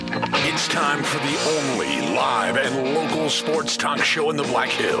It's time for the only live and local sports talk show in the Black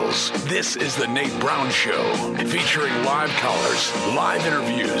Hills. This is the Nate Brown Show, featuring live callers, live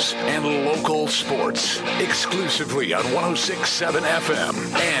interviews, and local sports. Exclusively on 106.7 FM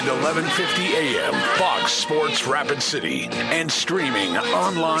and 1150 AM, Fox Sports Rapid City. And streaming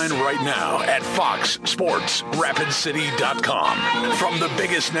online right now at foxsportsrapidcity.com. From the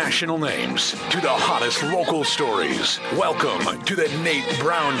biggest national names to the hottest local stories, welcome to the Nate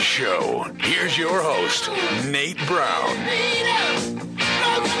Brown Show. Here's your host, Nate Brown.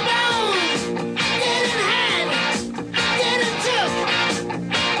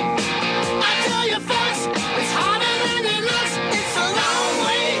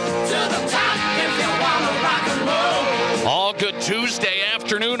 All good Tuesday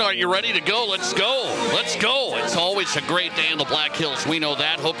afternoon. Are you ready to go? Let's go. Let's go. It's always a great day in the Black Hills. We know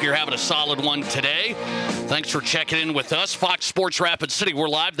that. Hope you're having a solid one today. Thanks for checking in with us. Fox Sports Rapid City. We're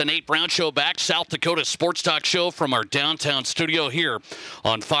live. The Nate Brown Show back. South Dakota Sports Talk Show from our downtown studio here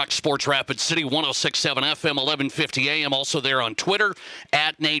on Fox Sports Rapid City, 106.7 FM, 1150 AM. Also there on Twitter,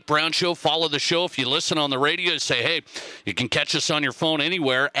 at Nate Brown Show. Follow the show. If you listen on the radio, say, hey, you can catch us on your phone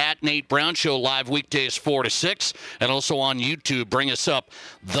anywhere, at Nate Brown Show, live weekdays 4 to 6. And also on YouTube, bring us up,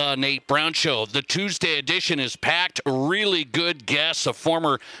 The Nate Brown Show. The Tuesday edition is packed. Really good guests. A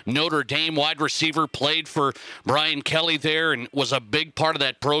former Notre Dame wide receiver, played for Brian Kelly there and was a big part of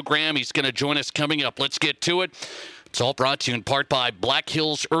that program. He's going to join us coming up. Let's get to it. It's all brought to you in part by Black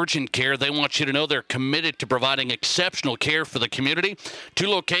Hills Urgent Care. They want you to know they're committed to providing exceptional care for the community. 2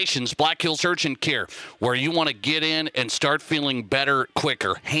 locations, Black Hills Urgent Care, where you want to get in and start feeling better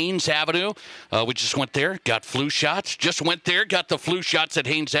quicker. Haynes Avenue, we just went there, got flu shots. Just went there, got the flu shots at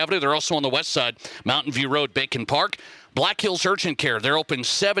Haynes Avenue. They're also on the west side, Mountain View Road, Bacon Park. Black Hills Urgent Care, they're open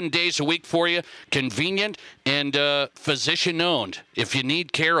 7 days a week for you, convenient and physician-owned. If you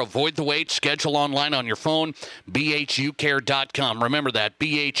need care, avoid the wait, schedule online on your phone, bhucare.com. Remember that,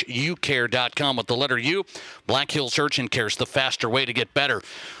 bhucare.com with the letter U. Black Hills Urgent Care is the faster way to get better.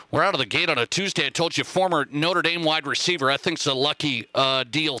 We're out of the gate on a Tuesday. I told you, former Notre Dame wide receiver. I think it's a lucky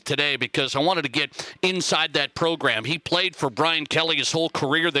deal today because I wanted to get inside that program. He played for Brian Kelly his whole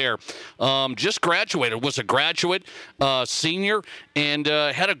career there. Just graduated, was a graduate, senior, and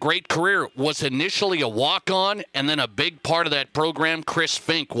had a great career. Was initially a walk-on and then a big part of that program. Chris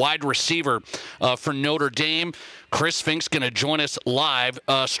Finke, wide receiver for Notre Dame. Chris Finke's going to join us live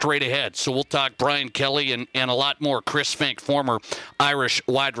straight ahead. So we'll talk Brian Kelly and a lot more. Chris Finke, former Irish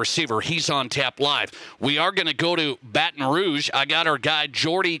wide receiver. He's on tap live. We are going to go to Baton Rouge. I got our guy,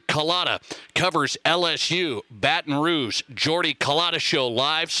 Jordy Culotta, covers LSU. Baton Rouge, Jordy Culotta show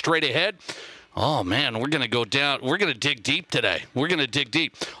live straight ahead. Oh, man, we're going to go down. We're going to dig deep today. We're going to dig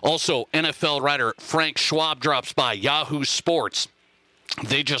deep. Also, NFL writer Frank Schwab drops by, Yahoo Sports.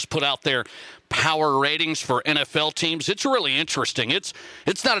 They just put out their power ratings for NFL teams. It's really interesting. It's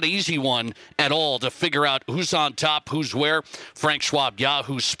not an easy one at all to figure out who's on top, who's where. Frank Schwab,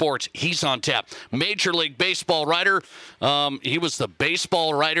 Yahoo Sports, he's on tap. Major League Baseball writer. He was the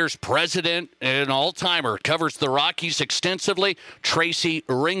baseball writers president, an all-timer. Covers the Rockies extensively. Tracy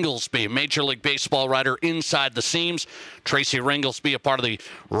Ringolsby, Major League Baseball writer inside the seams. Tracy Ringolsby, a part of the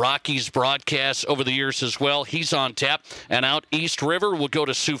Rockies broadcast over the years as well. He's on tap. And out East River, we'll go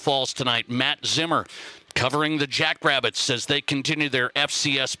to Sioux Falls tonight. Matt Zimmer covering the Jackrabbits as they continue their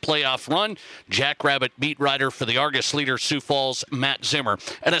FCS playoff run. Jackrabbit beat writer for the Argus leader, Sioux Falls, Matt Zimmer.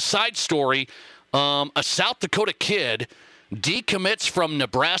 And a side story, a South Dakota kid decommits from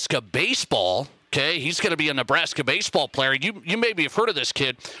Nebraska baseball. Okay, he's going to be a Nebraska baseball player. You maybe have heard of this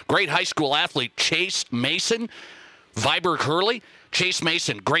kid. Great high school athlete, Chase Mason, Viborg Hurley. Chase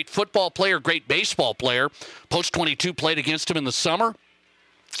Mason, great football player, great baseball player. Post 22 played against him in the summer.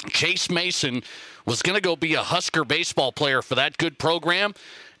 Chase Mason was going to go be a Husker baseball player for that good program,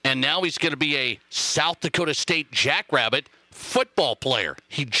 and now he's going to be a South Dakota State Jackrabbit football player.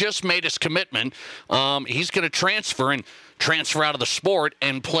 He just made his commitment. He's going to transfer out of the sport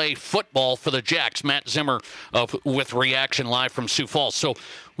and play football for the Jacks. Matt Zimmer with Reaction live from Sioux Falls. So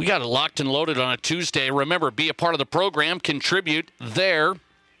we got it locked and loaded on a Tuesday. Remember, be a part of the program. Contribute there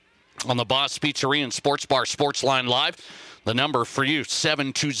on the Boss Pizzeria and Sports Bar Sports Line Live. The number for you,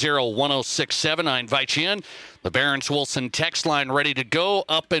 720-1067. I invite you in. The Barron's Wilson text line ready to go,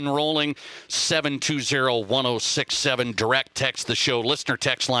 up and rolling, 720-1067. Direct text the show. Listener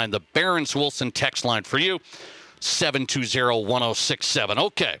text line, the Barron's Wilson text line for you, 720-1067.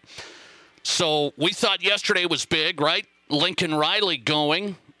 Okay, so we thought yesterday was big, right? Lincoln Riley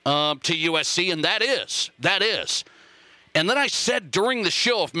going to USC, and that is. And then I said during the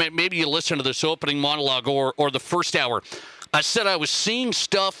show, if maybe you listen to this opening monologue or the first hour, I said I was seeing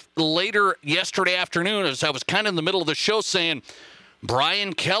stuff later yesterday afternoon as I was kind of in the middle of the show saying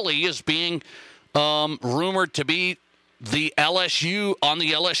Brian Kelly is being rumored to be on the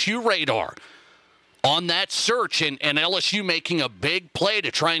LSU radar on that search, and LSU making a big play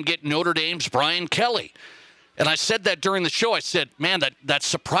to try and get Notre Dame's Brian Kelly. And I said that during the show. I said, man, that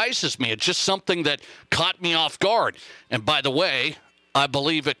surprises me. It's just something that caught me off guard. And by the way, I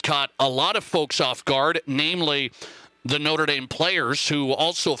believe it caught a lot of folks off guard, namely the Notre Dame players who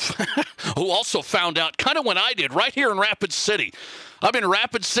also found out kind of when I did right here in Rapid City. I'm in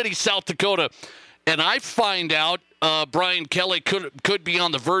Rapid City, South Dakota, and I find out Brian Kelly could be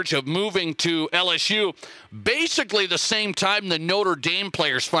on the verge of moving to LSU basically the same time the Notre Dame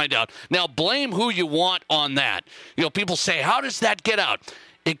players find out. Now, blame who you want on that. You know, people say, how does that get out?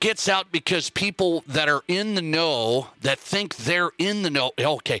 It gets out because people that are in the know, that think they're in the know,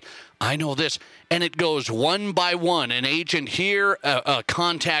 okay, I know this, and it goes one by one, an agent here, a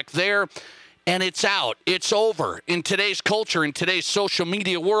contact there, and it's out. It's over. In today's culture, in today's social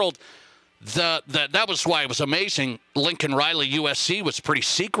media world, that was why it was amazing. Lincoln Riley, USC, was pretty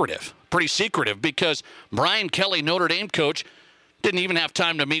secretive because Brian Kelly, Notre Dame coach, didn't even have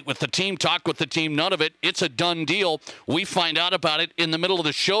time to meet with the team, talk with the team, none of it. It's a done deal. We find out about it in the middle of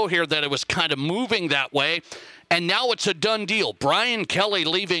the show here that it was kind of moving that way, and now it's a done deal. Brian Kelly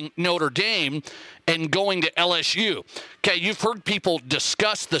leaving Notre Dame and going to LSU. Okay, you've heard people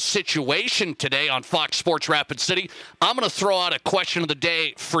discuss the situation today on Fox Sports Rapid City. I'm going to throw out a question of the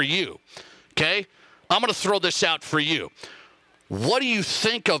day for you. Okay? I'm going to throw this out for you. What do you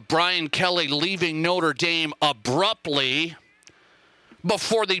think of Brian Kelly leaving Notre Dame abruptly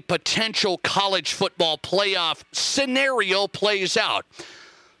before the potential college football playoff scenario plays out?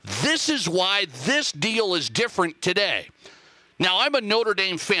 This is why this deal is different today. Now, I'm a Notre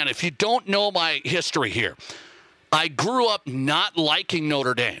Dame fan. If you don't know my history here, I grew up not liking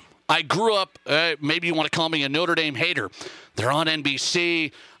Notre Dame. I grew up, maybe you want to call me a Notre Dame hater. They're on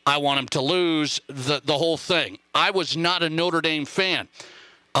NBC. I want them to lose, the whole thing. I was not a Notre Dame fan.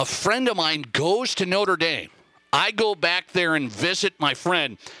 A friend of mine goes to Notre Dame. I go back there and visit my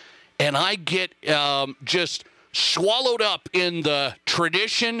friend, and I get just swallowed up in the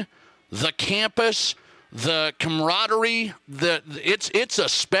tradition, the campus, the camaraderie. It's a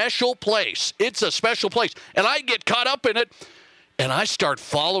special place. It's a special place. And I get caught up in it, and I start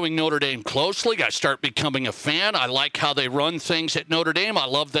following Notre Dame closely. I start becoming a fan. I like how they run things at Notre Dame. I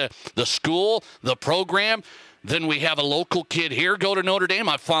love the school, the program. Then we have a local kid here go to Notre Dame.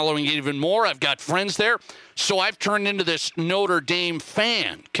 I'm following it even more. I've got friends there. So I've turned into this Notre Dame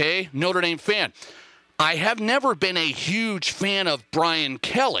fan, okay? Notre Dame fan. I have never been a huge fan of Brian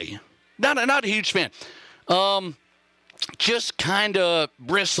Kelly. Not a huge fan. Just kind of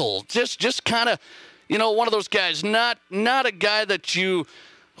bristle. Just kind of, one of those guys. Not a guy that you,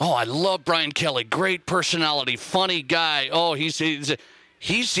 I love Brian Kelly. Great personality, funny guy. Oh, he's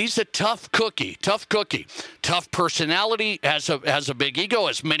a tough cookie. Tough personality, has a big ego,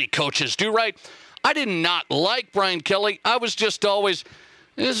 as many coaches do, right? I did not like Brian Kelly. I was just always,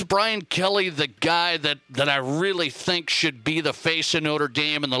 is Brian Kelly the guy that I really think should be the face of Notre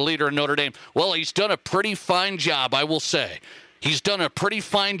Dame and the leader of Notre Dame? Well, he's done a pretty fine job, I will say. He's done a pretty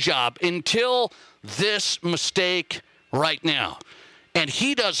fine job until this mistake right now. And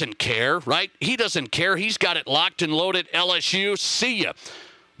he doesn't care, right? He doesn't care. He's got it locked and loaded. LSU, see ya.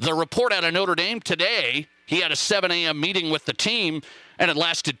 The report out of Notre Dame today, he had a 7 a.m. meeting with the team, and it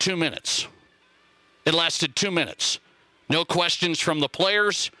lasted 2 minutes. No questions from the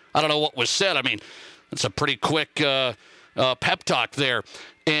players. I don't know what was said. I mean, it's a pretty quick pep talk there.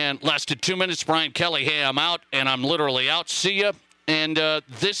 And lasted 2 minutes. Brian Kelly, hey, I'm out, and I'm literally out. See ya. And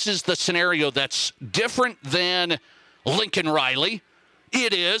this is the scenario that's different than Lincoln Riley.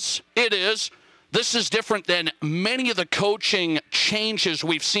 It is. This is different than many of the coaching changes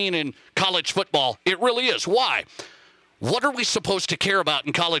we've seen in college football. It really is. Why? What are we supposed to care about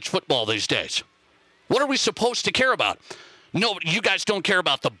in college football these days? What are we supposed to care about? No, you guys don't care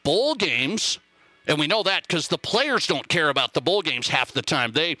about the bowl games, and we know that because the players don't care about the bowl games half the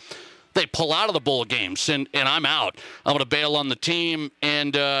time. They pull out of the bowl games, and I'm out. I'm going to bail on the team,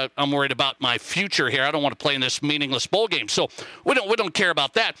 and I'm worried about my future here. I don't want to play in this meaningless bowl game. So we don't care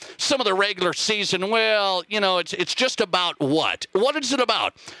about that. Some of the regular season, well, it's just about what? What is it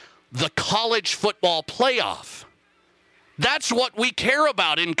about? The college football playoff. That's what we care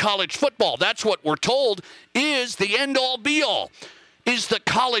about in college football. That's what we're told is the end-all, be-all, is the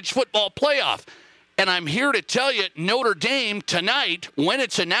college football playoff. And I'm here to tell you, Notre Dame tonight, when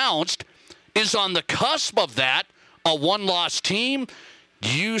it's announced, is on the cusp of that, a one-loss team.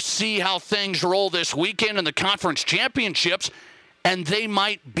 You see how things roll this weekend in the conference championships, and they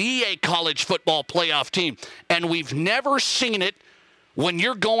might be a college football playoff team. And we've never seen it when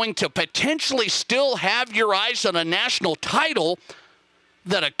you're going to potentially still have your eyes on a national title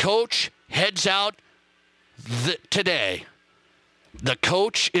that a coach heads out today. The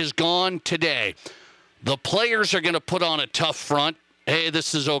coach is gone today. The players are going to put on a tough front. Hey,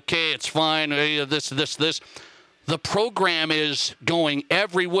 this is okay. It's fine. Hey, this. The program is going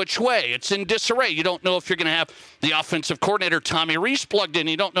every which way. It's in disarray. You don't know if you're going to have the offensive coordinator, Tommy Rees, plugged in.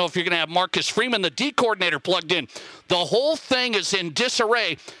 You don't know if you're going to have Marcus Freeman, the D coordinator, plugged in. The whole thing is in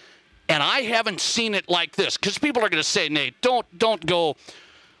disarray, and I haven't seen it like this. Because people are going to say, Nate, don't go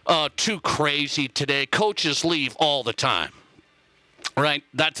too crazy today. Coaches leave all the time. Right?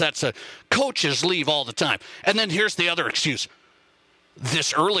 That's a coaches leave all the time. And then here's the other excuse.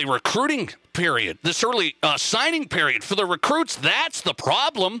 This early recruiting period, this early signing period for the recruits, that's the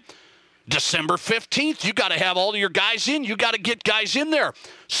problem. December 15th, you got to have all of your guys in. You got to get guys in there.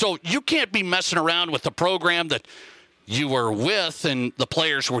 So you can't be messing around with the program that you were with and the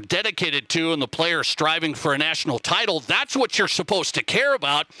players were dedicated to and the players striving for a national title. That's what you're supposed to care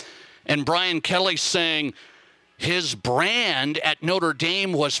about. And Brian Kelly saying his brand at Notre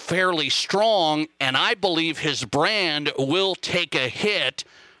Dame was fairly strong, and I believe his brand will take a hit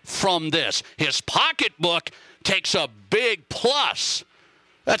from this. His pocketbook takes a big plus.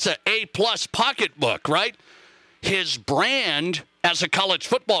 That's an A-plus pocketbook, right? His brand as a college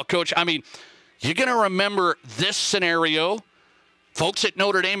football coach, I mean, you're going to remember this scenario. Folks at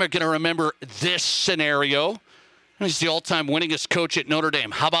Notre Dame are going to remember this scenario. He's the all-time winningest coach at Notre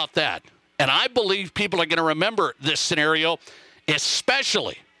Dame. How about that? And I believe people are going to remember this scenario,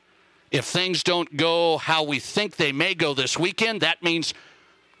 especially if things don't go how we think they may go this weekend. That means,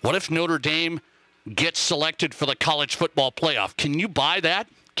 what if Notre Dame gets selected for the college football playoff? Can you buy that?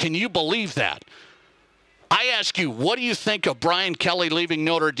 Can you believe that? I ask you, what do you think of Brian Kelly leaving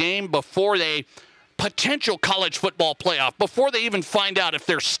Notre Dame before they potential college football playoff, before they even find out if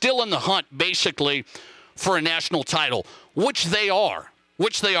they're still in the hunt, basically, for a national title, which they are.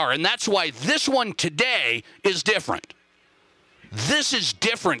 And that's why this one today is different. This is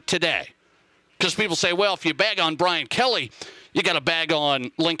different today. Because people say, well, if you bag on Brian Kelly, you got to bag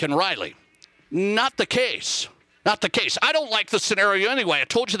on Lincoln Riley. Not the case. Not the case. I don't like the scenario anyway. I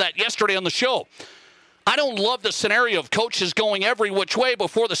told you that yesterday on the show. I don't love the scenario of coaches going every which way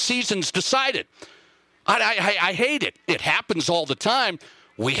before the season's decided. I hate it. It happens all the time.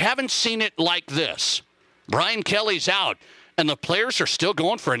 We haven't seen it like this. Brian Kelly's out. And the players are still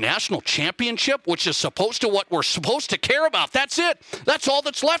going for a national championship, which is supposed to what we're supposed to care about. That's it. That's all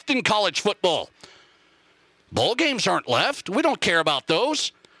that's left in college football. Bowl games aren't left. We don't care about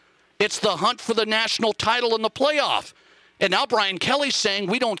those. It's the hunt for the national title in the playoff. And now Brian Kelly's saying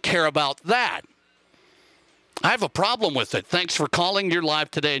we don't care about that. I have a problem with it. Thanks for calling. You're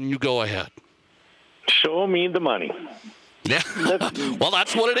live today, and you go ahead. Show me the money. Yeah. Well,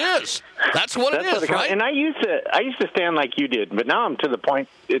 that's what it is. That's what it is, right? And I used to stand like you did, but now I'm to the point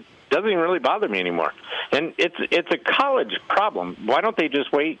it doesn't even really bother me anymore. And it's a college problem. Why don't they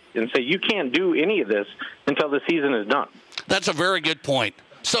just wait and say you can't do any of this until the season is done? That's a very good point.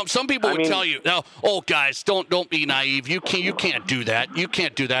 Some people would tell you, "No, oh guys, don't be naive. You can't do that. You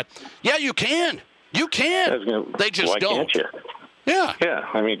can't do that." Yeah, you can. You can. They just don't. Can't you? Yeah. Yeah.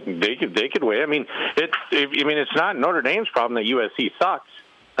 I mean, they could wait. I mean, it's not Notre Dame's problem that USC sucks.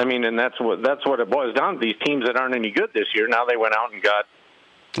 I mean, and that's what it boils down to. These teams that aren't any good this year, now they went out and got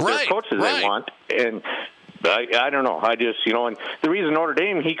the coaches they want. And I don't know. I just, and the reason Notre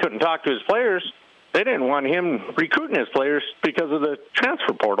Dame, he couldn't talk to his players, they didn't want him recruiting his players because of the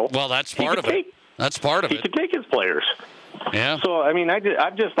transfer portal. Well, that's part of it. That's part of it. He could take his players. Yeah. So, I mean,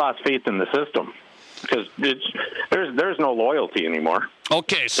 I've just lost faith in the system. Because there's no loyalty anymore.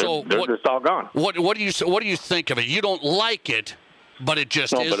 Okay, so they're just all gone. What do you think of it? You don't like it, but it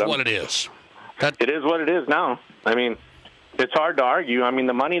just is what it is. It is what it is now. I mean, it's hard to argue. I mean,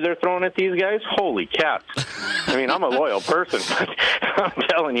 the money they're throwing at these guys, holy cats. I mean, I'm a loyal person, but I'm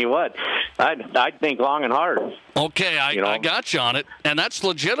telling you what, I'd think long and hard. Okay, I got you on it, and that's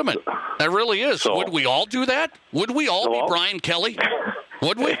legitimate. That really is. So, would we all do that? Would we all be Brian Kelly?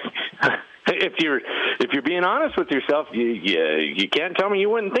 Would we? If you're being honest with yourself, you can't tell me you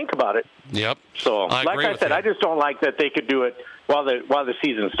wouldn't think about it. Yep. So, like I said, I just don't like that they could do it while the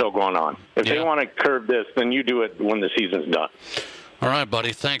season's still going on. If they want to curb this, then you do it when the season's done. All right,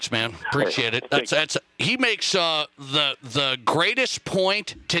 buddy. Thanks, man. Appreciate it. He makes the greatest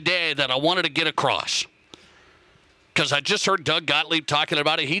point today that I wanted to get across. because I just heard Doug Gottlieb talking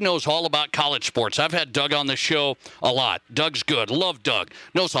about it. He knows all about college sports. I've had Doug on the show a lot. Doug's good. Love Doug.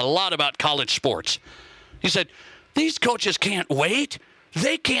 Knows a lot about college sports. He said, these coaches can't wait.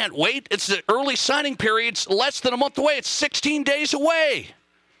 They can't wait. It's the early signing period's less than a month away. It's 16 days away.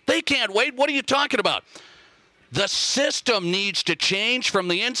 They can't wait. What are you talking about? The system needs to change from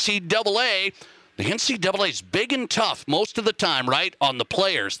the NCAA. The NCAA is big and tough most of the time, right, on the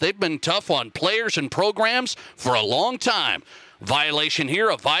players. They've been tough on players and programs for a long time. Violation here,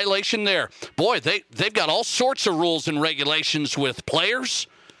 a violation there. Boy, they've got all sorts of rules and regulations with players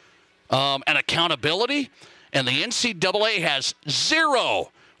and accountability. And the NCAA has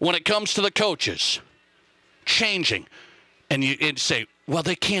zero when it comes to the coaches changing. And you say, well,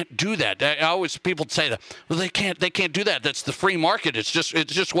 they can't do that. I always people say that. Well, they can't do that. That's the free market. It's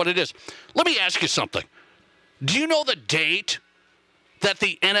just what it is. Let me ask you something. Do you know the date that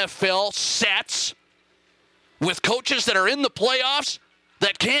the NFL sets with coaches that are in the playoffs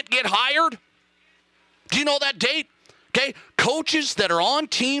that can't get hired? Do you know that date? Okay, coaches that are on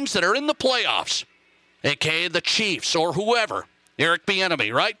teams that are in the playoffs, a.k.a. the Chiefs or whoever, Eric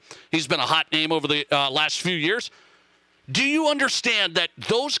Bieniemy, right? He's been a hot name over the last few years. Do you understand that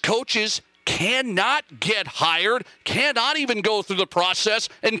those coaches cannot get hired, cannot even go through the process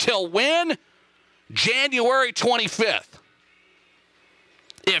until when? January 25th.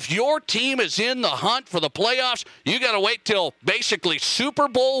 If your team is in the hunt for the playoffs, you got to wait till basically Super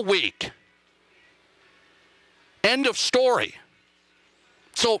Bowl week. End of story.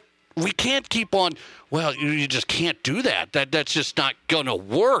 So we can't keep on, well, you just can't do that. That's just not going to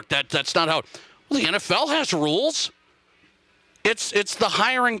work. That's not how. Well, the NFL has rules. It's the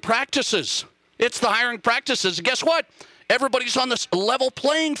hiring practices. It's the hiring practices. And guess what? Everybody's on this level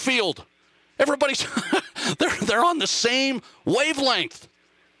playing field. Everybody's they're on the same wavelength.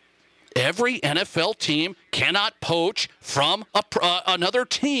 Every NFL team cannot poach from another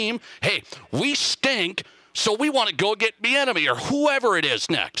team. Hey, we stink, so we want to go get Bieniemy or whoever it is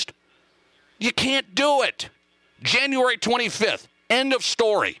next. You can't do it. January 25th, end of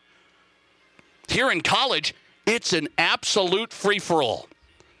story. Here in college, it's an absolute free-for-all.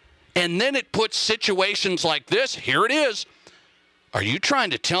 And then it puts situations like this. Here it is. Are you trying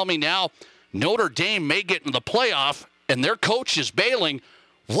to tell me now Notre Dame may get in the playoff and their coach is bailing?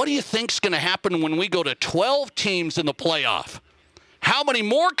 What do you think's going to happen when we go to 12 teams in the playoff? How many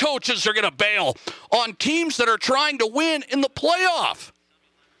more coaches are going to bail on teams that are trying to win in the playoff?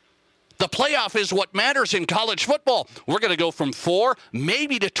 The playoff is what matters in college football. We're going to go from 4,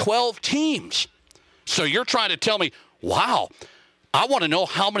 maybe to 12 teams. So you're trying to tell me, wow, I want to know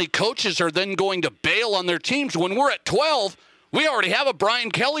how many coaches are then going to bail on their teams. When we're at 12, we already have a Brian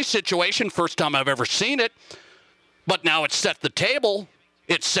Kelly situation, first time I've ever seen it. But now it's set the table.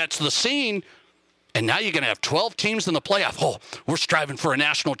 It sets the scene. And now you're going to have 12 teams in the playoff. Oh, we're striving for a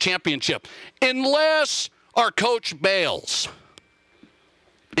national championship. Unless our coach bails.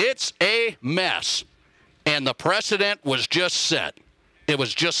 It's a mess. And the precedent was just set. It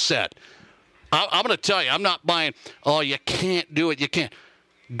was just set. I'm going to tell you, I'm not buying, oh, you can't do it. You can't.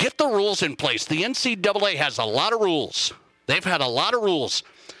 Get the rules in place. The NCAA has a lot of rules. They've had a lot of rules.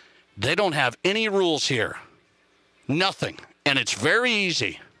 They don't have any rules here. Nothing. And it's very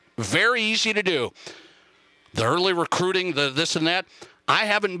easy to do. The early recruiting, the this and that, I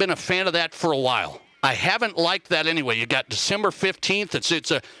haven't been a fan of that for a while. I haven't liked that anyway. You got December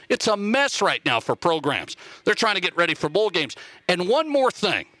 15th. It's a mess right now for programs. They're trying to get ready for bowl games. And one more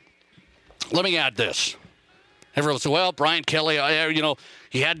thing. Let me add this. Everyone says, well, Brian Kelly,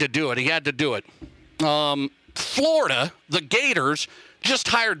 he had to do it. Florida, the Gators, just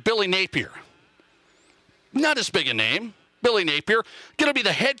hired Billy Napier. Not as big a name. Billy Napier, going to be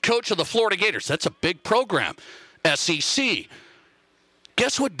the head coach of the Florida Gators. That's a big program. SEC.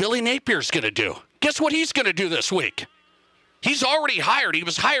 Guess what Billy Napier's going to do? Guess what he's going to do this week? He's already hired. He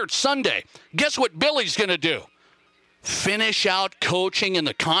was hired Sunday. Guess what Billy's going to do? Finish out coaching in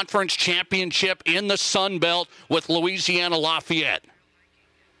the conference championship in the Sun Belt with Louisiana Lafayette.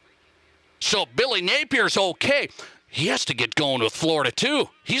 So Billy Napier's okay. He has to get going with Florida, too.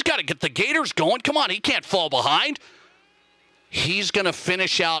 He's got to get the Gators going. Come on, he can't fall behind. He's going to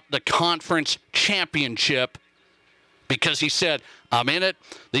finish out the conference championship because he said, I'm in it.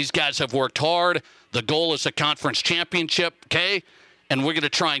 These guys have worked hard. The goal is a conference championship, okay? And we're going to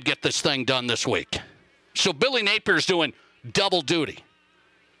try and get this thing done this week. So Billy Napier's doing double duty.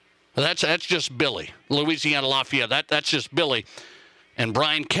 That's just Billy. Louisiana Lafayette, that's just Billy. And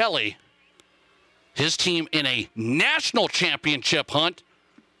Brian Kelly, his team in a national championship hunt,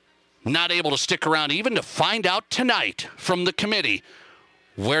 not able to stick around even to find out tonight from the committee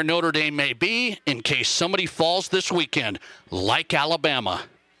where Notre Dame may be in case somebody falls this weekend, like Alabama,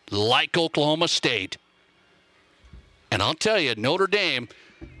 like Oklahoma State. And I'll tell you, Notre Dame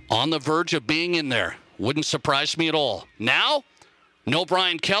on the verge of being in there. Wouldn't surprise me at all. Now, no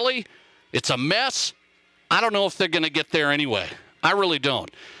Brian Kelly. It's a mess. I don't know if they're going to get there anyway. I really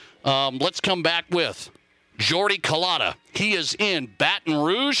don't. Let's come back with Jordy Culotta. He is in Baton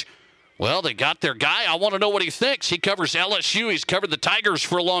Rouge. Well, they got their guy. I want to know what he thinks. He covers LSU. He's covered the Tigers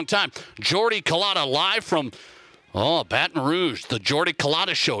for a long time. Jordy Culotta live from Baton Rouge. The Jordy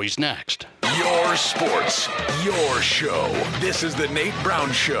Culotta Show. He's next. Your sports, your show. This is the Nate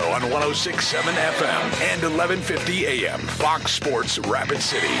Brown Show on 106.7 FM and 1150 AM. Fox Sports Rapid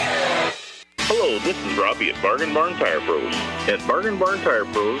City. Hello, this is Robbie at Bargain Barn Tire Pros. At Bargain Barn Tire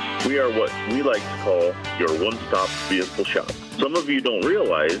Pros, we are what we like to call your one-stop vehicle shop. Some of you don't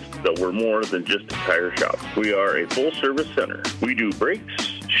realize that we're more than just a tire shop. We are a full-service center. We do brakes,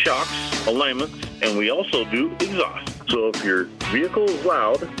 shocks, alignments, and we also do exhaust. So if your vehicle is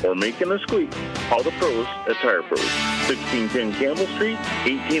loud or making a squeak, call the pros at Tire Pros. 1610 Campbell Street,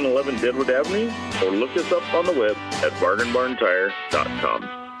 1811 Deadwood Avenue, or look us up on the web at bargainbarntire.com.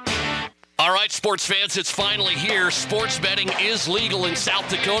 All right, sports fans, it's finally here. Sports betting is legal in South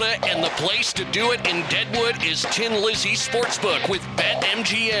Dakota, and the place to do it in Deadwood is Tin Lizzy Sportsbook with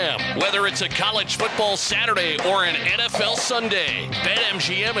BetMGM. Whether it's a college football Saturday or an NFL Sunday,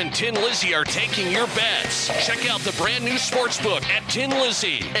 BetMGM and Tin Lizzy are taking your bets. Check out the brand new sportsbook at Tin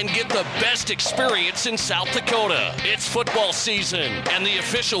Lizzy and get the best experience in South Dakota. It's football season, and the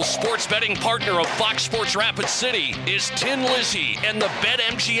official sports betting partner of Fox Sports Rapid City is Tin Lizzy and the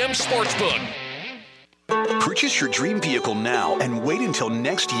BetMGM Sportsbook. Purchase your dream vehicle now and wait until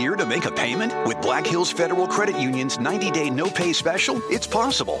next year to make a payment? With Black Hills Federal Credit Union's 90-day no-pay special, it's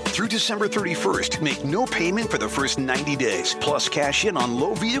possible. Through December 31st, make no payment for the first 90 days, plus cash in on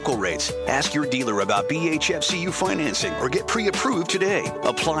low vehicle rates. Ask your dealer about BHFCU financing or get pre-approved today.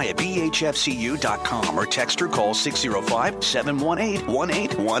 Apply at bhfcu.com or text or call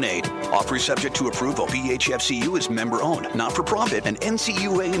 605-718-1818. Offer subject to approval. BHFCU is member-owned, not-for-profit, and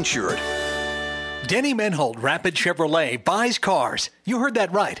NCUA insured. Denny Menholt Rapid Chevrolet buys cars. You heard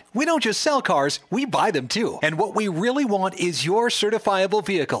that right. We don't just sell cars, we buy them too. And what we really want is your certifiable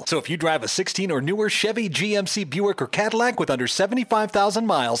vehicle. So if you drive a 16 or newer Chevy, GMC, Buick, or Cadillac with under 75,000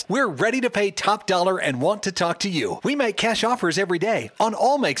 miles, we're ready to pay top dollar and want to talk to you. We make cash offers every day on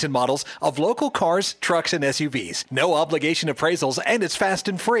all makes and models of local cars, trucks, and SUVs. No obligation appraisals, and it's fast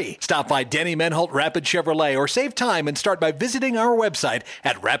and free. Stop by Denny Menholt Rapid Chevrolet or save time and start by visiting our website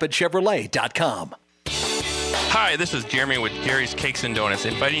at rapidchevrolet.com. Hi, this is Jeremy with Gary's Cakes and Donuts,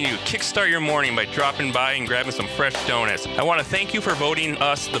 inviting you to kickstart your morning by dropping by and grabbing some fresh donuts. I want to thank you for voting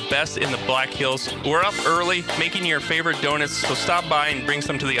us the best in the Black Hills. We're up early making your favorite donuts, so stop by and bring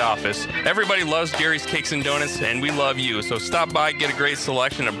some to the office. Everybody loves Gary's Cakes and Donuts, and we love you, so stop by, get a great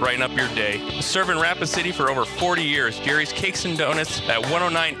selection to brighten up your day. Serving Rapid City for over 40 years, Gary's Cakes and Donuts at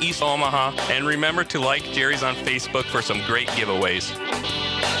 109 East Omaha, and remember to like Jerry's on Facebook for some great giveaways.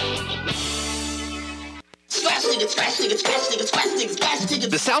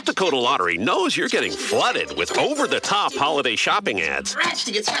 The South Dakota Lottery knows you're getting flooded with over-the-top holiday shopping ads.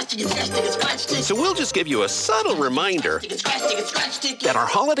 So we'll just give you a subtle reminder that our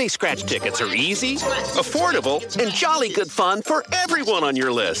holiday scratch tickets are easy, affordable, and jolly good fun for everyone on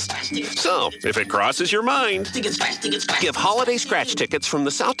your list. So, if it crosses your mind, give holiday scratch tickets from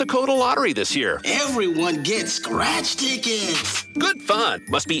the South Dakota Lottery this year. Everyone gets scratch tickets. Good fun.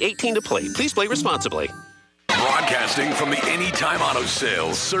 Must be 18 to play. Please play responsibly. Broadcasting from the Anytime Auto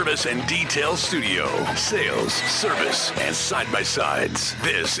Sales, Service, and Detail Studio. Sales, service, and side-by-sides.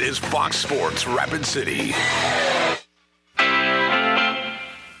 This is Fox Sports Rapid City.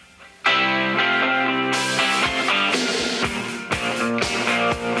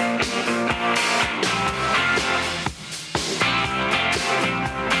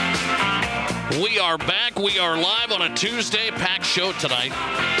 We are back. We are live on a Tuesday. Packed show tonight.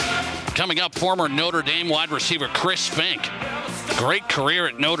 Coming up, former Notre Dame wide receiver Chris Finke. Great career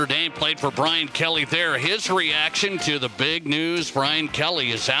at Notre Dame. Played for Brian Kelly there. His reaction to the big news, Brian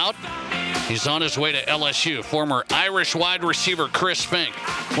Kelly is out. He's on his way to LSU. Former Irish wide receiver Chris Finke,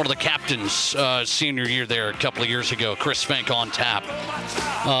 one of the captains senior year there a couple of years ago. Chris Finke on tap.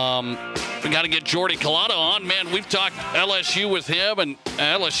 We got to get Jordy Culotta on. Man, we've talked LSU with him, and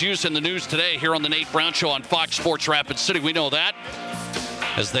LSU's in the news today here on the Nate Brown Show on Fox Sports Rapid City. We know that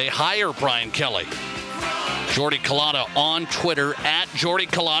as they hire Brian Kelly. Jordy Culotta on Twitter, at Jordy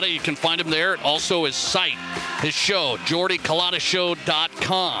Culotta. You can find him there. Also his site, his show,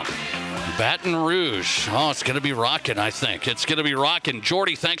 jordyculottashow.com. Baton Rouge. Oh, it's going to be rocking, I think. It's going to be rocking.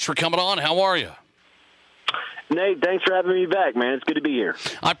 Jordy, thanks for coming on. How are you? Nate, thanks for having me back, man. It's good to be here.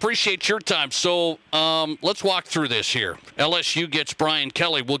 I appreciate your time. So let's walk through this here. LSU gets Brian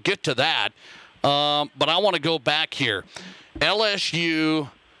Kelly. We'll get to that. But I want to go back here. LSU,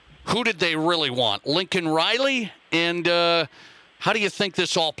 who did they really want? Lincoln Riley? And how do you think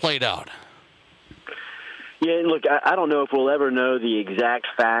this all played out? Yeah, look, I don't know if we'll ever know the exact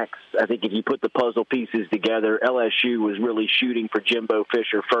facts. I think if you put the puzzle pieces together, LSU was really shooting for Jimbo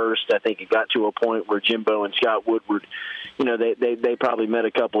Fisher first. I think it got to a point where Jimbo and Scott Woodward, they probably met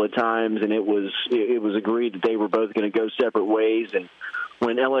a couple of times, and it was agreed that they were both going to go separate ways. And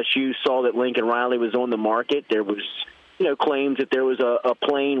when LSU saw that Lincoln Riley was on the market, there was claims that there was a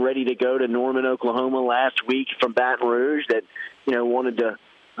plane ready to go to Norman, Oklahoma last week from Baton Rouge that wanted to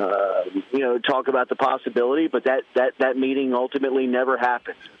talk about the possibility, but that meeting ultimately never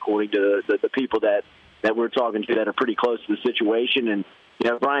happened, according to the people that we're talking to that are pretty close to the situation. And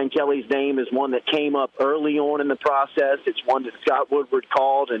Brian Kelly's name is one that came up early on in the process. It's one that Scott Woodward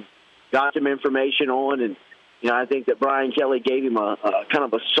called and got some information on, and I think that Brian Kelly gave him a kind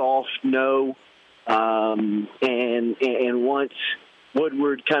of a soft no. And once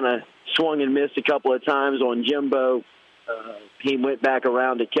Woodward kind of swung and missed a couple of times on Jimbo, he went back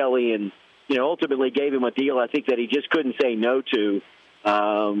around to Kelly and, ultimately gave him a deal I think that he just couldn't say no to.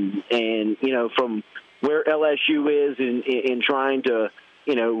 And, from where LSU is in trying to,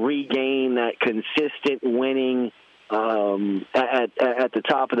 regain that consistent winning at the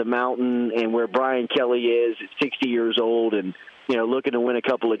top of the mountain, and where Brian Kelly is at 60 years old and, looking to win a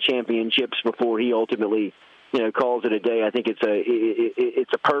couple of championships before he ultimately, calls it a day. I think it's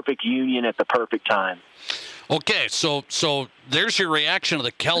a perfect union at the perfect time. Okay, so there's your reaction to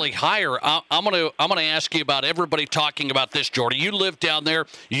the Kelly hire. I'm gonna ask you about everybody talking about this, Jordy. You live down there,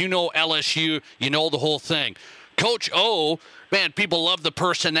 you know LSU, you know the whole thing. Coach O, man, people love the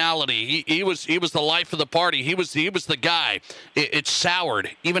personality. He was the life of the party. He was the guy. It soured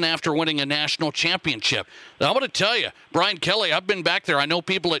even after winning a national championship. Now, I'm going to tell you, Brian Kelly. I've been back there. I know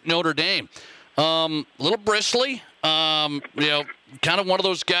people at Notre Dame. A little bristly. Kind of one of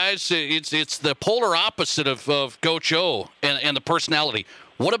those guys. It's the polar opposite of Coach O and the personality.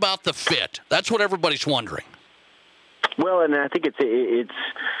 What about the fit? That's what everybody's wondering. Well, and I think it's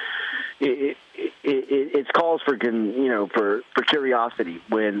calls for curiosity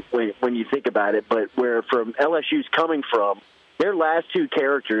when you think about it. But where from LSU's coming from, their last two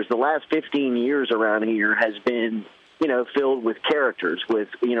characters, the last 15 years around here has been filled with characters. With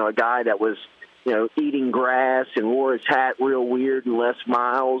a guy that was eating grass and wore his hat real weird, and Les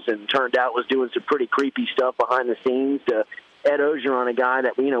Miles, and turned out was doing some pretty creepy stuff behind the scenes, to Ed Ogeron, a guy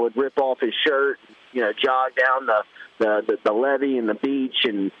that would rip off his shirt, jog down the levee and the beach,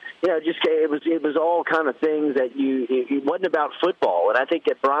 and it was all kind of things that it wasn't about football. And I think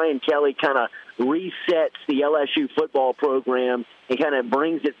that Brian Kelly kind of resets the LSU football program and kind of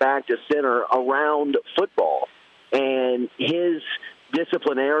brings it back to center around football. And his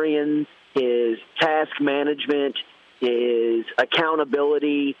disciplinarian, his task management, his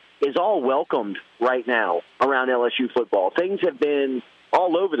accountability is all welcomed right now around LSU football. Things have been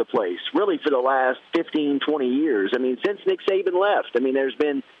all over the place, really, for the last 15, 20 years. I mean, since Nick Saban left, there's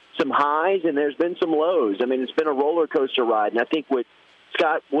been some highs and there's been some lows. It's been a roller coaster ride. And I think what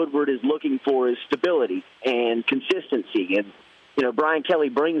Scott Woodward is looking for is stability and consistency. And, Brian Kelly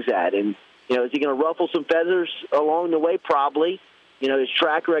brings that. And, is he going to ruffle some feathers along the way? Probably. His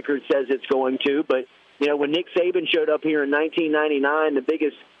track record says it's going to. But, when Nick Saban showed up here in 1999, the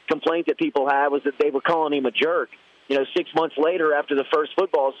biggest complaint that people had was that they were calling him a jerk. 6 months later, after the first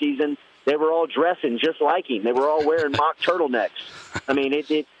football season, they were all dressing just like him. They were all wearing mock turtlenecks.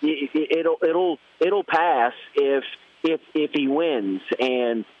 It'll pass if he wins.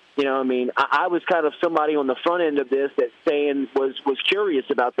 And I was kind of somebody on the front end of this that was curious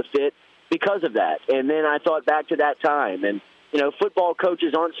about the fit because of that. And then I thought back to that time, and football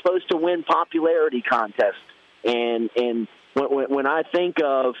coaches aren't supposed to win popularity contests. And when I think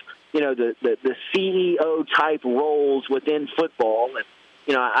of the CEO type roles within football, and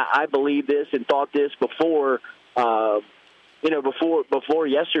I believe this and thought this before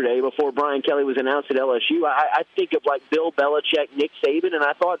yesterday, before Brian Kelly was announced at LSU. I think of like Bill Belichick, Nick Saban, and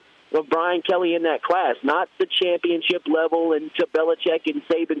I thought of Brian Kelly in that class, not the championship level and to Belichick and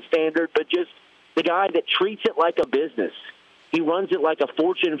Saban standard, but just the guy that treats it like a business. He runs it like a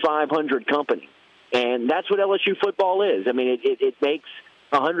Fortune 500 company, and that's what LSU football is. It makes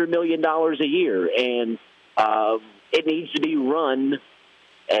 $100 million a year, and it needs to be run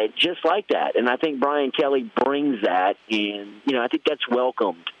just like that. And I think Brian Kelly brings that, and I think that's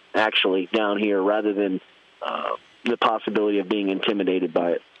welcomed actually, down here, rather than the possibility of being intimidated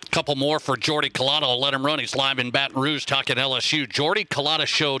by it. Couple more for Jordy Culotta. I'll let him run. He's live in Baton Rouge talking LSU.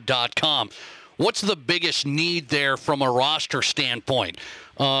 JordyCulottashow.com. What's the biggest need there from a roster standpoint?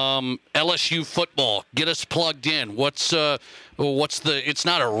 LSU football, get us plugged in. What's it's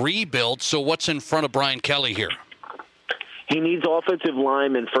not a rebuild, so what's in front of Brian Kelly here? He needs offensive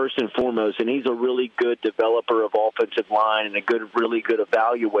linemen first and foremost, and he's a really good developer of offensive line and really good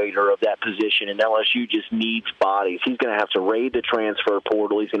evaluator of that position, and LSU just needs bodies. He's going to have to raid the transfer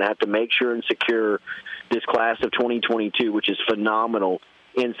portal. He's going to have to make sure and secure this class of 2022, which is phenomenal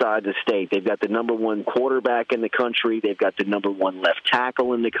inside the state. They've got the number one quarterback in the country. They've got the number one left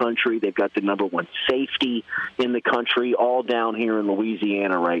tackle in the country. They've got the number one safety in the country, all down here in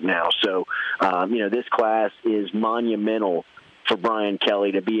Louisiana right now. So, this class is monumental for Brian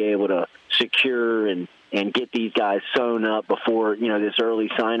Kelly to be able to secure and get these guys sewn up before, this early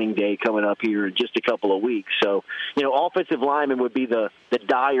signing day coming up here in just a couple of weeks. So, offensive linemen would be the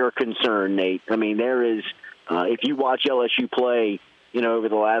dire concern, Nate. I mean, there is, if you watch LSU play, over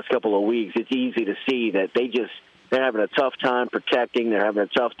the last couple of weeks, it's easy to see that they're having a tough time protecting. They're having a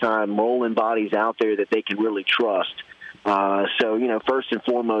tough time rolling bodies out there that they can really trust. So, first and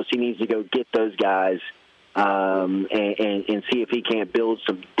foremost, he needs to go get those guys and see if he can't build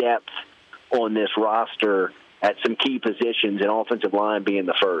some depth on this roster at some key positions, and offensive line being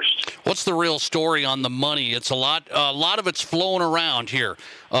the first. What's the real story on the money? It's a lot of it's flowing around here.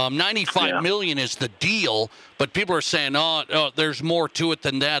 $95 million is the deal, but people are saying, oh, there's more to it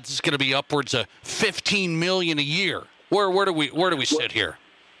than that. This is going to be upwards of $15 million a year. Where do we sit here?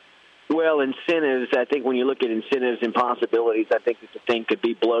 Well, incentives, I think when you look at incentives and possibilities, I think that the thing could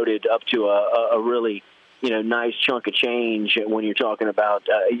be bloated up to a really nice chunk of change when you're talking about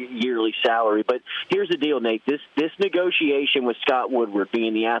yearly salary. But here's the deal, Nate. This negotiation with Scott Woodward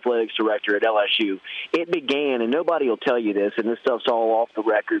being the athletics director at LSU, it began, and nobody will tell you this, and this stuff's all off the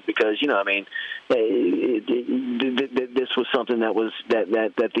record because, this was something that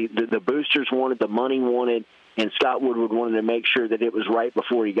the boosters wanted, the money wanted, and Scott Woodward wanted to make sure that it was right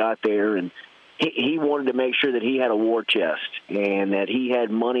before he got there. And he wanted to make sure that he had a war chest and that he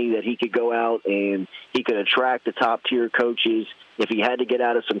had money that he could go out and he could attract the top-tier coaches. If he had to get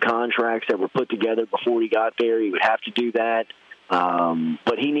out of some contracts that were put together before he got there, he would have to do that.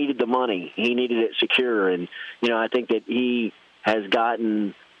 But he needed the money. He needed it secure. And, I think that he has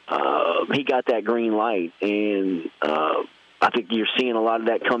gotten he got that green light. And I think you're seeing a lot of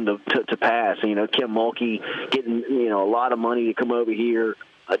that come to pass. Kim Mulkey getting, a lot of money to come over here.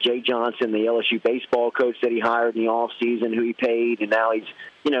 Jay Johnson, the LSU baseball coach that he hired in the offseason, who he paid, and now he's,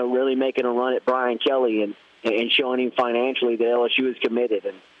 really making a run at Brian Kelly and showing him financially that LSU is committed.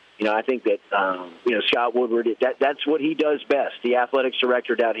 And, I think that, Scott Woodward, that's what he does best, the athletics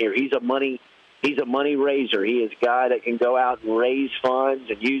director down here. He's a money raiser. He is a guy that can go out and raise funds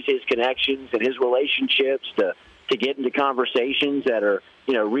and use his connections and his relationships to get into conversations that are,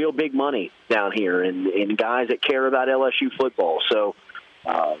 real big money down here and guys that care about LSU football. So,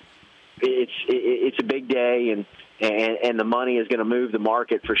 it's a big day, and the money is going to move the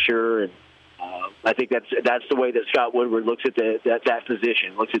market for sure. And I think that's the way that Scott Woodward looks at that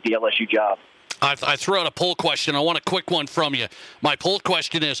position, looks at the LSU job. I threw out a poll question. I want a quick one from you. My poll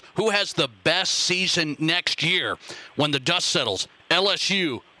question is, who has the best season next year when the dust settles?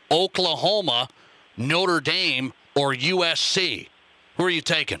 LSU, Oklahoma, Notre Dame, or USC? Who are you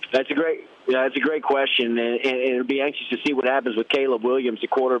taking? That's a great question, and it'll be anxious to see what happens with Caleb Williams, the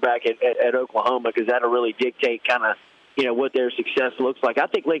quarterback at Oklahoma, because that'll really dictate kind of, what their success looks like. I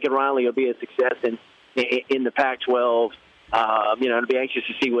think Lincoln Riley will be a success in the Pac-12. It'll be anxious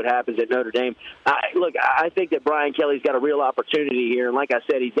to see what happens at Notre Dame. I think that Brian Kelly's got a real opportunity here, and like I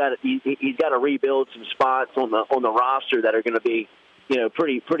said, he's got to rebuild some spots on the roster that are going to be,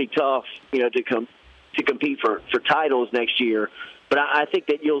 pretty tough, to compete for titles next year. But I think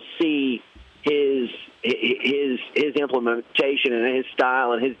that you'll see his implementation and his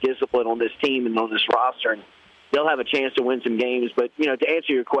style and his discipline on this team and on this roster, and they'll have a chance to win some games. But, to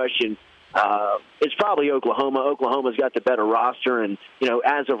answer your question, it's probably Oklahoma. Oklahoma's got the better roster, and,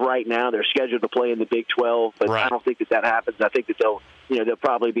 as of right now, they're scheduled to play in the Big 12, but right. I don't think that happens. I think that they'll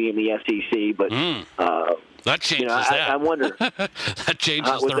probably be in the SEC, but that changes that. I wonder. That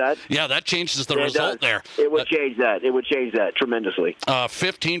changes that changes the result there. It would change that. It would change that tremendously.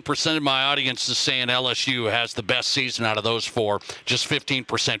 15% of my audience is saying LSU has the best season out of those four. Just 15%.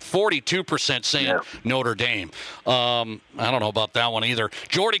 42% saying Notre Dame. I don't know about that one either.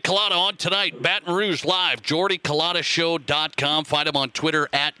 Jordy Culotta on tonight. Baton Rouge Live. JordyCulottashow.com. Find him on Twitter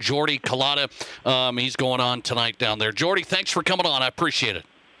at Jordy Culotta. He's going on tonight down there. Jordy, thanks for coming on. I appreciate it.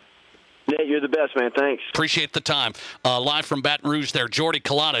 Nate, you're the best, man. Thanks. Appreciate the time. Live from Baton Rouge there, Jordy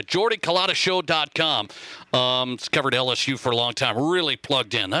Culotta. JordyCulottaShow.com. It's covered LSU for a long time. Really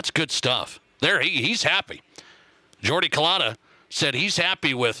plugged in. That's good stuff. There, he's happy. Jordy Culotta said he's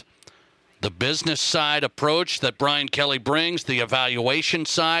happy with the business side approach that Brian Kelly brings, the evaluation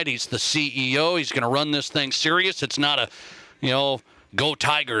side. He's the CEO. He's going to run this thing serious. It's not a, go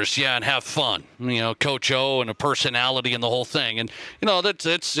Tigers, and have fun. Coach O and a personality and the whole thing. And,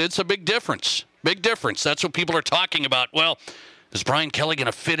 it's a big difference. Big difference. That's what people are talking about. Well, is Brian Kelly going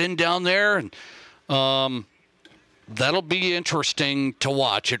to fit in down there? And that'll be interesting to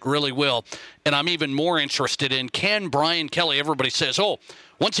watch. It really will. And I'm even more interested in, can Brian Kelly, everybody says,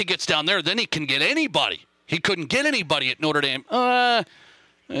 once he gets down there, then he can get anybody. He couldn't get anybody at Notre Dame. I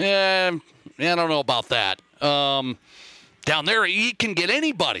don't know about that. Down there, he can get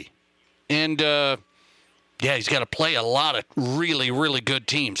anybody. And, he's got to play a lot of really, really good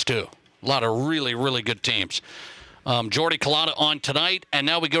teams, too. A lot of really, really good teams. Jordy Culotta on tonight, and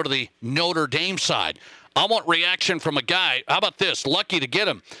now we go to the Notre Dame side. I want reaction from a guy. How about this? Lucky to get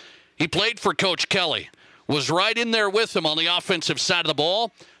him. He played for Coach Kelly. Was right in there with him on the offensive side of the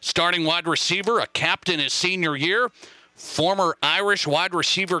ball. Starting wide receiver, a captain his senior year. Former Irish wide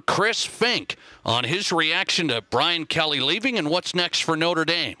receiver Chris Finke on his reaction to Brian Kelly leaving and what's next for Notre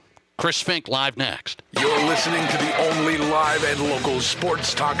Dame. Chris Finke live next. You're listening to the only live and local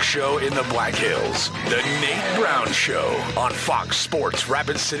sports talk show in the Black Hills. The Nate Brown Show on Fox Sports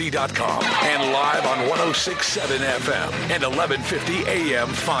RapidCity.com and live on 106.7 FM and 1150 AM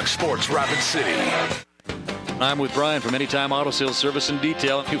Fox Sports Rapid City. I'm with Brian from Anytime Auto Sales Service and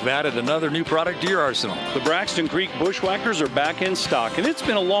Detail. You've added another new product to your arsenal. The Braxton Creek Bushwhackers are back in stock, and it's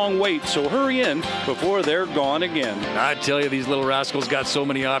been a long wait, so hurry in before they're gone again. I tell you, these little rascals got so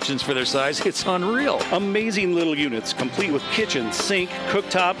many options for their size, it's unreal. Amazing little units, complete with kitchen, sink,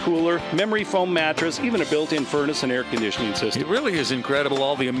 cooktop, cooler, memory foam mattress, even a built-in furnace and air conditioning system. It really is incredible,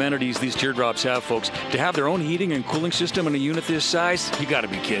 all the amenities these teardrops have, folks. To have their own heating and cooling system in a unit this size, you gotta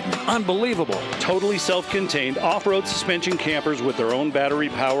be kidding. Unbelievable. Totally self-contained off-road suspension campers with their own battery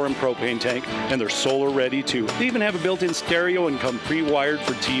power and propane tank, and they're solar ready too. They even have a built-in stereo and come pre-wired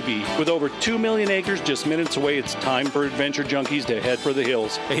for TV. With over 2 million acres just minutes away, it's time for adventure junkies to head for the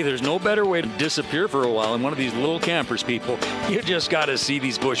hills. Hey, there's no better way to disappear for a while in one of these little campers, people. You just gotta see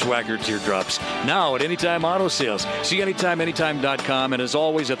these Bushwhacker teardrops. Now at Anytime Auto Sales. See anytime.com, and as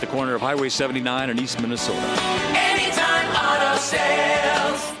always at the corner of Highway 79 in East Minnesota. Anytime Auto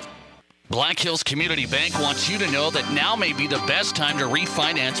Sales. Black Hills Community Bank wants you to know that now may be the best time to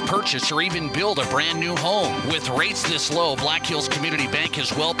refinance, purchase, or even build a brand new home. With rates this low, Black Hills Community Bank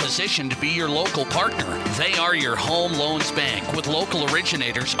is well positioned to be your local partner. They are your home loans bank with local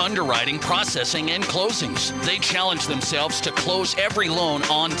originators, underwriting, processing, and closings. They challenge themselves to close every loan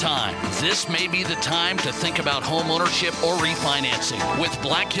on time. This may be the time to think about home ownership or refinancing with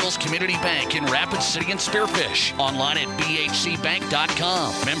Black Hills Community Bank in Rapid City and Spearfish. Online at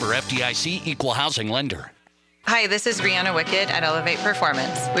bhcbank.com. Member FDIC. Equal housing lender. Hi, this is Rihanna Wicked at Elevate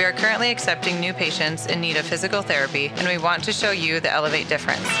Performance. We are currently accepting new patients in need of physical therapy, and we want to show you the Elevate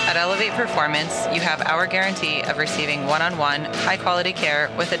difference. At Elevate Performance, you have our guarantee of receiving one-on-one, high-quality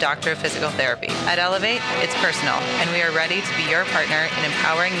care with a doctor of physical therapy. At Elevate, it's personal, and we are ready to be your partner in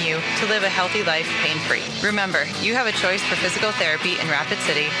empowering you to live a healthy life pain-free. Remember, you have a choice for physical therapy in Rapid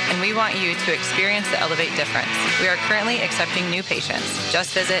City, and we want you to experience the Elevate difference. We are currently accepting new patients.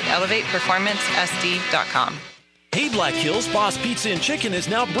 Just visit elevateperformancesd.com. Hey Black Hills, Boss Pizza and Chicken is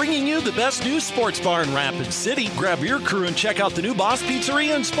now bringing you the best new sports bar in Rapid City. Grab your crew and check out the new Boss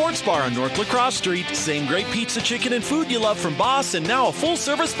Pizzeria and Sports Bar on North La Crosse Street. Same great pizza, chicken, and food you love from Boss, and now a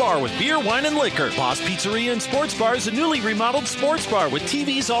full-service bar with beer, wine, and liquor. Boss Pizzeria and Sports Bar is a newly remodeled sports bar with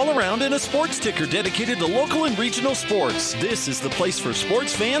TVs all around and a sports ticker dedicated to local and regional sports. This is the place for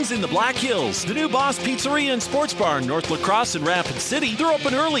sports fans in the Black Hills. The new Boss Pizzeria and Sports Bar in North La Crosse and Rapid City. They're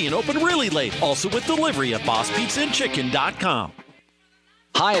open early and open really late. Also with delivery at BossPizzaandChicken.com.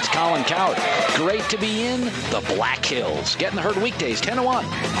 Hi, it's Colin Coward. Great to be in the Black Hills. Getting the herd weekdays 10 to 1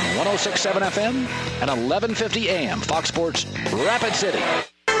 on 106.7 FM and 1150 AM. Fox Sports Rapid City.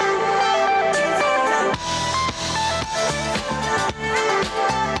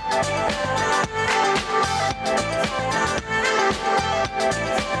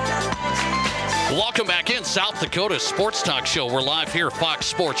 Welcome back in South Dakota Sports Talk Show. We're live here, Fox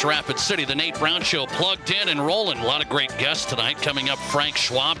Sports Rapid City. The Nate Brown Show plugged in and rolling. A lot of great guests tonight. Coming up, Frank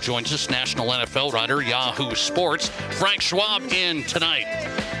Schwab joins us, national NFL writer, Yahoo Sports. Frank Schwab in tonight.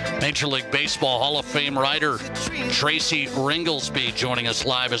 Major League Baseball Hall of Fame writer Tracy Ringolsby joining us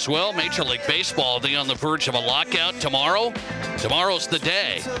live as well. Major League Baseball, they on the verge of a lockout tomorrow. Tomorrow's the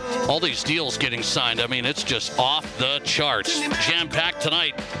day. All these deals getting signed. I mean, it's just off the charts. Jam-packed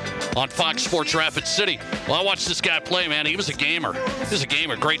tonight on Fox Sports Rapid City. Well, I watched this guy play, man. He was a gamer.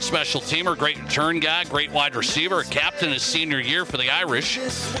 Great special teamer, great return guy, great wide receiver, captain his senior year for the Irish.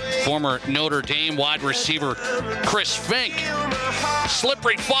 Former Notre Dame wide receiver Chris Finke.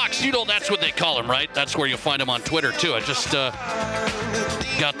 Slippery Fox, you know that's what they call him, right? That's where you'll find him on Twitter, too. I just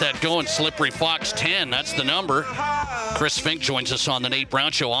got that going. Slippery Fox 10, that's the number. Chris Finke joins us on the Nate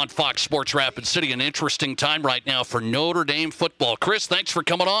Brown Show on Fox Sports Rapid City. An interesting time right now for Notre Dame football. Chris, thanks for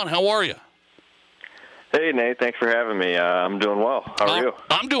coming on. How are you? Hey, Nate. Thanks for having me. I'm doing well. How are you?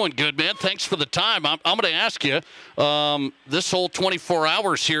 I'm doing good, man. Thanks for the time. I'm going to ask you, this whole 24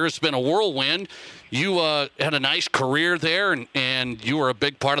 hours here has been a whirlwind. You had a nice career there, and you were a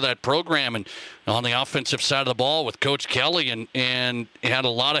big part of that program and on the offensive side of the ball with Coach Kelly, and had a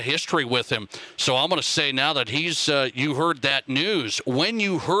lot of history with him. So I'm going to say now that you heard that news. When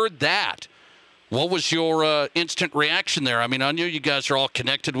you heard that, what was your instant reaction there? I mean, I knew you guys are all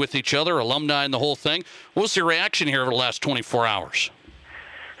connected with each other, alumni and the whole thing. What was your reaction here over the last 24 hours?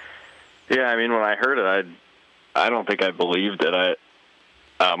 Yeah, I mean, when I heard it, I don't think I believed it.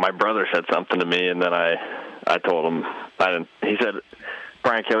 My brother said something to me, and then I told him. He said,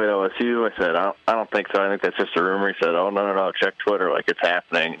 Brian Kelly at OSU. I said, I don't think so. I think that's just a rumor. He said, oh, no, check Twitter, like it's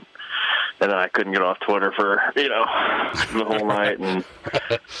happening. And then I couldn't get off Twitter for, the whole night. And,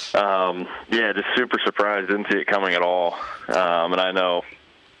 just super surprised. Didn't see it coming at all. And I know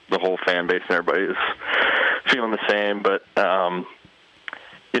the whole fan base and everybody is feeling the same. But,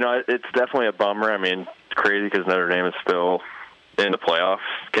 it's definitely a bummer. I mean, it's crazy because Notre Dame is still in the playoff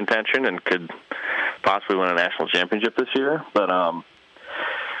contention and could possibly win a national championship this year. But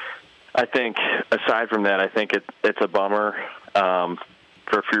I think, aside from that, I think it's a bummer.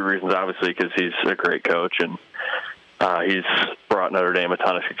 For a few reasons, obviously, because he's a great coach and he's brought Notre Dame a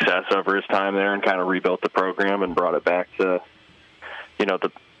ton of success over his time there and kind of rebuilt the program and brought it back to,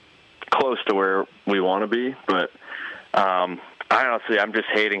 close to where we want to be. But honestly, I'm just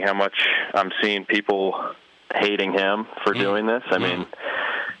hating how much I'm seeing people hating him for doing this. I mean,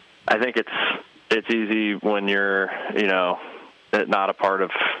 I think it's easy when you're, not a part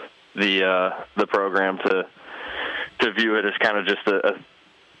of the program to view it as kind of just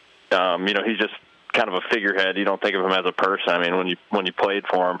he's just kind of a figurehead. You don't think of him as a person. I mean, when you played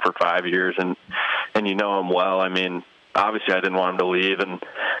for him for 5 years and you know him well, I mean, obviously I didn't want him to leave, and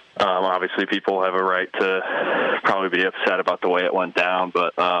obviously people have a right to probably be upset about the way it went down.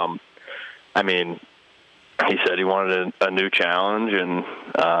 But I mean, he said he wanted a new challenge, and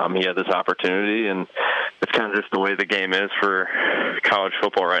he had this opportunity, and it's kind of just the way the game is for college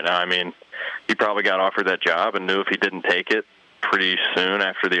football right now. I mean, he probably got offered that job and knew if he didn't take it pretty soon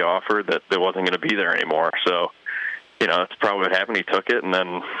after the offer that it wasn't going to be there anymore. So, that's probably what happened. He took it, and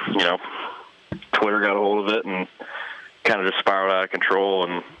then, Twitter got a hold of it and kind of just spiraled out of control.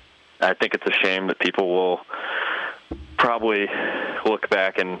 And I think it's a shame that people will probably look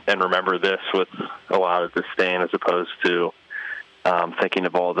back and remember this with a lot of disdain as opposed to thinking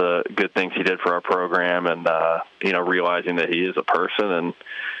of all the good things he did for our program and, realizing that he is a person and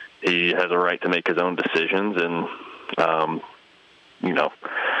he has a right to make his own decisions. And,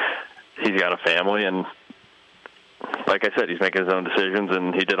 he's got a family, and like I said, he's making his own decisions,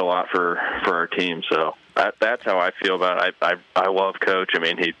 and he did a lot for our team. So that's how I feel about it. I love Coach. I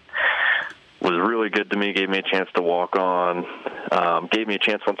mean, he was really good to me, gave me a chance to walk on, gave me a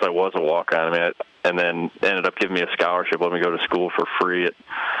chance once I was a walk-on, and then ended up giving me a scholarship, let me go to school for free at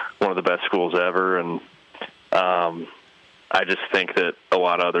one of the best schools ever. And I just think that a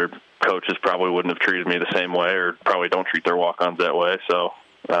lot of other coaches probably wouldn't have treated me the same way, or probably don't treat their walk-ons that way. So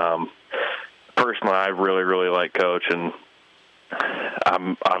personally, I really, really like Coach, and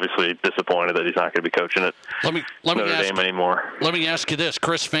I'm obviously disappointed that he's not going to be coaching at Notre Dame anymore. Let me ask you this.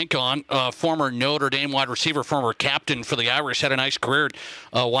 Chris Finke, former Notre Dame wide receiver, former captain for the Irish, had a nice career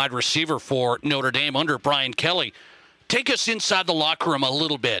wide receiver for Notre Dame under Brian Kelly. Take us inside the locker room a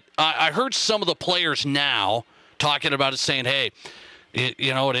little bit. I heard some of the players now talking about it, saying, hey, it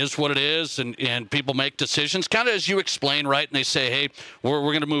is what it is, and people make decisions, kind of as you explain, right? And they say, hey, we're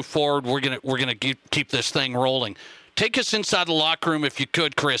going to move forward. We're going to keep this thing rolling. Take us inside the locker room, if you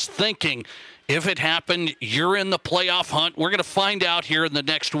could, Chris, thinking if it happened, you're in the playoff hunt. We're going to find out here in the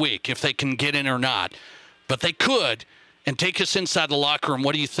next week if they can get in or not. But they could. And take us inside the locker room.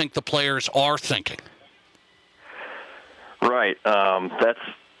 What do you think the players are thinking? Right. That's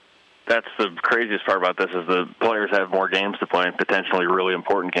the craziest part about this is the players have more games to play and potentially really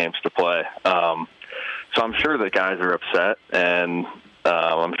important games to play. So I'm sure the guys are upset, and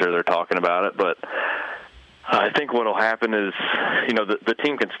I'm sure they're talking about it. But I think what will happen is, the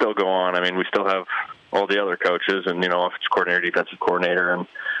team can still go on. I mean, we still have all the other coaches and, offensive coordinator, defensive coordinator, and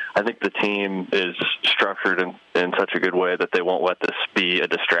I think the team is structured in such a good way that they won't let this be a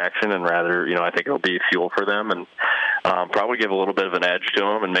distraction, and rather, I think it'll be fuel for them and probably give a little bit of an edge to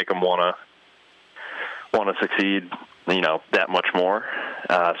them and make them want to succeed, that much more.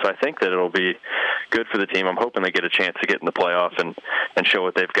 So I think that it'll be good for the team. I'm hoping they get a chance to get in the playoff and show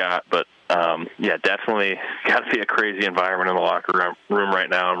what they've got. But, definitely got to be a crazy environment in the locker room right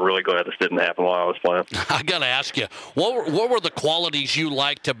now. I'm really glad this didn't happen while I was playing. I got to ask you, what were the qualities you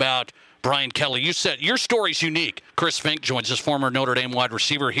liked about Brian Kelly? You said your story's unique. Chris Finke joins us, former Notre Dame wide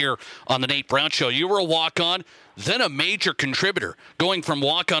receiver here on the Nate Brown Show. You were a walk-on, then a major contributor, going from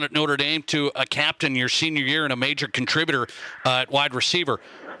walk-on at Notre Dame to a captain your senior year and a major contributor at wide receiver.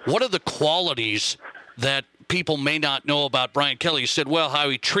 What are the qualities that people may not know about Brian Kelly? You said, how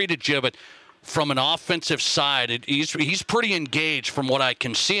he treated you, but from an offensive side, he's pretty engaged from what I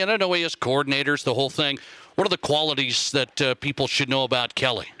can see. And I know he has coordinators, the whole thing. What are the qualities that people should know about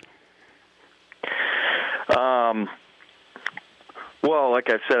Kelly? Well, like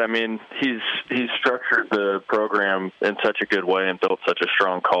I said, I mean, he's structured the program in such a good way and built such a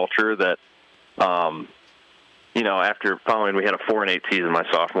strong culture that, after following, we had a 4-8 season my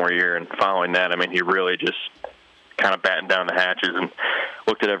sophomore year, and following that, I mean, he really just kind of battened down the hatches and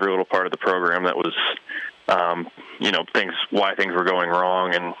looked at every little part of the program that was, why things were going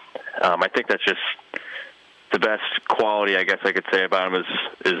wrong, and I think that's just the best quality, I guess I could say about him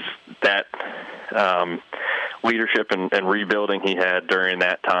is that leadership and rebuilding he had during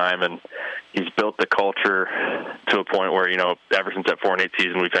that time, and he's built the culture to a point where, ever since that 4-8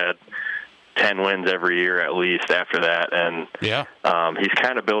 season, we've had 10 wins every year at least after that, and he's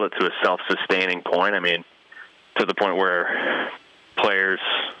kind of built it to a self-sustaining point. I mean, to the point where players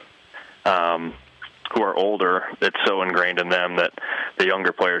who are older, it's so ingrained in them that the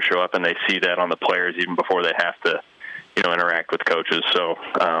younger players show up and they see that on the players even before they have to, interact with coaches. So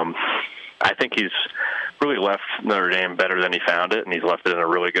I think he's really left Notre Dame better than he found it, and he's left it in a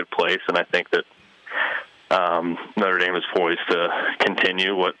really good place. And I think that Notre Dame is poised to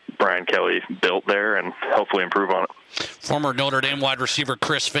continue what Brian Kelly built there and hopefully improve on it. Former Notre Dame wide receiver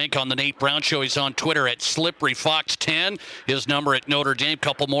Chris Finke on the Nate Brown Show. He's on Twitter at SlipperyFox10. His number at Notre Dame.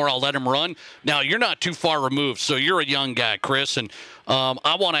 Couple more, I'll let him run. Now, you're not too far removed, so you're a young guy, Chris, and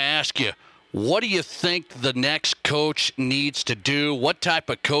I want to ask you, what do you think the next coach needs to do? What type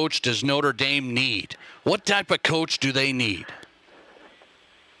of coach does Notre Dame need? What type of coach do they need?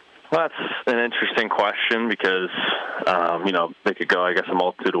 Well, that's an interesting question because, they could go, I guess, a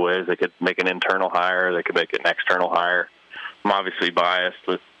multitude of ways. They could make an internal hire. They could make an external hire. I'm obviously biased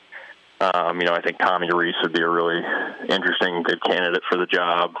with, I think Tommy Rees would be a really interesting, good candidate for the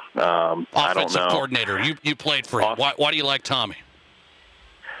job. Offensive coordinator. You played for him. Why do you like Tommy?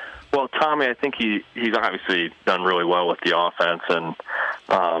 Well, Tommy, I think he's obviously done really well with the offense, and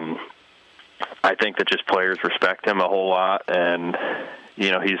I think that just players respect him a whole lot, and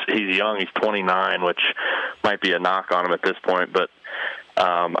he's young. He's 29, which might be a knock on him at this point, but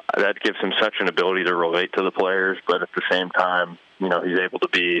that gives him such an ability to relate to the players. But at the same time, he's able to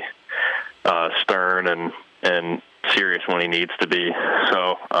be stern and serious when he needs to be.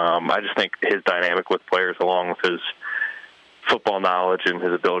 So I just think his dynamic with players, along with his football knowledge and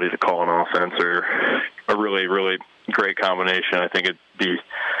his ability to call an offense, are a really, really great combination. I think it'd be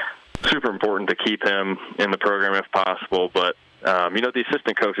super important to keep him in the program if possible, but the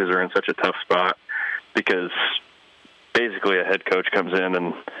assistant coaches are in such a tough spot because basically a head coach comes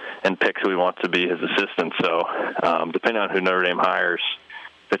in and picks who he wants to be his assistant. So depending on who Notre Dame hires,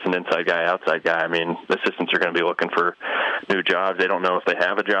 if it's an inside guy, outside guy, I mean, assistants are going to be looking for new jobs. They don't know if they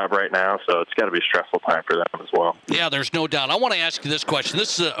have a job right now, so it's got to be a stressful time for them as well. Yeah, there's no doubt. I want to ask you this question.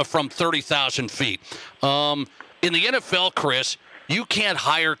 This is from 30,000 feet. In the NFL, Chris, you can't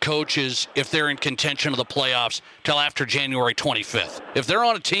hire coaches if they're in contention of the playoffs till after January 25th. If they're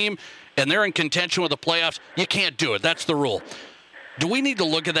on a team and they're in contention with the playoffs, you can't do it. That's the rule. Do we need to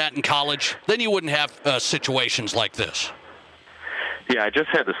look at that in college? Then you wouldn't have situations like this. Yeah, I just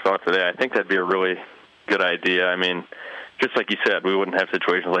had this thought today. I think that'd be a really good idea. I mean, just like you said, we wouldn't have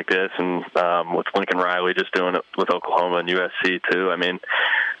situations like this. And with Lincoln Riley just doing it with Oklahoma and USC too. I mean,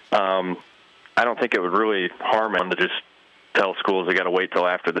 I don't think it would really harm them to just tell schools they got to wait till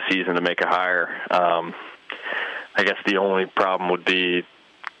after the season to make a hire. I guess the only problem would be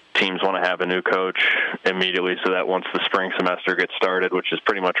teams want to have a new coach immediately, so that once the spring semester gets started, which is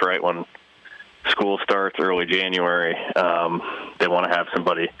pretty much right when school starts, early January, they want to have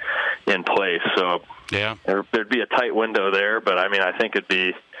somebody in place. So yeah, there'd be a tight window there, but I mean, I think it'd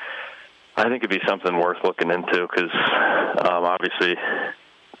be something worth looking into, because obviously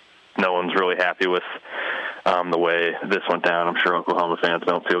no one's really happy with the way this went down. I'm sure Oklahoma fans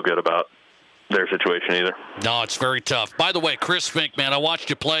don't feel good about their situation either. No, it's very tough. By the way, Chris Finke, man, I watched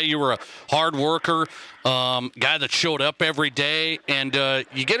you play. You were a hard worker, guy that showed up every day, and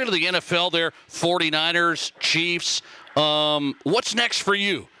you get into the NFL there, 49ers, Chiefs. What's next for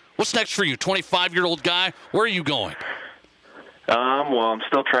you? 25-year-old guy, where are you going? Well, I'm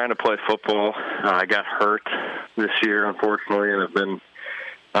still trying to play football. I got hurt this year, unfortunately, and I've been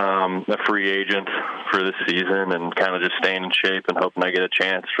a free agent for this season and kind of just staying in shape and hoping I get a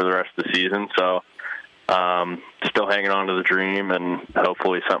chance for the rest of the season. So still hanging on to the dream, and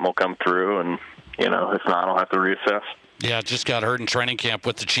hopefully something will come through, and, if not, I'll have to reassess. Yeah, just got hurt in training camp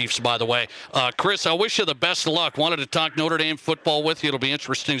with the Chiefs, by the way. Chris, I wish you the best of luck. Wanted to talk Notre Dame football with you. It'll be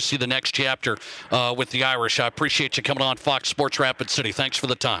interesting to see the next chapter with the Irish. I appreciate you coming on Fox Sports Rapid City. Thanks for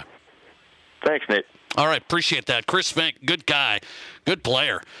the time. Thanks, Nate. All right, appreciate that. Chris Finke, good guy, good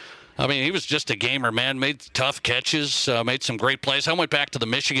player. I mean, he was just a gamer, man. Made tough catches, made some great plays. I went back to the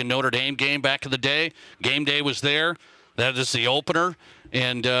Michigan-Notre Dame game back in the day. Game day was there. That is the opener.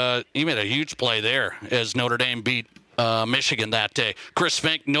 And he made a huge play there as Notre Dame beat Michigan that day. Chris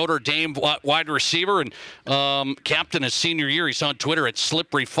Finke, Notre Dame wide receiver and captain his senior year. He's on Twitter at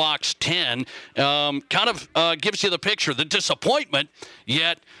SlipperyFox10. Kind of gives you the picture, the disappointment,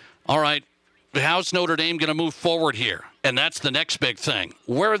 yet, all right, how's Notre Dame going to move forward here? And that's the next big thing.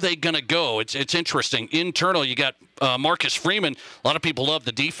 Where are they going to go? It's interesting. Internal, you got Marcus Freeman. A lot of people love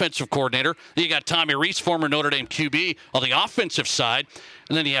the defensive coordinator. Then you got Tommy Rees, former Notre Dame QB, on the offensive side.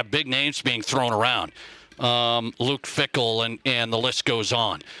 And then you have big names being thrown around. Luke Fickell, and the list goes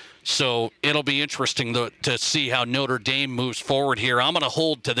on. So it'll be interesting to see how Notre Dame moves forward here. I'm going to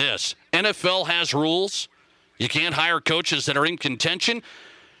hold to this. NFL has rules. You can't hire coaches that are in contention.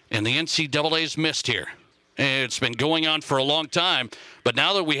 And the NCAA's missed here. It's been going on for a long time. But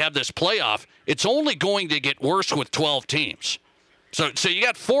now that we have this playoff, it's only going to get worse with 12 teams. So you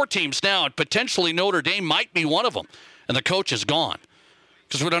got 4 teams now, and potentially Notre Dame might be one of them. And the coach is gone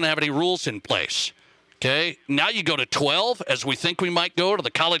because we don't have any rules in place. Okay, now you go to 12, as we think we might go to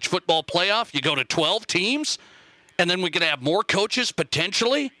the college football playoff. You go to 12 teams, and then we're going to have more coaches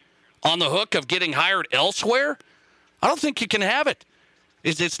potentially on the hook of getting hired elsewhere. I don't think you can have it.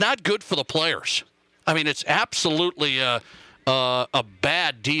 It's not good for the players. I mean, it's absolutely a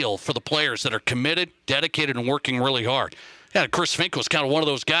bad deal for the players that are committed, dedicated, and working really hard. Yeah, Chris Finke was kind of one of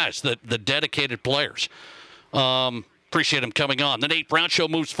those guys, the dedicated players. Appreciate him coming on. The Nate Brown Show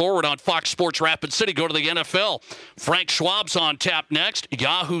moves forward on Fox Sports Rapid City. Go to the NFL. Frank Schwab's on tap next.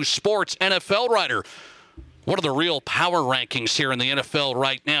 Yahoo Sports NFL writer. What are the real power rankings here in the NFL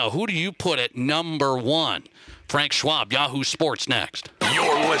right now? Who do you put at number 1? Frank Schwab, Yahoo Sports, next.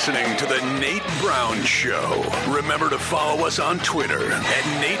 You're listening to the Nate Brown Show. Remember to follow us on Twitter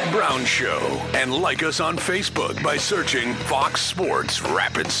at Nate Brown Show and like us on Facebook by searching Fox Sports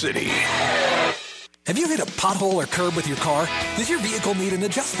Rapid City. Have you hit a pothole or curb with your car? Does your vehicle need an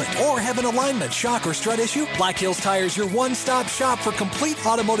adjustment or have an alignment, shock, or strut issue? Black Hills Tire is your one-stop shop for complete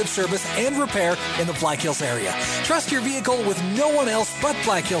automotive service and repair in the Black Hills area. Trust your vehicle with no one else but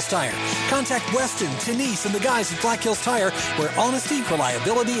Black Hills Tire. Contact Weston, Denise, and the guys at Black Hills Tire, where honesty,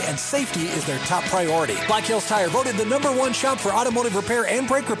 reliability, and safety is their top priority. Black Hills Tire voted the #1 shop for automotive repair and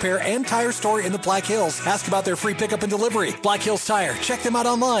brake repair and tire store in the Black Hills. Ask about their free pickup and delivery. Black Hills Tire. Check them out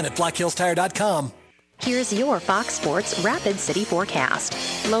online at blackhillstire.com. Here's your Fox Sports Rapid City forecast.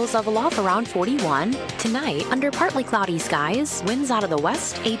 Lows level off around 41. Tonight, under partly cloudy skies, winds out of the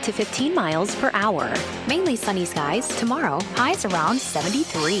west 8 to 15 miles per hour. Mainly sunny skies tomorrow, highs around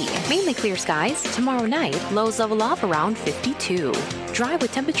 73. Mainly clear skies tomorrow night, lows level off around 52. Dry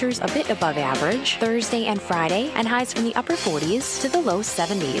with temperatures a bit above average Thursday and Friday, and highs from the upper 40s to the low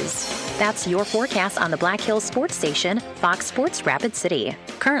 70s. That's your forecast on the Black Hills Sports Station, Fox Sports Rapid City.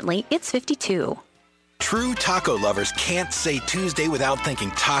 Currently, it's 52. True taco lovers can't say Tuesday without thinking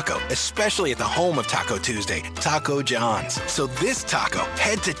taco, especially at the home of Taco Tuesday, Taco John's. So this taco,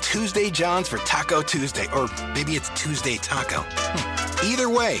 head to Tuesday John's for Taco Tuesday, or maybe it's Tuesday Taco. Either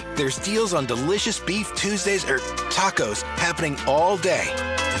way, there's deals on delicious Beef Tuesdays or tacos happening all day.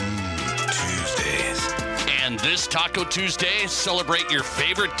 Tuesdays. And this Taco Tuesday, celebrate your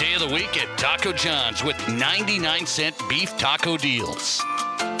favorite day of the week at Taco John's with 99-cent beef taco deals.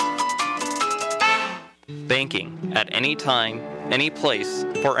 Banking at any time, any place,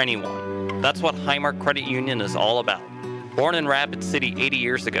 for anyone. That's what Highmark Credit Union is all about. Born in Rapid City 80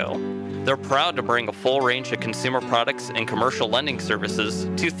 years ago, they're proud to bring a full range of consumer products and commercial lending services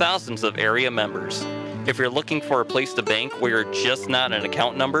to thousands of area members. If you're looking for a place to bank where you're just not an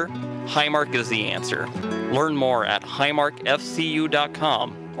account number, Highmark is the answer. Learn more at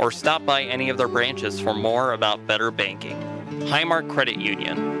highmarkfcu.com or stop by any of their branches for more about better banking. Highmark Credit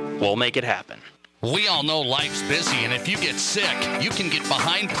Union. We'll make it happen. We all know life's busy, and if you get sick, you can get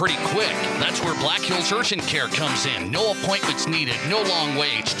behind pretty quick. That's where Black Hills Urgent Care comes in. No appointments needed, no long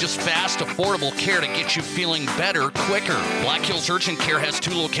waits, just fast, affordable care to get you feeling better quicker. Black Hills Urgent Care has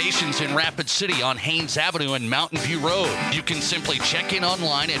 2 locations in Rapid City on Haynes Avenue and Mountain View Road. You can simply check in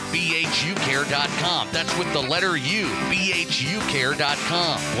online at bhucare.com. That's with the letter U,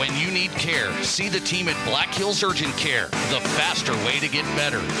 bhucare.com. When you need care, see the team at Black Hills Urgent Care, the faster way to get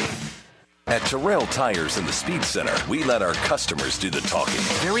better. At Terrell Tires in the Speed Center, we let our customers do the talking.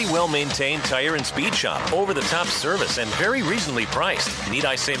 Very well-maintained tire and speed shop, over-the-top service, and very reasonably priced. Need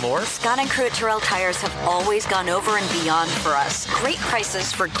I say more? Scott and crew at Terrell Tires have always gone over and beyond for us. Great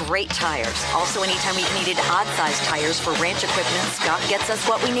prices for great tires. Also, anytime we've needed odd-sized tires for ranch equipment, Scott gets us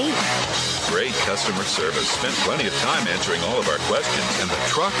what we need. Great customer service. Spent plenty of time answering all of our questions, and the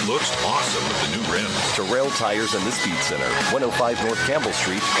truck looks awesome with the new rims. Terrell Tires in the Speed Center, 105 North Campbell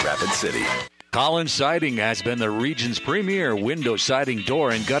Street, Rapid City. Collins Siding has been the region's premier window siding,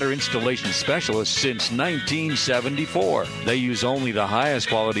 door, and gutter installation specialist since 1974. They use only the highest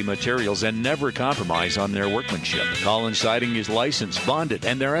quality materials and never compromise on their workmanship. Collins Siding is licensed, bonded,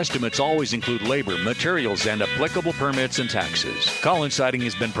 and their estimates always include labor, materials, and applicable permits and taxes. Collins Siding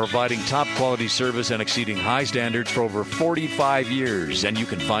has been providing top quality service and exceeding high standards for over 45 years, and you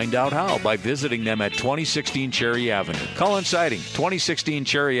can find out how by visiting them at 2016 Cherry Avenue. Collins Siding, 2016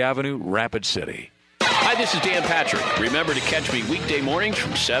 Cherry Avenue, Rapid City. Hi, this is Dan Patrick. Remember to catch me weekday mornings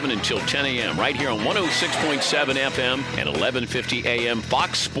from 7 until 10 a.m. right here on 106.7 FM and 1150 a.m.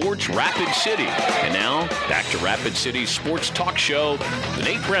 Fox Sports Rapid City. And now, back to Rapid City's sports talk show, The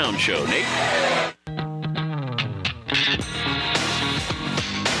Nate Brown Show. Nate?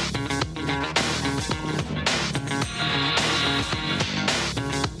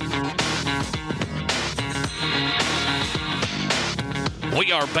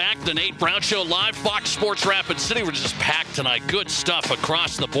 We are back, the Nate Brown Show, live, Fox Sports Rapid City. We're just packed tonight. Good stuff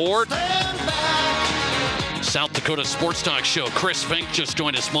across the board. South Dakota Sports Talk Show. Chris Finke just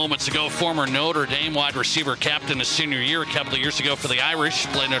joined us moments ago. Former Notre Dame wide receiver, captain his senior year a couple of years ago for the Irish.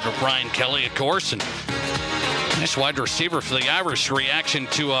 Played under Brian Kelly, of course. And nice wide receiver for the Irish. Reaction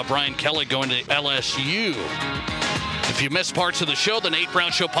to Brian Kelly going to LSU. If you missed parts of the show, the Nate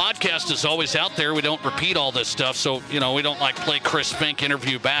Brown Show podcast is always out there. We don't repeat all this stuff, so, we don't play Chris Finke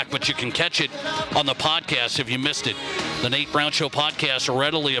interview back, but you can catch it on the podcast if you missed it. The Nate Brown Show podcast are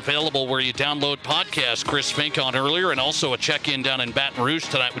readily available where you download podcasts. Chris Finke on earlier, and also a check-in down in Baton Rouge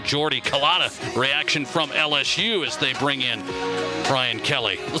tonight with Jordy. Culotta, reaction from LSU as they bring in Brian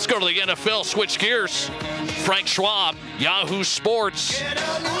Kelly. Let's go to the NFL, switch gears. Frank Schwab, Yahoo Sports.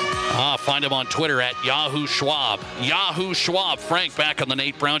 Find him on Twitter at Yahoo Schwab. Yahoo Schwab. Frank back on the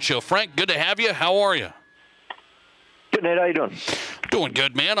Nate Brown Show. Frank, good to have you. How are you? Good, Nate. How you doing? Doing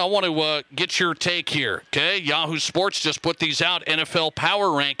good, man. I want to get your take here, okay? Yahoo Sports just put these out, NFL Power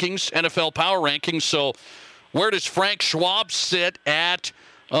Rankings. So where does Frank Schwab sit at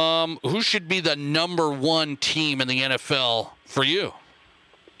who should be the number one team in the NFL for you?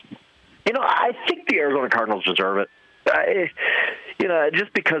 I think the Arizona Cardinals deserve it.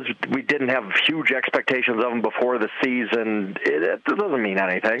 Just because we didn't have huge expectations of them before the season, it doesn't mean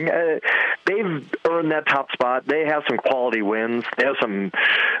anything. They've earned that top spot. They have some quality wins. They have some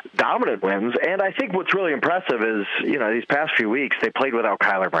dominant wins. And I think what's really impressive is, these past few weeks, they played without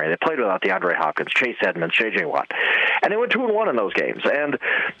Kyler Murray. They played without DeAndre Hopkins, Chase Edmonds, J.J. Watt. And they went 2-1 in those games. And,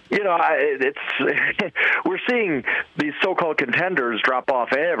 we're seeing these so-called contenders drop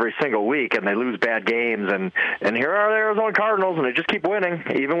off every single week, and they lose bad games. And here are the Arizona Cardinals, and they just keep winning,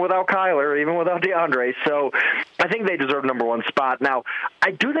 even without Kyler, even without DeAndre. So I think they deserve number one spot. Now,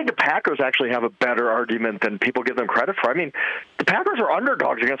 I do think the Packers actually have a better argument than people give them credit for. I mean, the Packers are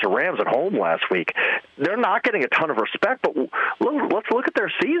underdogs against the Rams at home last week. They're not getting a ton of respect, but let's look at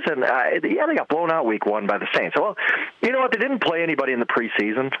their season. They got blown out week 1 by the Saints. Well, you know what? They didn't play anybody in the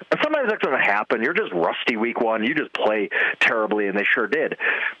preseason. And sometimes that's going to happen. You're just rusty week 1. You just play terribly, and they sure did.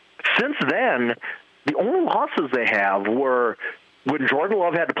 Since then, the only losses they have were when Jordan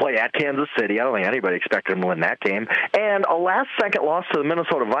Love had to play at Kansas City. I don't think anybody expected him to win that game. And a last-second loss to the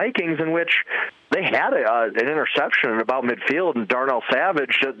Minnesota Vikings in which they had an interception at about midfield, and Darnell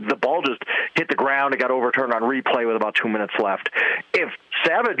Savage, the ball just hit the ground. It got overturned on replay with about 2 minutes left. If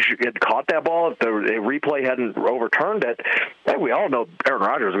Savage had caught that ball, if the replay hadn't overturned it, we all know Aaron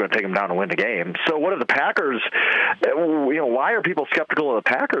Rodgers was going to take him down and win the game. So what are the Packers? Why are people skeptical of the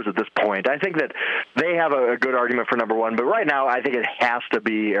Packers at this point? I think that they have a good argument for number one, but right now I think it has to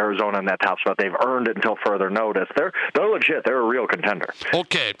be Arizona in that top spot. They've earned it until further notice. They're legit. They're a real contender.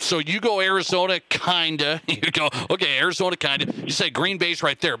 Okay, so you go Arizona, kinda. You go, okay, Arizona, kinda. You say Green Bay's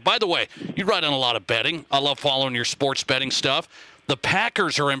right there. By the way, you write on a lot of betting. I love following your sports betting stuff. The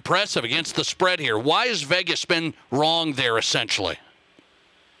Packers are impressive against the spread here. Why has Vegas been wrong there, essentially?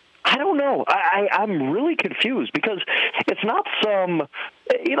 I don't know. I'm really confused because it's not some,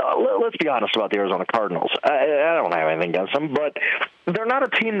 let's be honest about the Arizona Cardinals. I don't have anything against them, but they're not a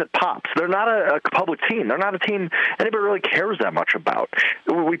team that pops. They're not a public team. They're not a team anybody really cares that much about.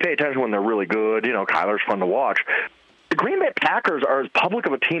 We pay attention when they're really good. Kyler's fun to watch. The Green Bay Packers are as public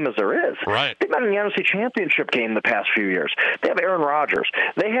of a team as there is. Right. They've been in the NFC Championship game the past few years. They have Aaron Rodgers.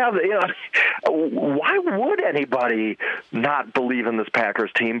 They have, why would anybody not believe in this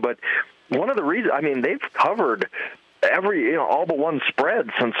Packers team? But one of the reasons, they've covered all but one spread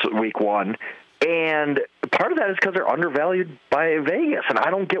since week 1. And part of that is because they're undervalued by Vegas, and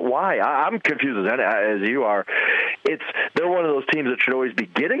I don't get why. I'm confused as you are. They're one of those teams that should always be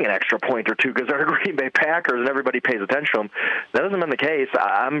getting an extra point or two because they're the Green Bay Packers and everybody pays attention to them. That hasn't been the case.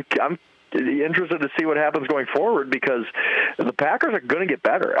 I'm interested to see what happens going forward because the Packers are going to get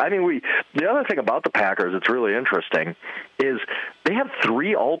better. The other thing about the Packers that's really interesting is they have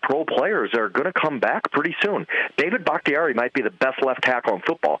 3 all-pro players that are going to come back pretty soon. David Bakhtiari might be the best left tackle in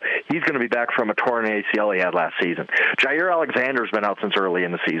football. He's going to be back from a torn ACL he had last season. Jair Alexander's been out since early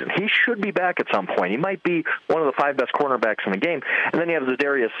in the season. He should be back at some point. He might be one of the 5 best cornerbacks in the game. And then you have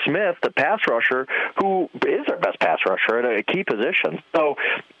Zadarius Smith, the pass rusher, who is their best pass rusher at a key position. So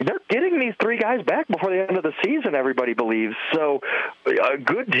they're getting these 3 guys back before the end of the season, everybody believes. So a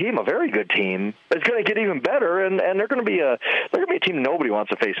good team, a very good team, is going to get even better, and they're going to be a team nobody wants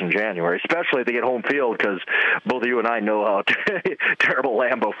to face in January, especially if they get home field, because both of you and I know how terrible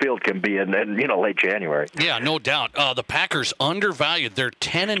Lambeau Field can be in late January. Yeah, no doubt. The Packers undervalued. They're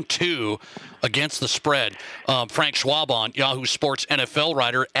 10-2 against the spread. Frank Schwab on Yahoo Sports NFL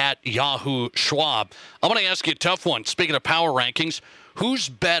writer at Yahoo Schwab. I'm going to ask you a tough one. Speaking of power rankings, who's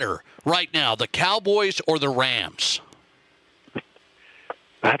better right now, the Cowboys or the Rams?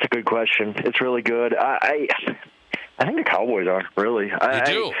 That's a good question. It's really good. I think the Cowboys are, really. You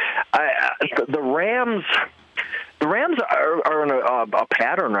do? The Rams are in a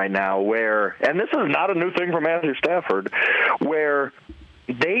pattern right now where, and this is not a new thing for Matthew Stafford, where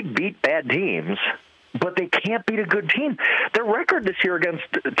they beat bad teams, but they can't beat a good team. Their record this year against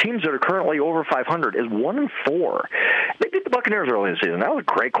teams that are currently over 500 is 1-4. They beat the Buccaneers early in the season. That was a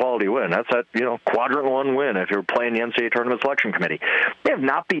great quality win. That's that quadrant 1 win if you're playing the NCAA Tournament Selection Committee. They have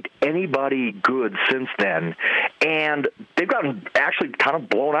not beat anybody good since then, and they've gotten actually kind of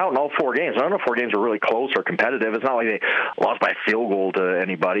blown out in all 4 games. I don't know if 4 games are really close or competitive. It's not like they lost by a field goal to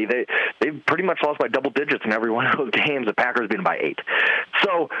anybody. They've pretty much lost by double digits in every one of those games. The Packers beat them by 8.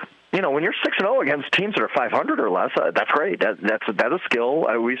 So, when you're 6-0 against teams that are 500 or less, that's great. That's a skill.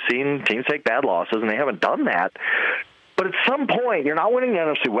 We've seen teams take bad losses, and they haven't done that. But at some point, you're not winning the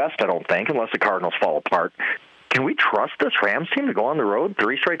NFC West, I don't think, unless the Cardinals fall apart. Can we trust this Rams team to go on the road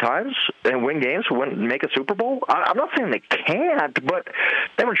 3 straight times and win games, make a Super Bowl? I'm not saying they can't, but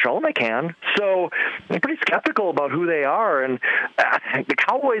they haven't shown they can. So I'm pretty skeptical about who they are. And the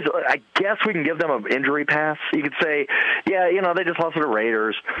Cowboys, I guess we can give them an injury pass. You could say, they just lost to the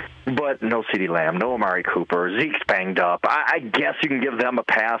Raiders, but no CeeDee Lamb, no Amari Cooper, Zeke's banged up. I guess you can give them a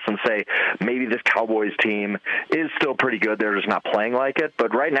pass and say maybe this Cowboys team is still pretty good. They're just not playing like it.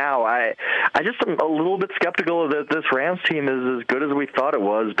 But right now, I just am a little bit skeptical that this Rams team is as good as we thought it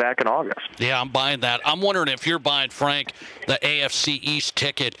was back in August. Yeah, I'm buying that. I'm wondering if you're buying, Frank, the AFC East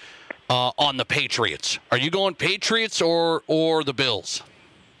ticket on the Patriots. Are you going Patriots or the Bills?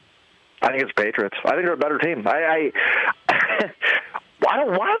 I think it's Patriots. I think they're a better team. Why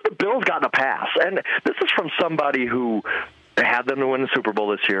have the Bills gotten a pass? And this is from somebody who had them to win the Super Bowl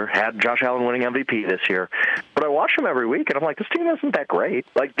this year, had Josh Allen winning MVP this year. But I watch them every week, and I'm like, this team isn't that great.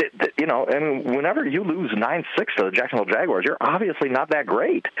 Like, and whenever you lose 9-6 to the Jacksonville Jaguars, you're obviously not that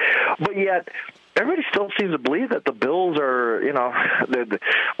great. But yet, everybody still seems to believe that the Bills are,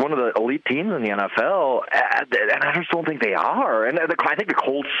 one of the elite teams in the NFL, and I just don't think they are. And I think the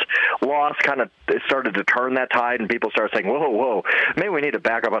Colts loss kind of started to turn that tide, and people started saying, whoa, maybe we need to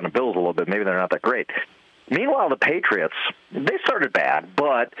back up on the Bills a little bit. Maybe they're not that great. Meanwhile, the Patriots, they started bad,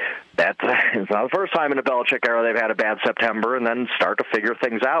 but it's not the first time in the Belichick era they've had a bad September and then start to figure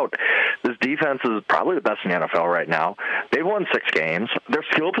things out. This defense is probably the best in the NFL right now. They've won 6 games. Their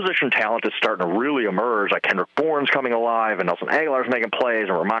skill position talent is starting to really emerge, like Kendrick Bourne's coming alive, and Nelson Aguilar's making plays,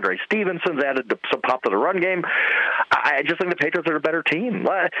 and Ramondre Stevenson's added some pop to the run game. I just think the Patriots are a better team.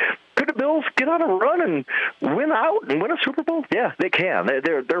 Could the Bills get on a run and win out and win a Super Bowl? Yeah, they can.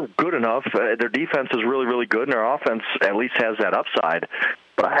 They're good enough. Their defense is really, really good, and their offense at least has that upside.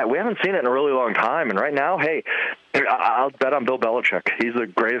 But we haven't seen it in a really long time. And right now, hey, I'll bet on Bill Belichick. He's the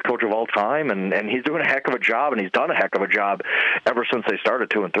greatest coach of all time, and he's doing a heck of a job, and he's done a heck of a job ever since they started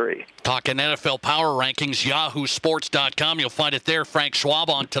 2-3. Talking NFL Power Rankings, YahooSports.com. You'll find it there. Frank Schwab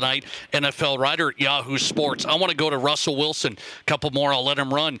on tonight, NFL writer at Yahoo Sports. I want to go to Russell Wilson. A couple more. I'll let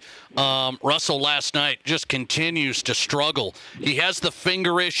him run. Russell last night just continues to struggle. He has the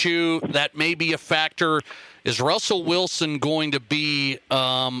finger issue. That may be a factor. Is Russell Wilson going to be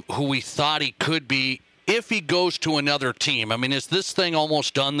who we thought he could be if he goes to another team? I mean, is this thing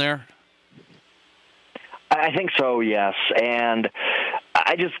almost done there? I think so, yes. And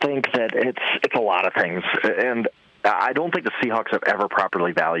I just think that it's a lot of things. And I don't think the Seahawks have ever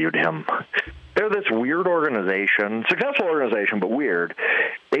properly valued him. They're this weird organization, successful organization, but weird.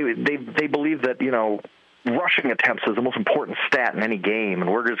 They believe that, rushing attempts is the most important stat in any game,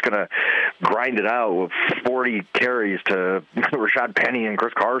 and we're just going to grind it out with 40 carries to Rashad Penny and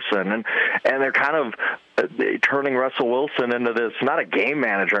Chris Carson, and they're kind of turning Russell Wilson into this, not a game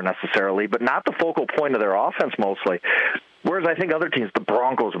manager necessarily, but not the focal point of their offense mostly. Whereas I think other teams, the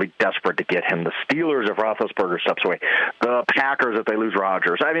Broncos will be desperate to get him. The Steelers, if Roethlisberger steps away. The Packers, if they lose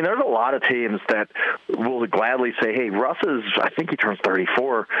Rodgers. I mean, there's a lot of teams that will gladly say, hey, I think he turns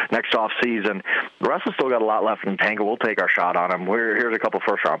 34 next offseason. Russ has still got a lot left in the tank, and we'll take our shot on him. Here's a couple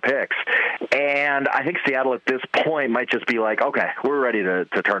first-round picks. And I think Seattle at this point might just be like, okay, we're ready to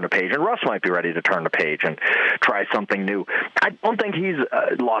turn the page. And Russ might be ready to turn the page and try something new. I don't think he's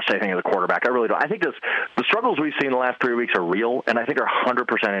lost anything as a quarterback. I really don't. I think the struggles we've seen the last 3 weeks are real, and I think are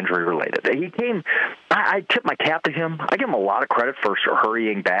 100% injury related. I tip my cap to him. I give him a lot of credit for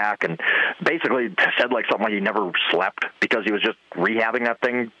hurrying back and basically said like something like he never slept because he was just rehabbing that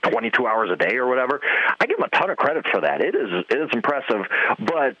thing 22 hours a day or whatever. I give him a ton of credit for that. It is impressive,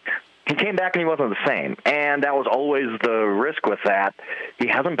 but he came back and he wasn't the same, and that was always the risk with that. He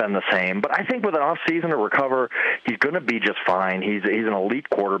hasn't been the same, but I think with an off season to recover, he's going to be just fine. He's an elite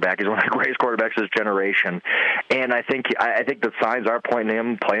quarterback. He's one of the greatest quarterbacks of his generation, and I think the signs are pointing to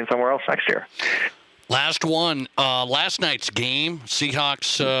him playing somewhere else next year. Last one, last night's game,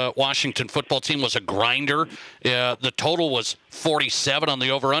 Seahawks Washington football team was a grinder. The total was 47 on the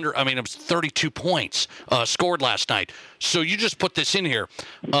over-under. I mean, it was 32 points scored last night. So you just put this in here.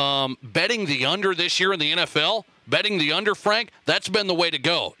 Betting the under this year in the NFL, betting the under, Frank, that's been the way to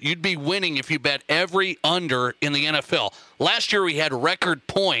go. You'd be winning if you bet every under in the NFL. Last year we had record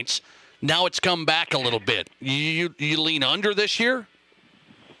points. Now it's come back a little bit. You lean under this year?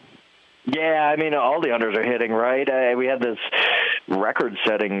 Yeah, I mean, all the unders are hitting, right? We had this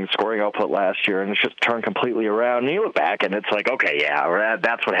record-setting scoring output last year, and it's just turned completely around. And you look back, and it's like, okay, yeah,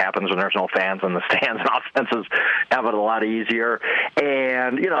 that's what happens when there's no fans in the stands. Offenses have it a lot easier.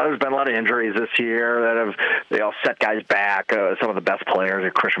 And, there's been a lot of injuries this year that have set guys back. Some of the best players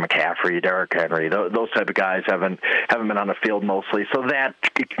are Christian McCaffrey, Derrick Henry. Those type of guys haven't been on the field mostly, so that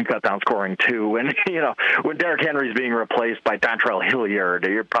can cut down scoring too. And, when Derrick Henry's being replaced by Dontrell Hilliard,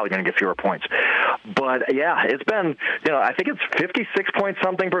 you're probably going to get fewer points. But yeah, it's been, I think it's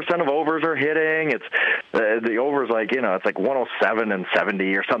 56-point-something% of overs are hitting. It's the overs it's like 107 and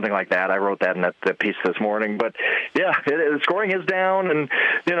 70 or something like that. I wrote that in that piece this morning. But yeah, the scoring is down, and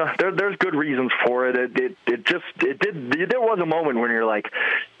there's good reasons for it. There was a moment when you're like,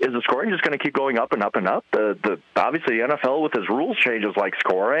 is the scoring just going to keep going up and up and up? Obviously the NFL with its rules changes like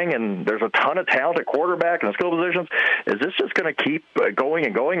scoring, and there's a ton of talent at quarterback and skill positions. Is this just going to keep going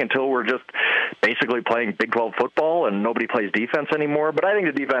and going until we're we're just basically playing Big 12 football and nobody plays defense anymore. But I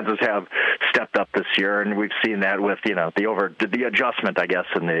think the defenses have stepped up this year, and we've seen that with the adjustment, I guess,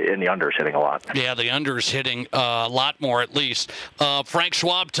 in the unders hitting a lot. Yeah, the unders hitting a lot more at least. Frank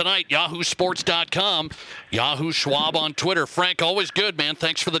Schwab tonight, yahoosports.com, Yahoo Schwab on Twitter. Frank, always good, man.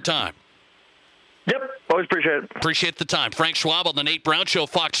 Thanks for the time. Yep, always appreciate it. Appreciate the time. Frank Schwab on the Nate Brown Show,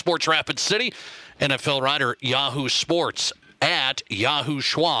 Fox Sports Rapid City. NFL writer, Yahoo Sports, at Yahoo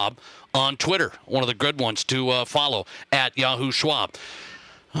Schwab on Twitter. One of the good ones to follow, at Yahoo Schwab.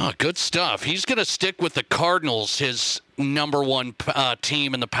 Oh, good stuff. He's going to stick with the Cardinals, his number one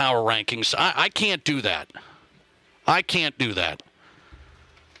team in the power rankings. I can't do that. I can't do that.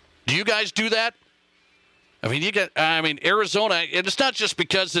 Do you guys do that? Arizona, and it's not just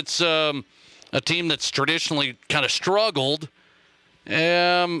because it's a team that's traditionally kind of struggled.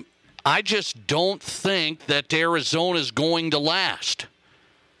 I just don't think that Arizona is going to last.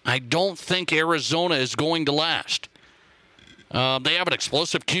 I don't think Arizona is going to last. They have an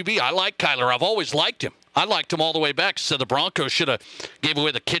explosive QB. I like Kyler. I've always liked him. I liked him all the way back. So the Broncos should have gave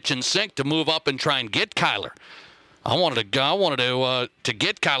away the kitchen sink to move up and try and get Kyler. I wanted to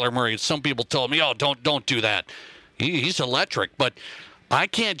get Kyler Murray. Some people told me, "Oh, don't do that. He's electric." But I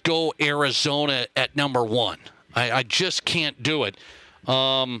can't go Arizona at number one. I just can't do it.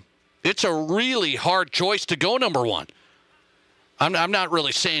 It's a really hard choice to go number one. I'm not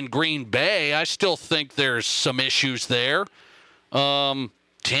really saying Green Bay. I still think there's some issues there.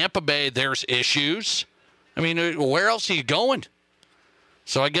 Tampa Bay, there's issues. I mean, where else are you going?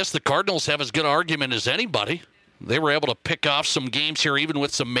 So I guess the Cardinals have as good an argument as anybody. They were able to pick off some games here, even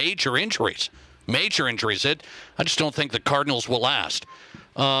with some major injuries. I just don't think the Cardinals will last.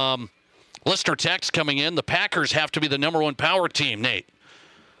 Listener text coming in. The Packers have to be the number one power team, Nate.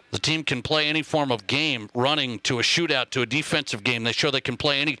 The team can play any form of game, running to a shootout to a defensive game. They show they can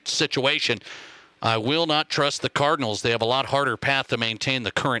play any situation. I will not trust the Cardinals. They have a lot harder path to maintain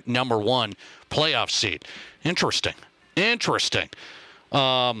the current number one playoff seed. Interesting.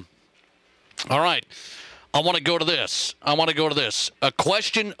 All right. I want to go to this. A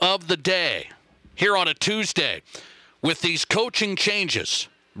question of the day here on a Tuesday. With these coaching changes,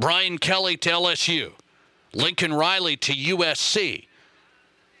 Brian Kelly to LSU, Lincoln Riley to USC.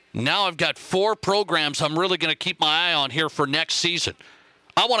 Now I've got 4 programs I'm really going to keep my eye on here for next season.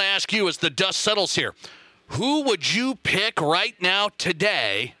 I want to ask you, as the dust settles here, who would you pick right now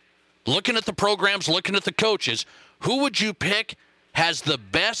today, looking at the programs, looking at the coaches, who would you pick has the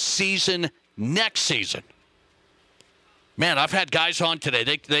best season next season? Man, I've had guys on today.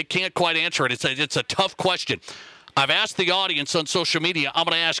 They can't quite answer it. It's a tough question. I've asked the audience on social media. I'm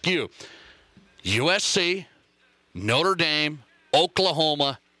going to ask you. USC, Notre Dame,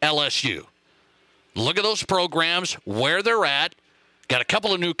 Oklahoma, LSU. Look at those programs, where they're at. Got a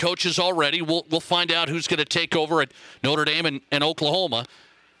couple of new coaches already. We'll find out who's going to take over at Notre Dame and Oklahoma.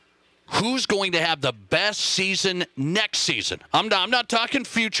 Who's going to have the best season next season? I'm not talking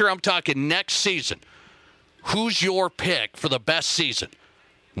future. I'm talking next season. Who's your pick for the best season?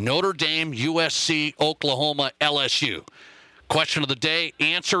 Notre Dame, USC, Oklahoma, LSU. Question of the day.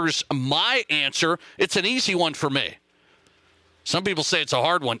 Answers my answer. It's an easy one for me. Some people say it's a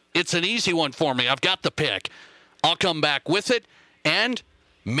hard one. It's an easy one for me. I've got the pick. I'll come back with it. And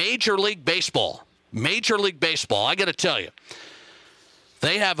Major League Baseball. I got to tell you,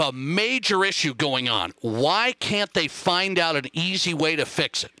 they have a major issue going on. Why can't they find out an easy way to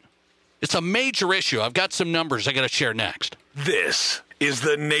fix it? It's a major issue. I've got some numbers I got to share next. This is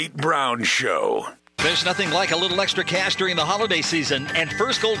the Nate Brown Show. There's nothing like a little extra cash during the holiday season, and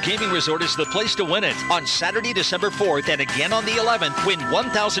First Gold Gaming Resort is the place to win it. On Saturday, December 4th, and again on the 11th, win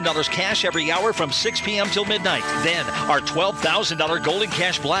 $1,000 cash every hour from 6 p.m. till midnight. Then, our $12,000 Golden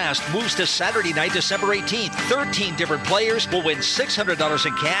Cash Blast moves to Saturday night, December 18th. 13 different players will win $600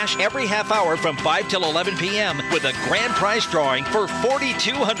 in cash every half hour from 5 till 11 p.m. with a grand prize drawing for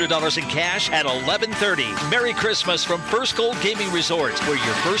 $4,200 in cash at 11:30. Merry Christmas from First Gold Gaming Resort, where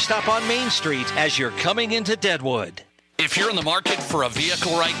your first stop on Main Street as you're coming into Deadwood. If you're in the market for a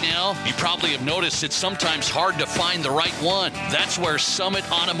vehicle right now, you probably have noticed it's sometimes hard to find the right one. That's where Summit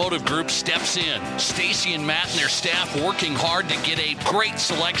Automotive Group steps in. Stacy and Matt and their staff working hard to get a great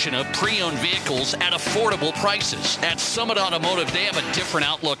selection of pre-owned vehicles at affordable prices. At Summit Automotive, they have a different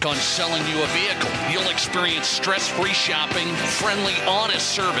outlook on selling you a vehicle. You'll experience stress-free shopping, friendly, honest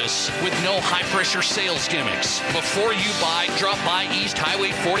service with no high-pressure sales gimmicks. Before you buy, drop by East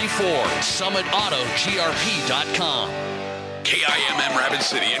Highway 44, SummitAutoGRP.com. KIMM Rapid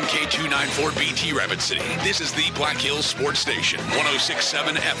City and K294BT Rapid City. This is the Black Hills Sports Station,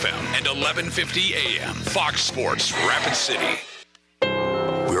 106.7 FM and 1150 AM. Fox Sports Rapid City.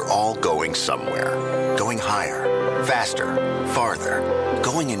 We're all going somewhere. Going higher, faster, farther.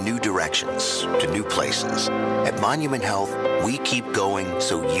 Going in new directions, to new places. At Monument Health, we keep going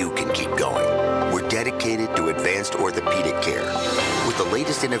so you can keep going. We're dedicated to advanced orthopedic care with the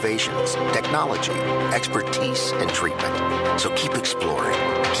latest innovations, technology, expertise, and treatment. So keep exploring,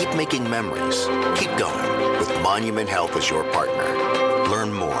 keep making memories, keep going with Monument Health as your partner.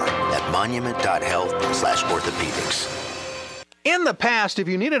 Learn more at monument.health/orthopedics. In the past, if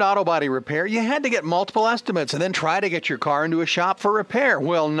you needed auto body repair, you had to get multiple estimates and then try to get your car into a shop for repair.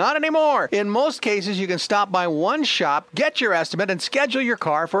 Well, not anymore. In most cases, you can stop by one shop, get your estimate, and schedule your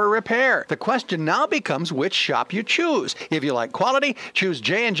car for a repair. The question now becomes which shop you choose. If you like quality, choose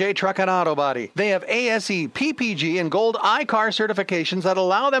J&J Truck and Auto Body. They have ASE, PPG, and Gold iCar certifications that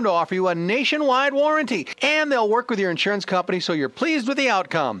allow them to offer you a nationwide warranty. And they'll work with your insurance company so you're pleased with the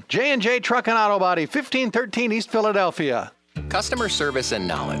outcome. J&J Truck and Auto Body, 1513 East Philadelphia. Customer service and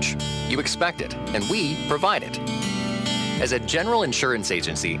knowledge. You expect it, and we provide it. As a general insurance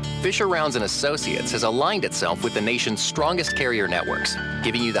agency, Fisher Rounds & Associates has aligned itself with the nation's strongest carrier networks,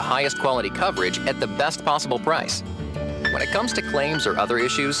 giving you the highest quality coverage at the best possible price. When it comes to claims or other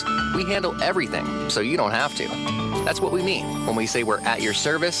issues, we handle everything so you don't have to. That's what we mean when we say we're at your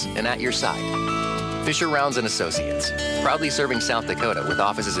service and at your side. Fisher Rounds & Associates, proudly serving South Dakota with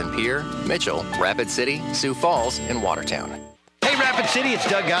offices in Pierre, Mitchell, Rapid City, Sioux Falls, and Watertown. Hey, Rapid City, it's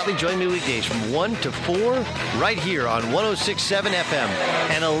Doug Gottlieb. Join me weekdays from 1 to 4 right here on 106.7 FM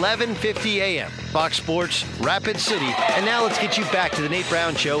and 11:50 a.m. Fox Sports, Rapid City. And now let's get you back to the Nate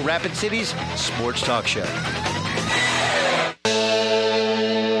Brown Show, Rapid City's sports talk show.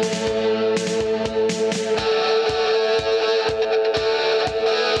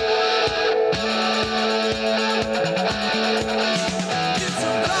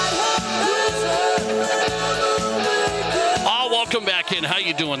 Welcome back in. How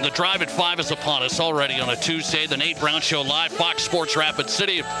you doing? The Drive at 5 is upon us already on a Tuesday. The Nate Brown Show live, Fox Sports Rapid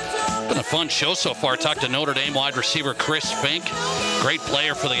City. Been a fun show so far. Talked to Notre Dame wide receiver Chris Finke. Great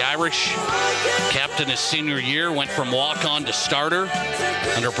player for the Irish. Captain his senior year. Went from walk-on to starter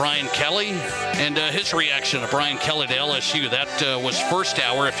under Brian Kelly. And his reaction to Brian Kelly to LSU. That was first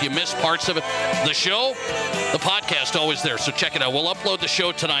hour. If you missed parts of it, the show, the podcast always there. So check it out. We'll upload the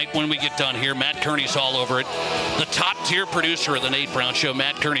show tonight when we get done here. Matt Kearney's all over it. The top-tier producer of the Nate Brown Show,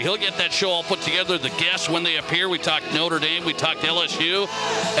 Matt Kearney. He'll get that show all put together. The guests when they appear. We talked Notre Dame. We talked LSU.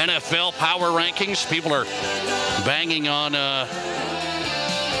 NFL power rankings. People are banging on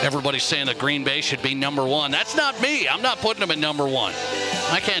everybody's saying that Green Bay should be number one. That's not me. I'm not putting them at number one.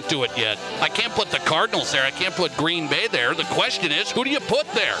 I can't do it yet. I can't put the Cardinals there. I can't put Green Bay there. The question is, who do you put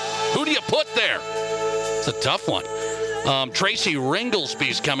there? Who do you put there? It's a tough one. Tracy Ringolsby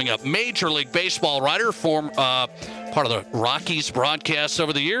is coming up. Major League Baseball writer, part of the Rockies broadcasts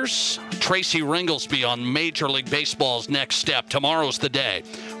over the years. Tracy Ringolsby on Major League Baseball's next step. Tomorrow's the day.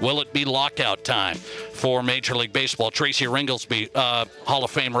 Will it be lockout time for Major League Baseball? Tracy Ringolsby, Hall of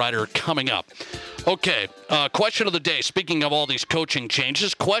Fame writer, coming up. Okay, question of the day. Speaking of all these coaching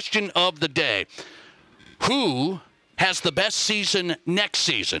changes, question of the day. Who has the best season next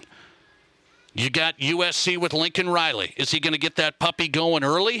season? You got USC with Lincoln Riley. Is he going to get that puppy going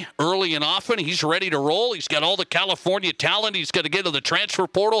early and often? He's ready to roll. He's got all the California talent. He's going to get to the transfer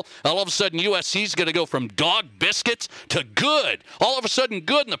portal. All of a sudden, USC's going to go from dog biscuits to good. All of a sudden,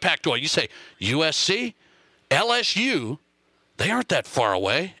 good in the Pac-12. You say, USC, LSU, they aren't that far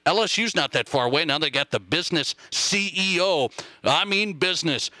away. LSU's not that far away. Now they got the business CEO. I mean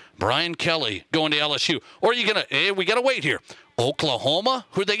business. Brian Kelly going to LSU. Or are you going to, we got to wait here. Oklahoma,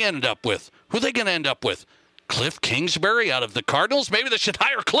 who they end up with? Who are they going to end up with? Cliff Kingsbury out of the Cardinals? Maybe they should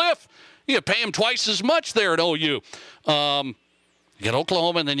hire Cliff. You pay him twice as much there at OU. You got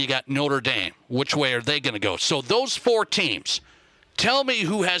Oklahoma, and then you got Notre Dame. Which way are they going to go? So those four teams, tell me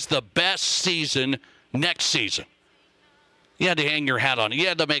who has the best season next season. You had to hang your hat on it. You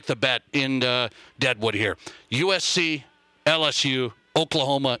had to make the bet in Deadwood here. USC, LSU,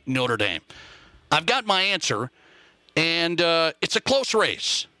 Oklahoma, Notre Dame. I've got my answer, and it's a close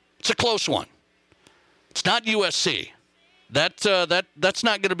race. It's a close one. It's not USC. That's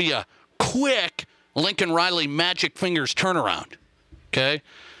not going to be a quick Lincoln Riley magic fingers turnaround. Okay?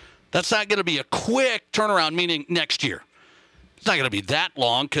 That's not going to be a quick turnaround, meaning next year. It's not going to be that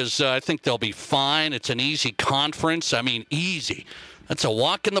long because I think they'll be fine. It's an easy conference. I mean, easy. That's a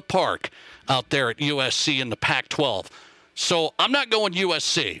walk in the park out there at USC in the Pac-12. So I'm not going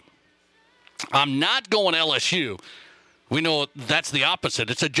USC. I'm not going LSU. We know that's the opposite.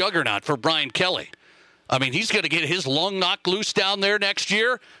 It's a juggernaut for Brian Kelly. I mean, he's going to get his lung knocked loose down there next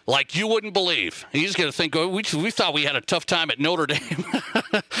year like you wouldn't believe. He's going to think, oh, we thought we had a tough time at Notre Dame.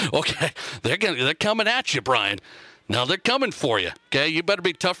 Okay, they're coming at you, Brian. Now they're coming for you, okay? You better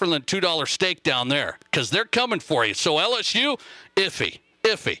be tougher than $2 steak down there because they're coming for you. So LSU, iffy.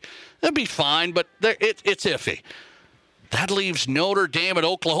 They'll be fine, but it's iffy. That leaves Notre Dame and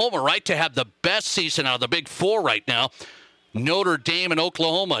Oklahoma, right, to have the best season out of the Big Four right now. Notre Dame and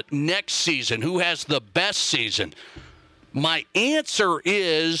Oklahoma next season. Who has the best season? My answer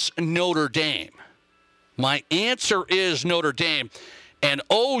is Notre Dame. My answer is Notre Dame. And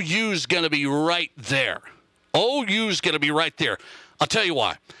OU's going to be right there. OU's going to be right there. I'll tell you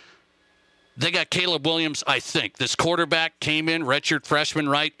why. They got Caleb Williams, I think. This quarterback came in, redshirt freshman,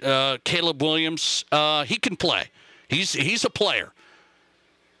 right? Caleb Williams, he can play. He's a player.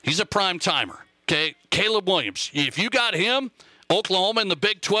 He's a prime timer. Okay, Caleb Williams. If you got him, Oklahoma in the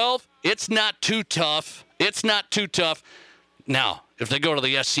Big 12, it's not too tough. It's not too tough. Now, if they go to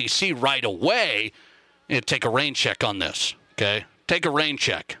the SEC right away, take a rain check on this. Okay, take a rain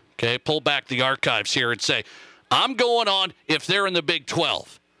check. Okay, pull back the archives here and say, I'm going on if they're in the Big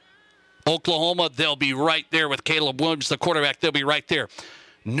 12. Oklahoma, they'll be right there with Caleb Williams, the quarterback. They'll be right there.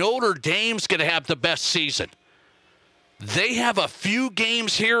 Notre Dame's going to have the best season. They have a few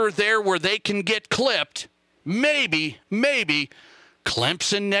games here or there where they can get clipped. Maybe.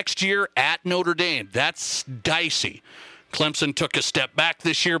 Clemson next year at Notre Dame. That's dicey. Clemson took a step back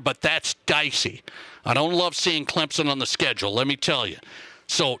this year, but that's dicey. I don't love seeing Clemson on the schedule, let me tell you.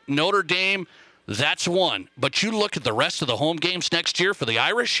 So Notre Dame, that's one. But you look at the rest of the home games next year for the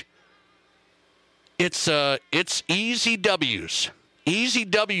Irish, it's easy W's. Easy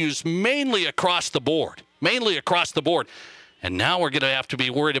W's mainly across the board. And now we're going to have to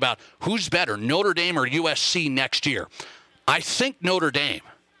be worried about who's better, Notre Dame or USC next year. I think Notre Dame.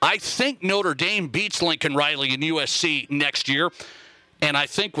 I think Notre Dame beats Lincoln Riley and USC next year. And I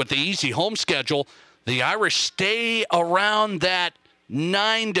think with the easy home schedule, the Irish stay around that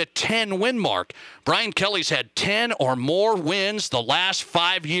 9 to 10 win mark. Brian Kelly's had 10 or more wins the last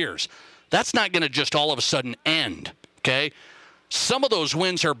 5 years. That's not going to just all of a sudden end, okay? Some of those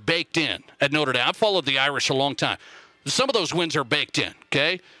wins are baked in at Notre Dame. I've followed the Irish a long time. Some of those wins are baked in,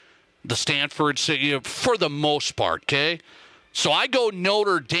 okay? The Stanfords, for the most part, okay? So I go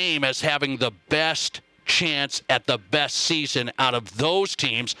Notre Dame as having the best chance at the best season out of those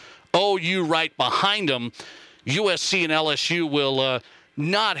teams. OU right behind them. USC and LSU will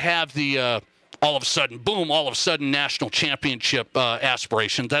not have the all of a sudden national championship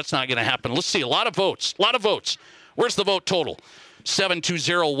aspiration. That's not going to happen. Let's see, a lot of votes. Where's the vote total?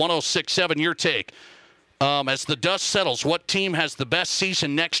 720-1067, your take. As the dust settles, what team has the best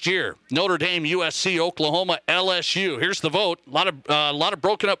season next year? Notre Dame, USC, Oklahoma, LSU. Here's the vote. A lot of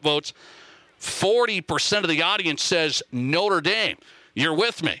broken up votes. 40% of the audience says Notre Dame. You're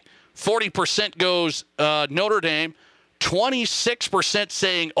with me. 40% goes Notre Dame. 26%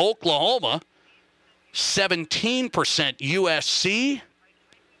 saying Oklahoma. 17% USC.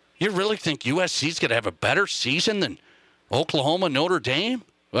 You really think USC's going to have a better season than Oklahoma, Notre Dame?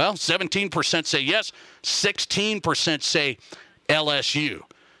 Well, 17% say yes. 16% say LSU.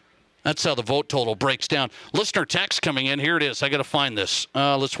 That's how the vote total breaks down. Listener text coming in. Here it is. I got to find this.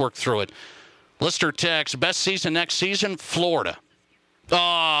 Let's work through it. Listener text. Best season next season, Florida.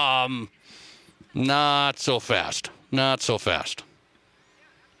 Not so fast.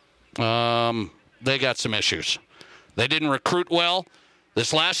 They got some issues. They didn't recruit well.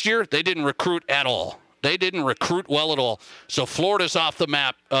 This last year, they didn't recruit at all. So Florida's off the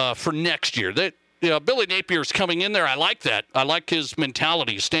map for next year. Billy Napier's coming in there. I like that. I like his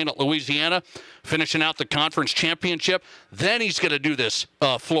mentality. He's staying at Louisiana, finishing out the conference championship. Then he's going to do this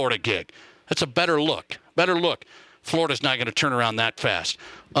Florida gig. That's a better look. Florida's not going to turn around that fast.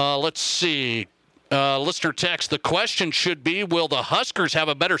 Let's see. Listener text. The question should be, will the Huskers have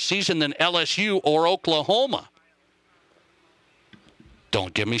a better season than LSU or Oklahoma?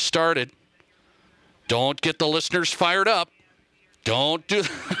 Don't get me started. Don't get the listeners fired up. Don't do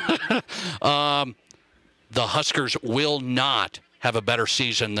that. The Huskers will not have a better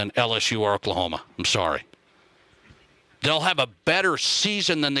season than LSU or Oklahoma. I'm sorry. They'll have a better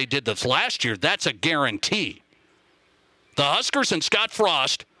season than they did this last year. That's a guarantee. The Huskers and Scott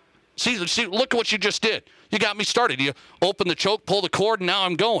Frost, see, look at what you just did. You got me started. You open the choke, pull the cord, and now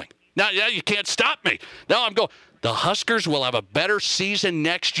I'm going. Now you can't stop me. Now I'm going. The Huskers will have a better season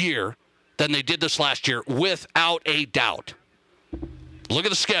next year than they did this last year, without a doubt. Look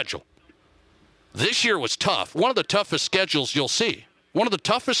at the schedule. This year was tough. One of the toughest schedules you'll see.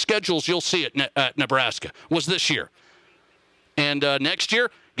 At Nebraska was this year. And next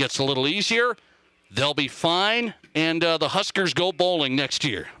year gets a little easier. They'll be fine, and the Huskers go bowling next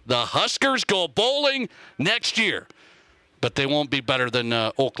year. The Huskers go bowling next year. But they won't be better than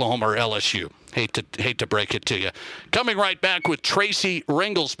Oklahoma or LSU. Hate to break it to you. Coming right back with Tracy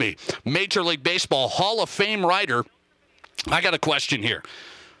Ringolsby, Major League Baseball Hall of Fame writer. I got a question here.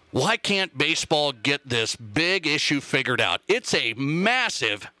 Why can't baseball get this big issue figured out? It's a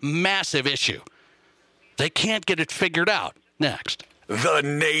massive, massive issue. They can't get it figured out. Next. The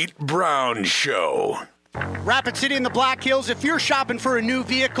Nate Brown Show. Rapid City in the Black Hills, if you're shopping for a new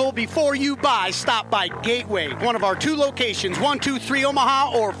vehicle, before you buy, stop by Gateway, one of our 2 locations, 123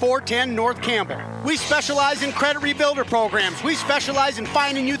 Omaha or 410 North Campbell. We specialize in credit rebuilder programs. We specialize in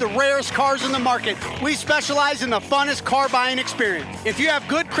finding you the rarest cars in the market. We specialize in the funnest car buying experience. If you have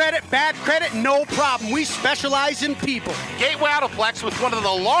good credit, bad credit, no problem. We specialize in people. Gateway Autoplex with one of the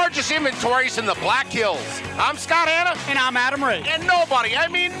largest inventories in the Black Hills. I'm Scott Hanna. And I'm Adam Ray. And nobody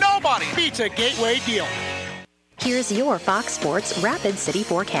beats a Gateway deal. Here's your Fox Sports Rapid City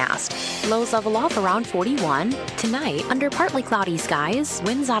forecast. Lows level off around 41. Tonight, under partly cloudy skies,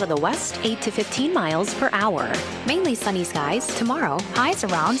 winds out of the west 8 to 15 miles per hour. Mainly sunny skies tomorrow, highs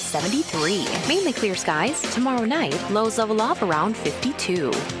around 73. Mainly clear skies tomorrow night, lows level off around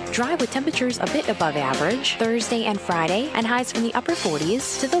 52. Dry with temperatures a bit above average Thursday and Friday, and highs from the upper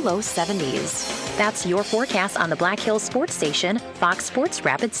 40s to the low 70s. That's your forecast on the Black Hills Sports Station, Fox Sports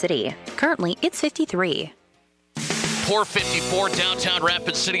Rapid City. Currently, it's 53. 454 downtown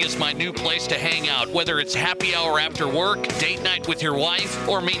Rapid City is my new place to hang out. Whether it's happy hour after work, date night with your wife,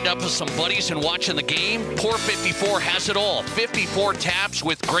 or meeting up with some buddies and watching the game, Pour 54 has it all. 54 taps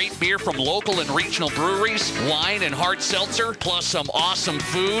with great beer from local and regional breweries, wine and hard seltzer, plus some awesome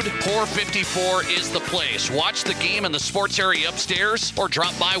food. Pour 54 is the place. Watch the game in the sports area upstairs, or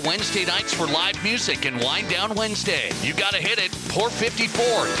drop by Wednesday nights for live music and Wind Down Wednesday. You gotta hit it. Pour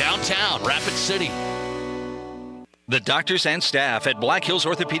 54 downtown Rapid City. The doctors and staff at Black Hills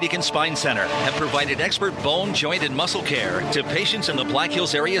Orthopedic and Spine Center have provided expert bone, joint, and muscle care to patients in the Black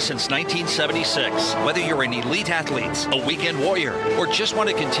Hills area since 1976. Whether you're an elite athlete, a weekend warrior, or just want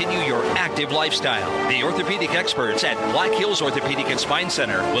to continue your active lifestyle, the orthopedic experts at Black Hills Orthopedic and Spine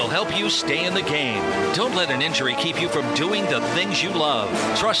Center will help you stay in the game. Don't let an injury keep you from doing the things you love.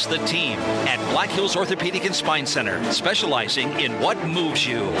 Trust the team at Black Hills Orthopedic and Spine Center, specializing in what moves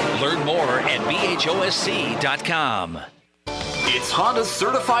you. Learn more at bhosc.com. It's Honda's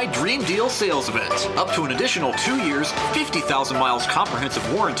Certified Dream Deal sales event. Up to an additional 2 years, 50,000 miles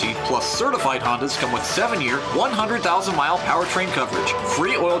comprehensive warranty, plus certified Hondas come with 7-year, 100,000-mile powertrain coverage,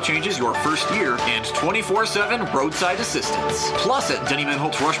 free oil changes your first year, and 24/7 roadside assistance. Plus, at Denny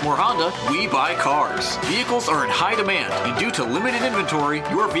Menholtz Rushmore Honda, we buy cars. Vehicles are in high demand, and due to limited inventory,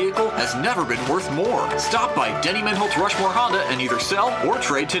 your vehicle has never been worth more. Stop by Denny Menholtz Rushmore Honda and either sell or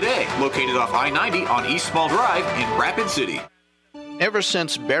trade today. Located off I-90 on East Small Drive in Rapid City. Ever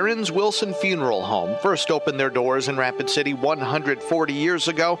since Barron's Wilson Funeral Home first opened their doors in Rapid City 140 years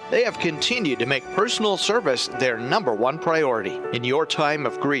ago, they have continued to make personal service their #1 priority. In your time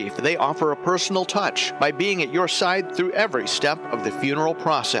of grief, they offer a personal touch by being at your side through every step of the funeral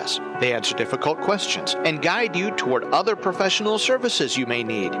process. They answer difficult questions and guide you toward other professional services you may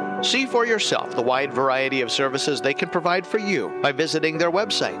need. See for yourself the wide variety of services they can provide for you by visiting their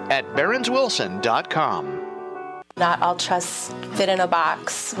website at barronswilson.com. Not all trusts fit in a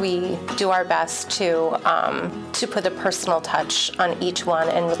box. We do our best to put a personal touch on each one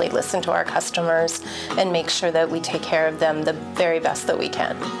and really listen to our customers and make sure that we take care of them the very best that we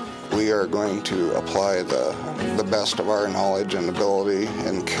can. We are going to apply the best of our knowledge and ability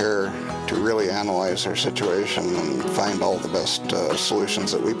and care to really analyze their situation and find all the best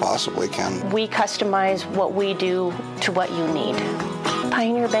solutions that we possibly can. We customize what we do to what you need.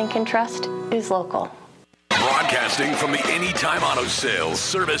 Pioneer Bank and Trust is local. Broadcasting from the Anytime Auto Sales,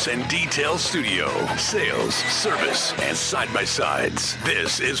 Service, and Detail Studio. Sales, service, and side-by-sides.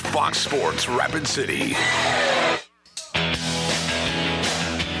 This is Fox Sports Rapid City.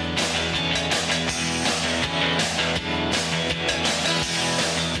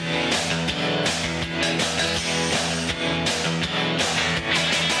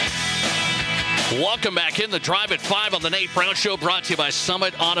 Welcome back in the Drive at 5 on the Nate Brown Show, brought to you by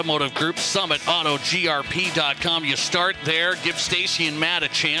Summit Automotive Group, SummitAutoGRP.com. You start there, give Stacy and Matt a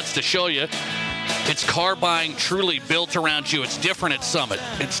chance to show you it's car buying truly built around you. It's different at Summit.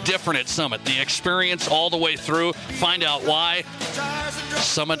 It's different at Summit. The experience all the way through. Find out why.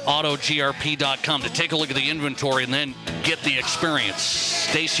 SummitAutoGRP.com to take a look at the inventory and then get the experience.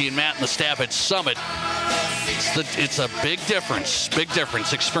 Stacy and Matt and the staff at Summit It's a big difference. Big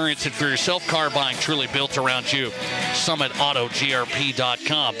difference. Experience it for yourself. Car buying truly built around you.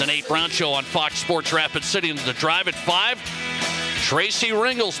 SummitAutoGRP.com. The Nate Brown Show on Fox Sports Rapid City. Into the drive at 5. Tracy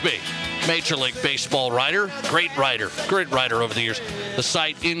Ringolsby, Major League Baseball writer. Great writer over the years. The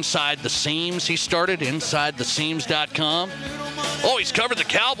site Inside the Seams he started, InsideTheSeams.com. Oh, he's covered the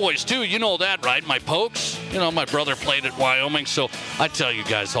Cowboys, too. You know that, right? My Pokes. You know, my brother played at Wyoming, so I tell you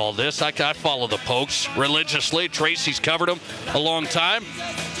guys all this. I follow the Pokes religiously. Tracy's covered them a long time.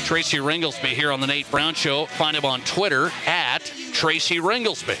 Tracy Ringolsby here on the Nate Brown Show. Find him on Twitter at Tracy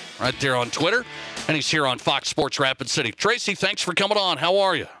Ringolsby. Right there on Twitter. And he's here on Fox Sports Rapid City. Tracy, thanks for coming on. How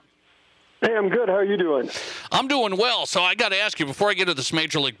are you? Hey, I'm good. How are you doing? I'm doing well. So I got to ask you, before I get to this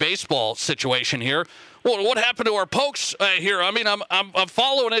Major League Baseball situation here, what happened to our Pokes here? I mean, I'm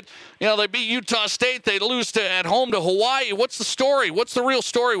following it. You know, they beat Utah State. They lose at home to Hawaii. What's the story? What's the real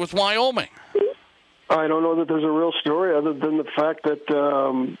story with Wyoming? I don't know that there's a real story other than the fact that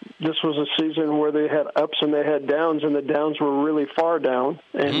this was a season where they had ups and they had downs, and the downs were really far down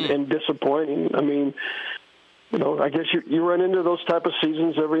and disappointing. I mean, you know, I guess you run into those type of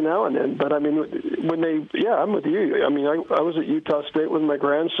seasons every now and then. But, I mean, I'm with you. I mean, I was at Utah State with my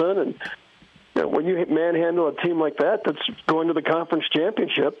grandson, and you know, when you manhandle a team like that that's going to the conference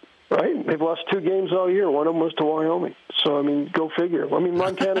championship, right? They've lost 2 games all year. One of them was to Wyoming. So, I mean, go figure. I mean,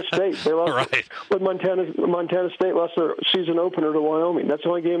 Montana State. They lost. Right. When Montana State lost their season opener to Wyoming. That's the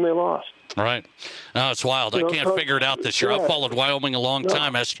only game they lost. Right. No, it's wild. I can't figure it out this year. I've followed Wyoming a long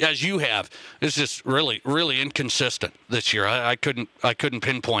time, as you have. It's just really, really inconsistent this year. I couldn't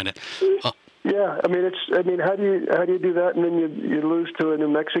pinpoint it. Yeah, I mean, how do you do that, and then you lose to New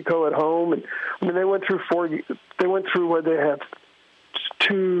Mexico at home, and I mean they went through where they had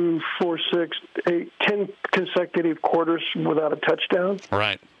 2, 4, 6, 8, 10 consecutive quarters without a touchdown.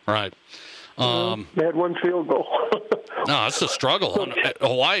 Right. They had 1 field goal. No, it's a struggle.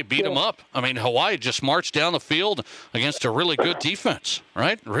 Hawaii beat them up. I mean, Hawaii just marched down the field against a really good defense,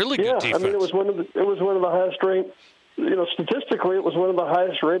 right? Really good defense. I mean, it was one of the highest ranked. You know, statistically, it was one of the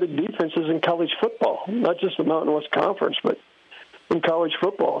highest-rated defenses in college football, not just the Mountain West Conference, but in college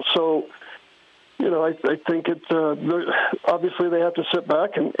football. So, you know, I think obviously they have to sit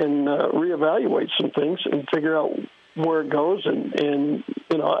back and reevaluate some things and figure out where it goes and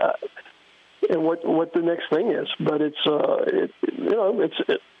you know, and what the next thing is. But it's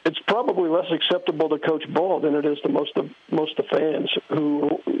probably less acceptable to Coach Ball than it is to most of the fans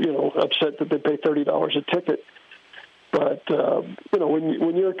who, you know, upset that they pay $30 a ticket. But you know,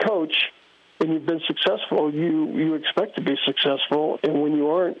 when you're a coach and you've been successful, you expect to be successful, and when you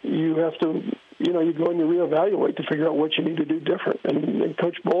aren't, you have to, you know, you go and you reevaluate to figure out what you need to do different. And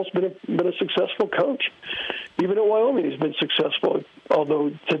Coach Ball's been a successful coach. Even at Wyoming, he's been successful.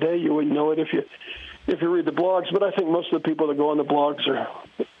 Although today you wouldn't know it if you read the blogs. But I think most of the people that go on the blogs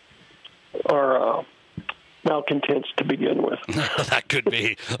are malcontents to begin with. That could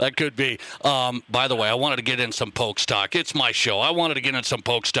be. By the way, I wanted to get in some Pokes talk. It's my show. I wanted to get in some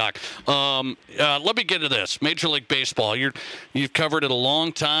Pokes talk. Let me get to this. Major League Baseball. You've covered it a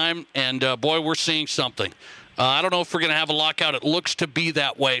long time, and boy, we're seeing something. I don't know if we're going to have a lockout. It looks to be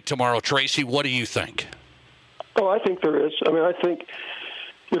that way tomorrow. Tracy, what do you think? Oh, I think there is. I mean, I think,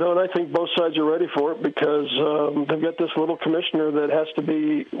 you know, and I think both sides are ready for it because they've got this little commissioner that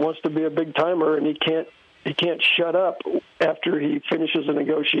wants to be a big timer, and he can't shut up after he finishes a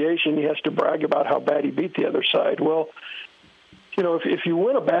negotiation. He has to brag about how bad he beat the other side. Well, you know, if you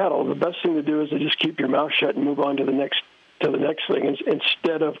win a battle, the best thing to do is to just keep your mouth shut and move on to the next thing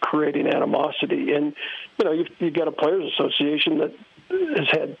instead of creating animosity. And, you know, you've got a players association that has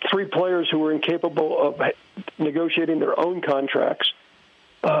had 3 players who were incapable of negotiating their own contracts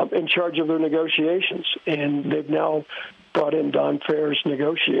in charge of their negotiations. And they've now brought in Don Fair's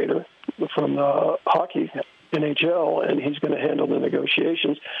negotiator from hockey, NHL, and he's going to handle the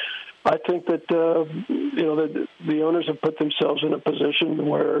negotiations. I think that you know, the owners have put themselves in a position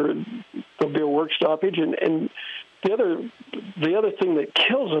where there'll be a work stoppage, and the other thing that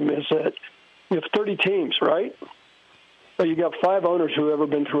kills them is that you have 30 teams, right? So you got 5 owners who have ever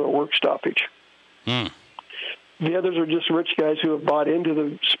been through a work stoppage. The others are just rich guys who have bought into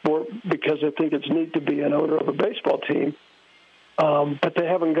the sport because they think it's neat to be an owner of a baseball team. But they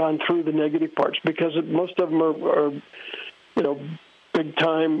haven't gone through the negative parts because most of them are you know,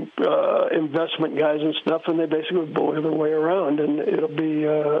 big-time investment guys and stuff, and they basically bully their way around. And it'll be,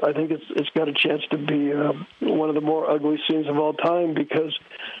 I think it's got a chance to be one of the more ugly scenes of all time because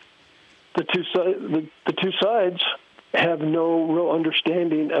the two sides have no real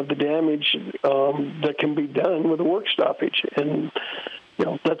understanding of the damage that can be done with a work stoppage, and you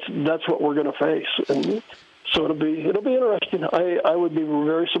know that's what we're going to face. And So it'll be interesting. I would be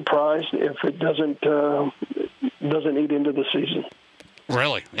very surprised if it doesn't eat into the season.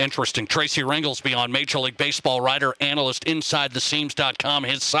 Really interesting. Tracy Ringolsby on Major League Baseball writer, analyst, InsideTheSeams.com,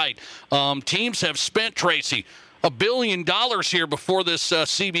 his site. Teams have spent, Tracy, $1 billion here before this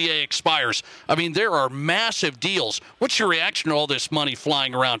CBA expires. I mean, there are massive deals. What's your reaction to all this money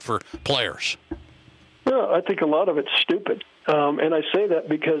flying around for players? Yeah, I think a lot of it's stupid. And I say that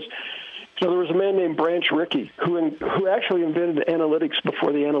because there was a man named Branch Rickey who actually invented analytics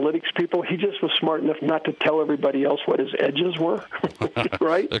before the analytics people. He just was smart enough not to tell everybody else what his edges were,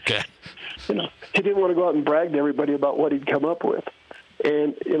 right? Okay. He didn't want to go out and brag to everybody about what he'd come up with.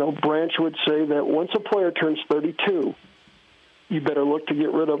 And, Branch would say that once a player turns 32, you better look to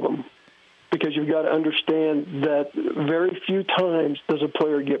get rid of them, because you've got to understand that very few times does a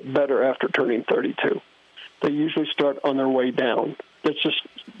player get better after turning 32. They usually start on their way down. That's just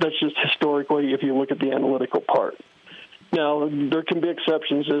historically, if you look at the analytical part. Now, there can be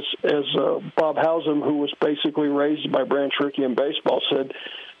exceptions, as Bob Howsam, who was basically raised by Branch Rickey in baseball, said,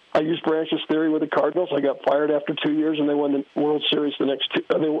 I used Branch's theory with the Cardinals. I got fired after 2 years, and they won the World Series the next two.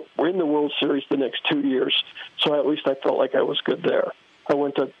 They were in the World Series the next 2 years, so at least I felt like I was good there. I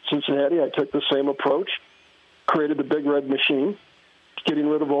went to Cincinnati. I took the same approach, created the Big Red Machine, getting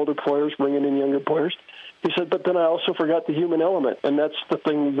rid of older players, bringing in younger players. He said, but then I also forgot the human element, and that's the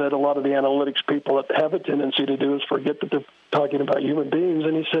thing that a lot of the analytics people have a tendency to do, is forget that they're talking about human beings.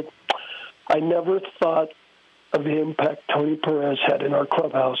 And he said, I never thought of the impact Tony Perez had in our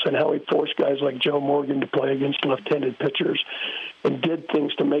clubhouse and how he forced guys like Joe Morgan to play against left-handed pitchers and did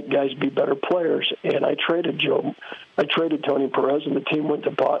things to make guys be better players. And I traded Tony Perez, and the team went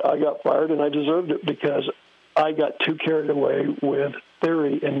to pot. I got fired, and I deserved it because I got too carried away with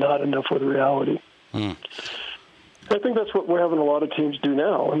theory and not enough with reality. I think that's what we're having a lot of teams do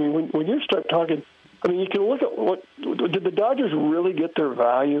now. I mean, when you start talking, you can look at did the Dodgers really get their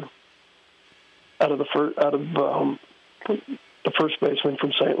value out of the first baseman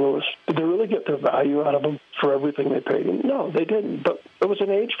from St. Louis? Did they really get their value out of him for everything they paid him? No, they didn't. But it was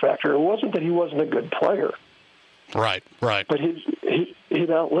an age factor. It wasn't that he wasn't a good player. Right. But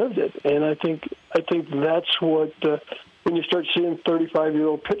he'd outlived it, and I think that's what. When you start seeing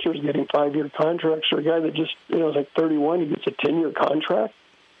 35-year-old pitchers getting 5-year contracts, or a guy that just is like 31, he gets a 10-year contract,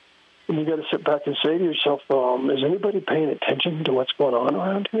 and you got to sit back and say to yourself, is anybody paying attention to what's going on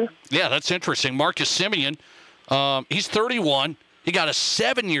around here? Yeah, that's interesting. Marcus Semien, he's 31. He got a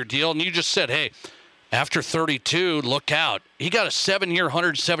 7-year deal, and you just said, hey, after 32, look out. He got a 7-year,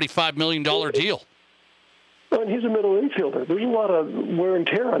 $175 million deal. And he's a middle infielder. There's a lot of wear and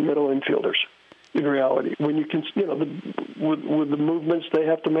tear on middle infielders. In reality, when you can, with the movements they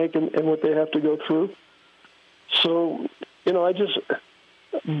have to make and what they have to go through. So, I just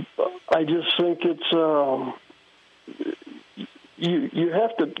think it's you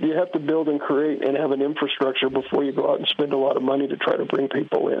have to build and create and have an infrastructure before you go out and spend a lot of money to try to bring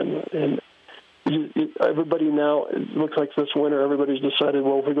people in. And everybody now, it looks like this winter, everybody's decided,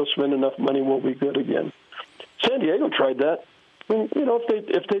 well, if we go spend enough money, we'll be good again. San Diego tried that.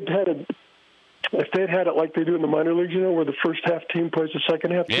 If they'd had it like they do in the minor leagues, where the first half team plays the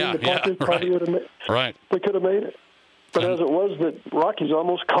second half team, probably would have made. Right. They could have made it. But as it was, the Rockies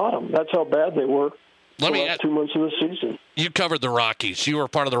almost caught them. That's how bad they were. The last 2 months of the season. You covered the Rockies. You were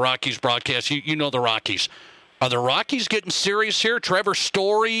part of the Rockies broadcast. You know the Rockies. Are the Rockies getting serious here? Trevor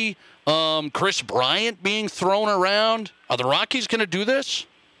Story, Chris Bryant being thrown around. Are the Rockies going to do this?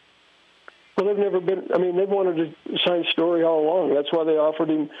 Well, they've never been. They've wanted to sign Story all along. That's why they offered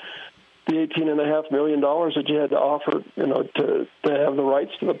him the $18.5 million that you had to offer, to have the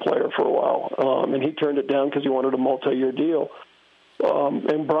rights to the player for a while. And he turned it down because he wanted a multi-year deal.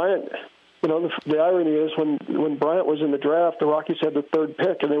 And Bryant, the irony is when Bryant was in the draft, the Rockies had the third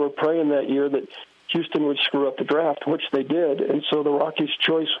pick, and they were praying that year that Houston would screw up the draft, which they did. And so the Rockies'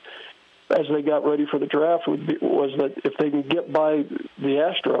 choice, as they got ready for the draft, was that if they can get by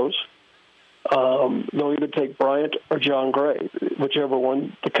the Astros, they'll either take Bryant or John Gray, whichever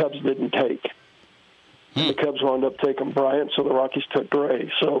one the Cubs didn't take. And the Cubs wound up taking Bryant, so the Rockies took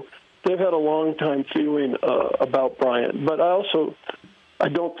Gray. So they've had a long time feeling about Bryant. But I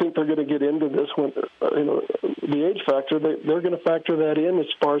don't think they're going to get into this when the age factor. They're going to factor that in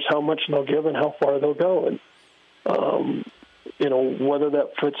as far as how much they'll give and how far they'll go, and whether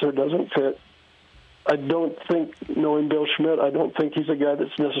that fits or doesn't fit. I don't think, knowing Bill Schmidt, I don't think he's a guy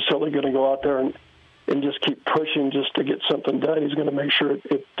that's necessarily going to go out there and just keep pushing just to get something done. He's going to make sure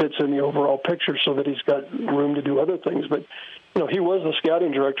it fits in the overall picture so that he's got room to do other things. But, he was the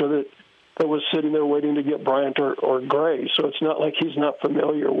scouting director that was sitting there waiting to get Bryant or Gray. So it's not like he's not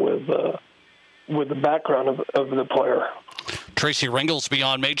familiar with with the background of the player. Tracy Ringolsby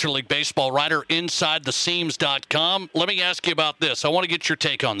on Major League Baseball writer, InsideTheSeams.com. Let me ask you about this. I want to get your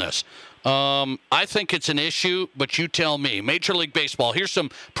take on this. I think it's an issue, but you tell me. Major League Baseball, here's some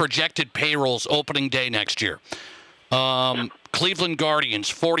projected payrolls opening day next year. Cleveland Guardians,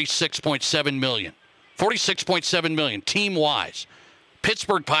 $46.7 million. $46.7 million, team-wise.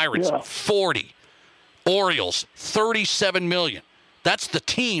 Pittsburgh Pirates, $40. Orioles, $37 million. That's the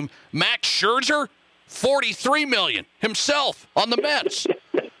team. Max Scherzer, $43 million himself on the Mets.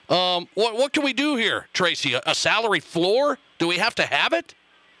 What can we do here, Tracy? A salary floor? Do we have to have it?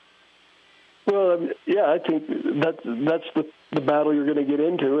 Well, I think that's the battle you're going to get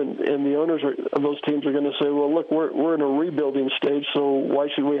into, and the owners of those teams are going to say, well, look, we're in a rebuilding stage, so why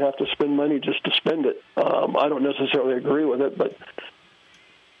should we have to spend money just to spend it? I don't necessarily agree with it, but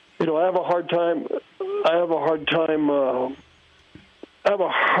I have a hard time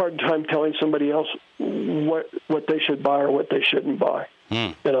telling somebody else what they should buy or what they shouldn't buy.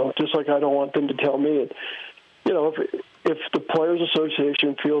 Just like I don't want them to tell me. If the Players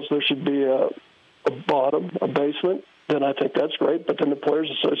Association feels there should be a bottom, a basement, then I think that's great. But then the Players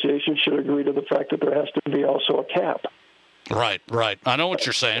Association should agree to the fact that there has to be also a cap. Right. I know what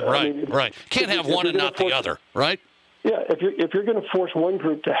you're saying. Right. Can't have one and not the other, right? Yeah, if you're going to force one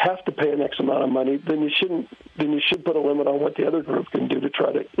group to have to pay an X amount of money, then you should put a limit on what the other group can do to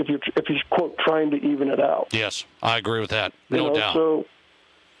try to, if you're quote trying to even it out. Yes, I agree with that. No doubt. So,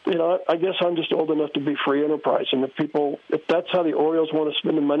 I guess I'm just old enough to be free enterprise, and if that's how the Orioles want to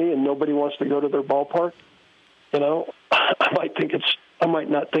spend the money and nobody wants to go to their ballpark, I might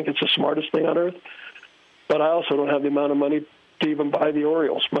not think it's the smartest thing on earth, but I also don't have the amount of money to even buy the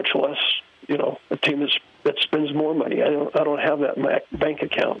Orioles, much less a team that spends more money. I don't have that in my bank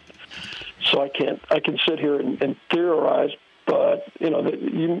account, so I can sit here and theorize, but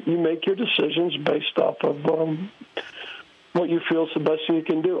you make your decisions based off of what you feel is the best thing you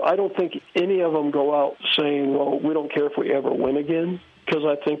can do. I don't think any of them go out saying, well, we don't care if we ever win again, because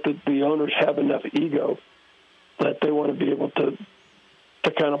I think that the owners have enough ego that they want to be able to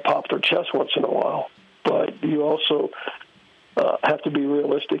kind of pop their chest once in a while. But you also have to be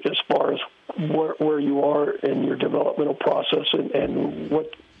realistic as far as where you are in your developmental process and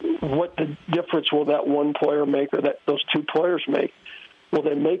what the difference will that one player make or that those two players make. Will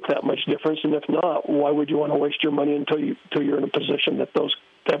they make that much difference? And if not, why would you want to waste your money until you're in a position that those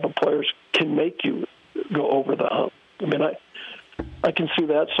type of players can make you go over the hump? I mean, I can see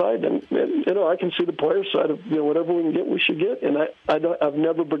that side, and I can see the player side of whatever we can get, we should get. And I've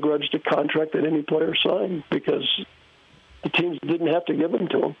never begrudged a contract that any player signed because the teams didn't have to give them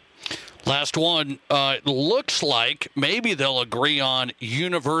to them. Last one. It looks like maybe they'll agree on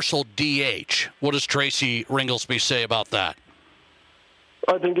universal DH. What does Tracy Ringolsby say about that?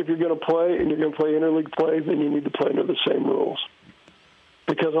 I think if you're going to play and you're going to play interleague play, then you need to play under the same rules.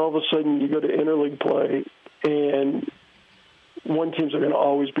 Because all of a sudden you go to interleague play and one teams are going to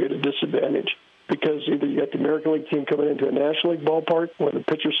always be at a disadvantage because either you got the American League team coming into a National League ballpark where the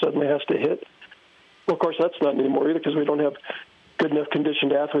pitcher suddenly has to hit. Well, of course, that's not anymore either because we don't have good enough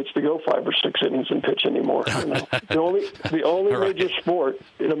conditioned athletes to go 5 or 6 innings and pitch anymore. The only major sport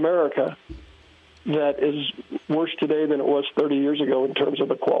in America that is worse today than it was 30 years ago in terms of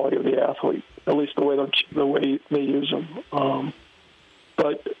the quality of the athlete, at least the way they use them.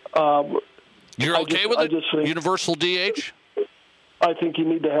 You're okay with it? Universal DH? I think you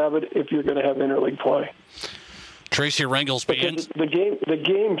need to have it if you're going to have interleague play. Tracy Ringolsby. The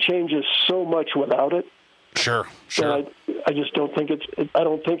game changes so much without it. Sure. I just don't think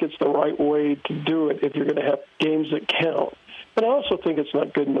it's the right way to do it if you're going to have games that count. But I also think it's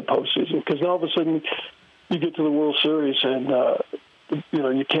not good in the postseason because all of a sudden you get to the World Series and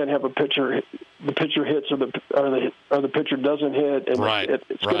you can't have a pitcher. The pitcher hits or the pitcher doesn't hit, and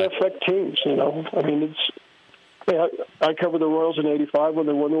it's going to affect teams. I mean, I covered the Royals in '85 when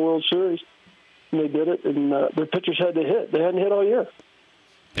they won the World Series, and they did it, and their pitchers had to hit. They hadn't hit all year.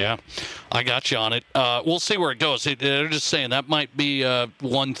 Yeah, I got you on it. We'll see where it goes. They're just saying that might be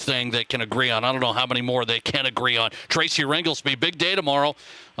one thing they can agree on. I don't know how many more they can agree on. Tracy Ringolsby, big day tomorrow.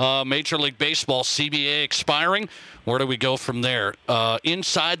 Major League Baseball, CBA expiring. Where do we go from there?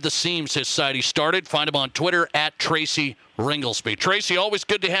 Inside the Seams, his site he started. Find him on Twitter at Tracy Ringolsby. Tracy, always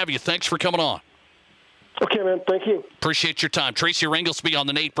good to have you. Thanks for coming on. Okay, man. Thank you. Appreciate your time. Tracy Ringolsby on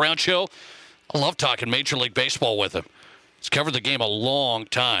the Nate Brown Show. I love talking Major League Baseball with him. He's covered the game a long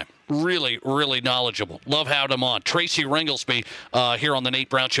time. Really, really knowledgeable. Love having him on. Tracy Ringolsby here on the Nate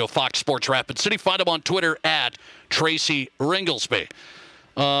Brown Show, Fox Sports Rapid City. Find him on Twitter at Tracy Ringolsby.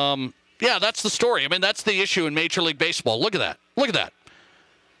 Yeah, that's the story. I mean, that's the issue in Major League Baseball. Look at that. Look at that.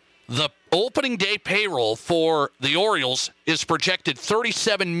 The opening day payroll for the Orioles is projected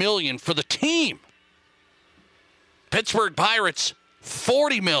 $37 million for the team. Pittsburgh Pirates,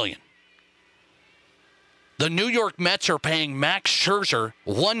 $40 million. The New York Mets are paying Max Scherzer,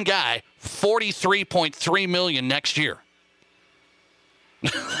 one guy, $43.3 million next year.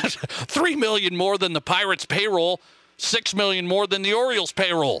 $3 million more than the Pirates' payroll, $6 million more than the Orioles'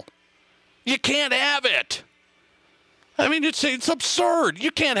 payroll. You can't have it. I mean, it's absurd.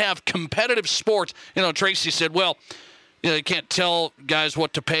 You can't have competitive sports. You know, Tracy said, well, you can't tell guys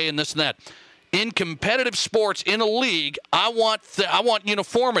what to pay and this and that. In competitive sports, in a league, I want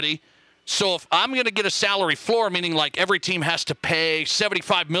uniformity. So if I'm going to get a salary floor, meaning like every team has to pay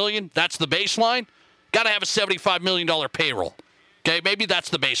 $75 million, that's the baseline, got to have a $75 million payroll. Okay, maybe that's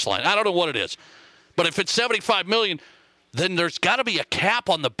the baseline. I don't know what it is. But if it's $75 million, then there's got to be a cap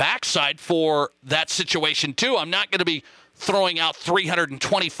on the backside for that situation too. I'm not going to be throwing out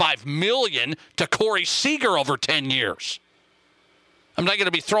 $325 million to Corey Seager over 10 years. I'm not going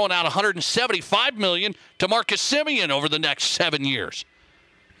to be throwing out $175 million to Marcus Semien over the next 7 years.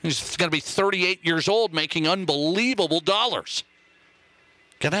 He's going to be 38 years old making unbelievable dollars.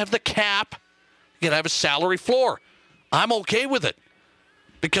 Got to have the cap. You got to have a salary floor. I'm okay with it.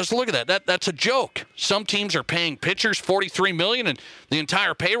 Because look at that. That's a joke. Some teams are paying pitchers $43 million and the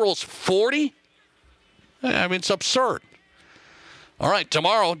entire payroll's $40. I mean, it's absurd. All right,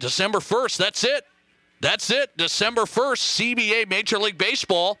 tomorrow, December 1st, that's it. That's it. December 1st, CBA Major League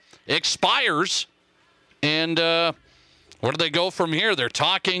Baseball expires. And where do they go from here? They're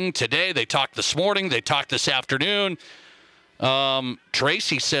talking today. They talked this morning. They talked this afternoon.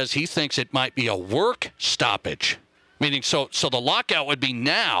 Tracy says he thinks it might be a work stoppage. Meaning, so the lockout would be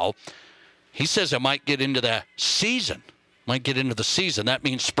now. He says it might get into the season. That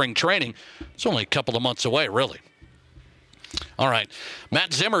means spring training. It's only a couple of months away, really. All right.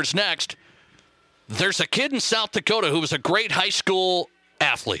 Matt Zimmer's next. There's a kid in South Dakota who was a great high school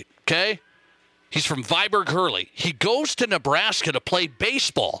athlete, okay? He's from Viborg Hurley. He goes to Nebraska to play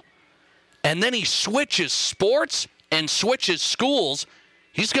baseball, and then he switches sports and switches schools.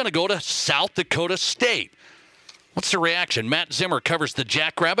 He's going to go to South Dakota State. What's the reaction? Matt Zimmer covers the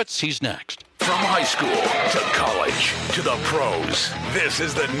Jackrabbits. He's next. From high school to college to the pros, this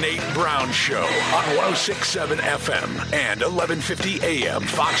is the Nate Brown Show on 106.7 FM and 1150 AM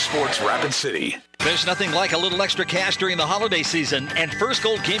Fox Sports Rapid City. There's nothing like a little extra cash during the holiday season, and First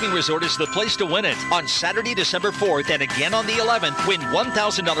Gold Gaming Resort is the place to win it. On Saturday, December 4th, and again on the 11th, win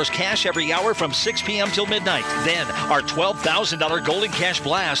 $1,000 cash every hour from 6 p.m. till midnight. Then, our $12,000 Golden Cash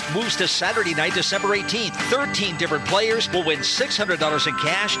Blast moves to Saturday night, December 18th. 13 different players will win $600 in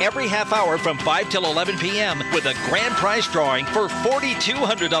cash every half hour from 5 till 11 p.m. with a grand prize drawing for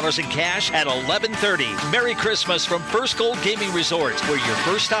 $4,200 in cash at 11:30. Merry Christmas from First Gold Gaming Resort, where your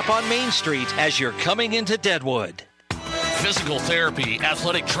first stop on Main Street as you're coming into Deadwood. Physical therapy,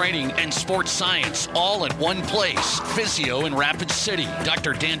 athletic training, and sports science all in one place. Physio in Rapid City.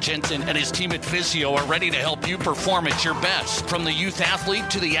 Dr. Dan Jensen and his team at Physio are ready to help you perform at your best. From the youth athlete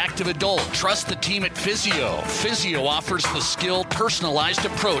to the active adult, trust the team at Physio. Physio offers the skilled, personalized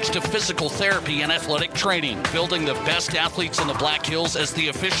approach to physical therapy and athletic training, building the best athletes in the Black Hills as the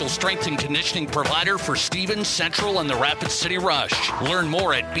official strength and conditioning provider for Stevens, Central, and the Rapid City Rush. Learn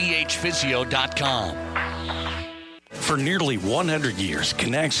more at bhphysio.com. For nearly 100 years,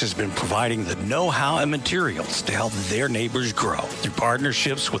 Connex has been providing the know-how and materials to help their neighbors grow. Through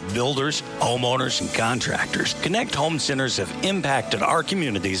partnerships with builders, homeowners, and contractors, Connect Home Centers have impacted our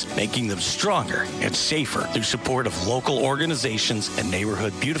communities, making them stronger and safer through support of local organizations and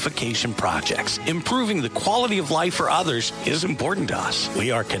neighborhood beautification projects. Improving the quality of life for others is important to us. We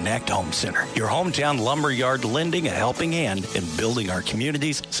are Connect Home Center, your hometown lumberyard lending a helping hand in building our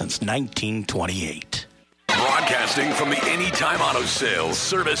communities since 1928. Broadcasting from the Anytime Auto Sales,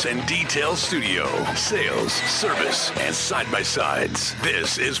 Service, and Detail Studio. Sales, service, and side-by-sides.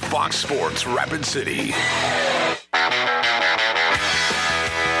 This is Fox Sports Rapid City.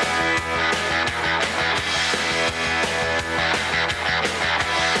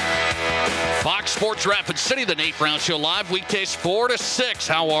 Fox Sports Rapid City, the Nate Brown Show, live weekdays 4 to 6.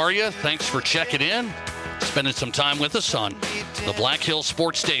 How are you? Thanks for checking in. Spending some time with us on the Black Hills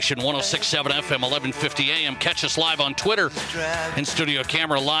Sports Station, 106.7 FM, 1150 AM. Catch us live on Twitter. In studio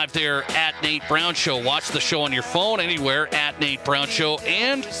camera live there at Nate Brown Show. Watch the show on your phone anywhere at Nate Brown Show.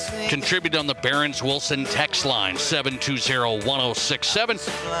 And contribute on the Barron's-Wilson text line,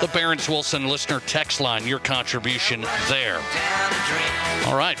 720-1067. The Barron's-Wilson listener text line, your contribution there.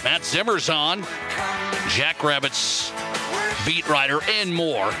 All right, Matt Zimmer's on. Jackrabbits beat writer, and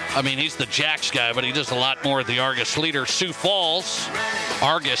more. I mean, he's the Jacks guy, but he does a lot more. The Argus leader, Sioux Falls.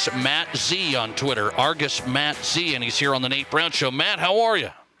 Argus Matt Z on Twitter. Argus Matt Z, and he's here on the Nate Brown Show. Matt, how are you?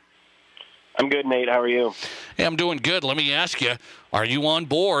 I'm good, Nate. How are you? Hey, I'm doing good. Let me ask you, are you on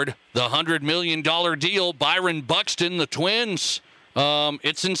board the $100 million deal? Byron Buxton, the Twins.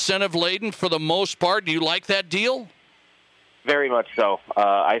 It's incentive-laden for the most part. Do you like that deal? Very much so.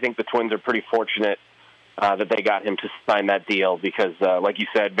 I think the Twins are pretty fortunate that they got him to sign that deal because, like you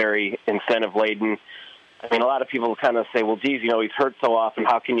said, very incentive-laden. I mean, a lot of people kind of say, well, geez, he's hurt so often.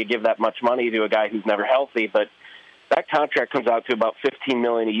 How can you give that much money to a guy who's never healthy? But that contract comes out to about $15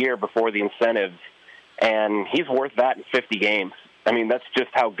 million a year before the incentives, and he's worth that in 50 games. I mean, that's just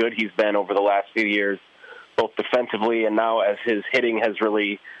how good he's been over the last few years, both defensively and now as his hitting has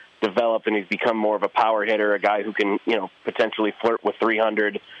really developed and he's become more of a power hitter, a guy who can, potentially flirt with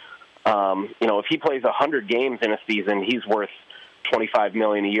 300. If he plays 100 games in a season, he's worth $25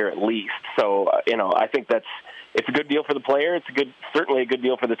 million a year at least. So, I think it's a good deal for the player. It's certainly a good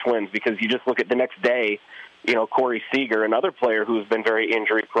deal for the Twins because you just look at the next day, Corey Seager, another player who's been very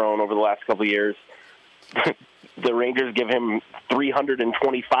injury-prone over the last couple of years. The Rangers give him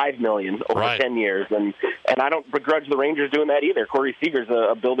 $325 million over 10 years, and I don't begrudge the Rangers doing that either. Corey Seager's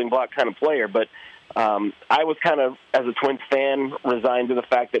a building block kind of player, but I was kind of, as a Twins fan, resigned to the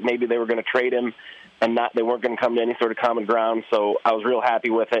fact that maybe they were going to trade him and they weren't going to come to any sort of common ground. So I was real happy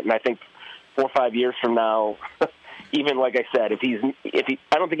with it, and I think 4 or 5 years from now, even like I said,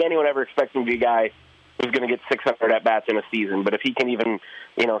 I don't think anyone ever expects him to be a guy who's going to get 600 at-bats in a season. But if he can even,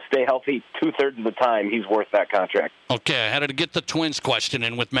 stay healthy 2/3 of the time, he's worth that contract. Okay, I had to get the Twins question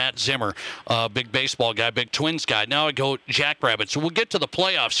in with Matt Zimmer, big baseball guy, big Twins guy. Now I go Jackrabbits. So we'll get to the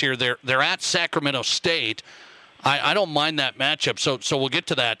playoffs here. They're at Sacramento State. I don't mind that matchup, so we'll get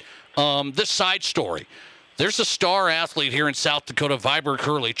to that. This side story. There's a star athlete here in South Dakota, Viber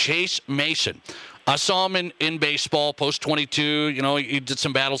Curly, Chase Mason. I saw him in baseball, post-22. He did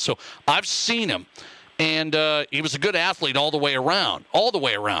some battles, so I've seen him. And he was a good athlete all the way around.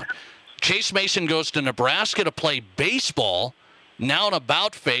 Chase Mason goes to Nebraska to play baseball. Now an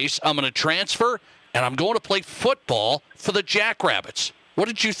about face. I'm going to transfer, and I'm going to play football for the Jackrabbits. What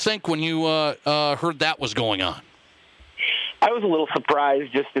did you think when you heard that was going on? I was a little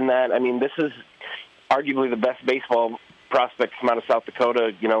surprised just in that. I mean, this is arguably the best baseball prospect come out of South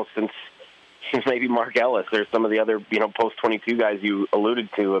Dakota, since maybe Mark Ellis. There's some of the other, post-22 guys you alluded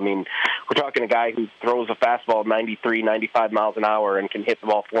to. I mean, we're talking a guy who throws a fastball 93, 95 miles an hour and can hit the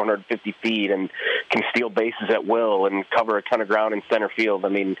ball 450 feet and can steal bases at will and cover a ton of ground in center field. I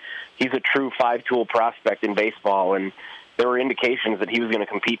mean, he's a true five-tool prospect in baseball, and there were indications that he was going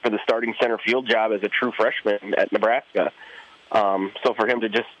to compete for the starting center field job as a true freshman at Nebraska. So for him to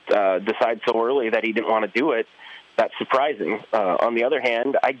just decide so early that he didn't want to do it, that's surprising. On the other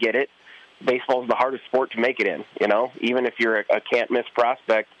hand, I get it. Baseball's the hardest sport to make it in, Even if you're a can't-miss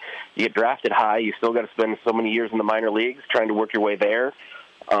prospect, you get drafted high, you still got to spend so many years in the minor leagues trying to work your way there.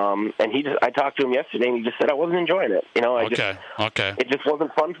 And I talked to him yesterday, and he just said, I wasn't enjoying it. It just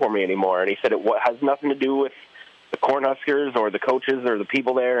wasn't fun for me anymore. And he said it has nothing to do with the Cornhuskers or the coaches or the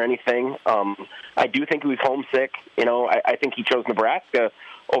people there or anything. I do think he was homesick. I think he chose Nebraska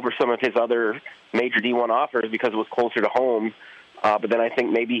over some of his other major D1 offers because it was closer to home. But then I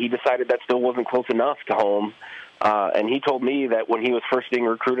think maybe he decided that still wasn't close enough to home. And he told me that when he was first being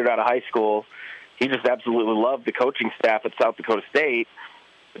recruited out of high school, he just absolutely loved the coaching staff at South Dakota State.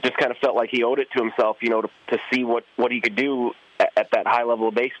 It just kind of felt like he owed it to himself, to see what he could do at that high level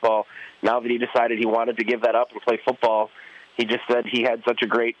of baseball. Now that he decided he wanted to give that up and play football, he just said he had such a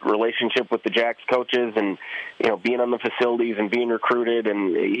great relationship with the Jacks coaches and, being on the facilities and being recruited.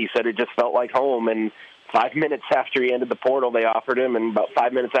 And he said it just felt like home. And 5 minutes after he ended the portal, they offered him, and about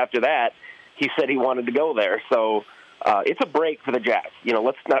 5 minutes after that, he said he wanted to go there. So it's a break for the Jacks.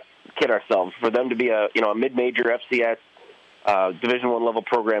 Let's not kid ourselves. For them to be a mid-major FCS Division I level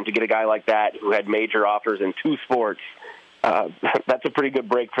program, to get a guy like that who had major offers in 2 sports, that's a pretty good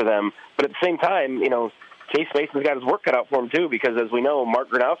break for them. But at the same time, Chase Mason's got his work cut out for him too, because as we know, Mark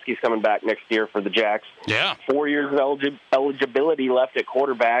Gronowski's coming back next year for the Jacks. Yeah. 4 years of eligibility left at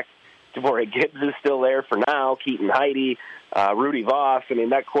quarterback. Devorah Gibbs is still there for now. Keaton Heide, Rudy Voss. I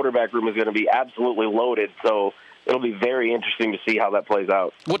mean, that quarterback room is going to be absolutely loaded. So it'll be very interesting to see how that plays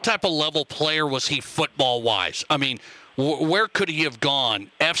out. What type of level player was he football-wise? I mean, where could he have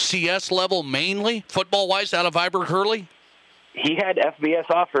gone? FCS level mainly, football-wise, out of Viber Hurley? He had FBS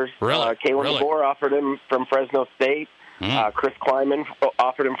offers. Really? Kalen DeBoer offered him from Fresno State. Chris Kleiman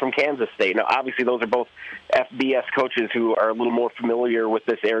offered him from Kansas State. Now, obviously, those are both FBS coaches who are a little more familiar with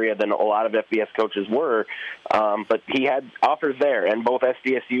this area than a lot of FBS coaches were. But he had offers there, and both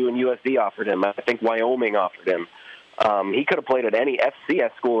SDSU and USD offered him. I think Wyoming offered him. He could have played at any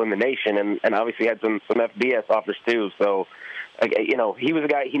FCS school in the nation, and obviously had some FBS offers too. So, he was a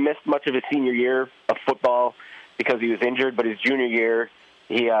guy. He missed much of his senior year of football because he was injured. But his junior year,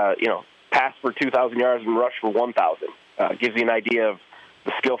 he passed for 2,000 yards and rushed for 1,000. Gives you an idea of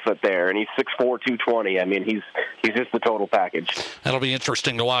the skill set there, and he's 6'4", 220. I mean, he's just the total package. That'll be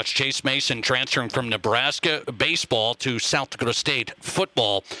interesting to watch. Chase Mason transferring from Nebraska baseball to South Dakota State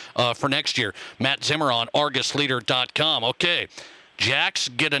football for next year. Matt Zimmer on ArgusLeader.com. Okay, Jacks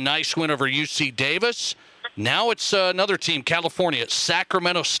get a nice win over UC Davis. Now it's another team, California,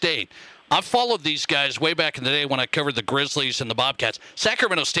 Sacramento State. I've followed these guys way back in the day when I covered the Grizzlies and the Bobcats.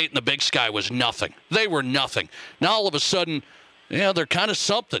 Sacramento State in the Big Sky was nothing. They were nothing. Now all of a sudden, they're kind of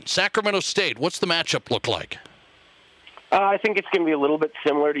something. Sacramento State, what's the matchup look like? I think it's going to be a little bit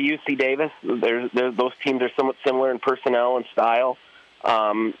similar to UC Davis. Those teams are somewhat similar in personnel and style.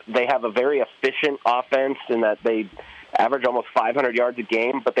 They have a very efficient offense in that they average almost 500 yards a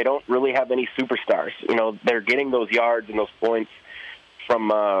game, but they don't really have any superstars. They're getting those yards and those points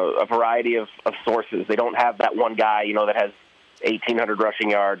from a variety of sources. They don't have that one guy, that has 1,800 rushing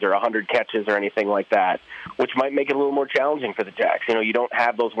yards or 100 catches or anything like that, which might make it a little more challenging for the Jacks. You don't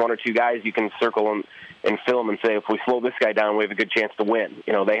have those one or two guys you can circle and film and say, if we slow this guy down, we have a good chance to win.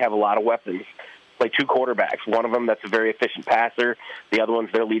 They have a lot of weapons. Play two quarterbacks. One of them that's a very efficient passer. The other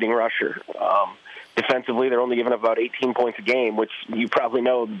one's their leading rusher. Defensively, they're only giving up about 18 points a game, which you probably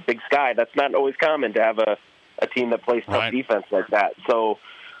know, Big Sky, that's not always common to have a team that plays tough defense like that. So,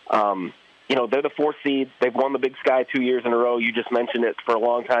 they're the 4th seed. They've won the Big Sky 2 years in a row. You just mentioned it. For a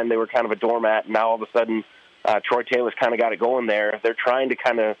long time, they were kind of a doormat. Now, all of a sudden, Troy Taylor's kind of got it going there. They're trying to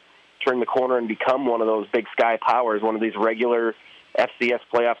kind of turn the corner and become one of those Big Sky powers, one of these regular FCS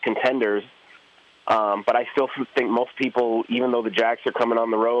playoff contenders. But I still think most people, even though the Jacks are coming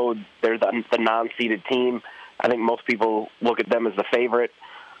on the road, they're the non-seeded team. I think most people look at them as the favorite.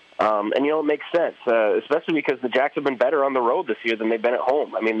 And, it makes sense, especially because the Jacks have been better on the road this year than they've been at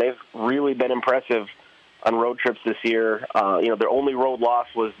home. I mean, they've really been impressive on road trips this year. Their only road loss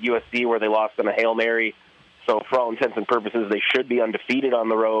was USC, where they lost on a Hail Mary. So for all intents and purposes, they should be undefeated on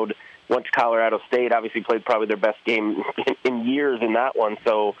the road. Went to Colorado State, obviously played probably their best game in years in that one.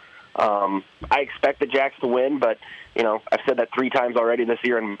 So I expect the Jacks to win, but I've said that 3 times already this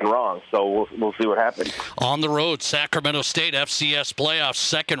year and been wrong, so we'll see what happens. On the road, Sacramento State FCS playoffs,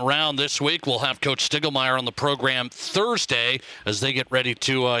 second round this week. We'll have Coach Stiglmeyer on the program Thursday as they get ready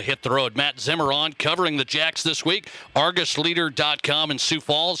to hit the road. Matt Zimmer on covering the Jacks this week. ArgusLeader.com in Sioux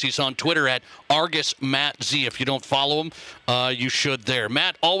Falls. He's on Twitter at ArgusMattZ. If you don't follow him, you should there.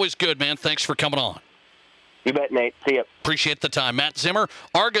 Matt, always good, man. Thanks for coming on. You bet, Nate. See you. Appreciate the time. Matt Zimmer,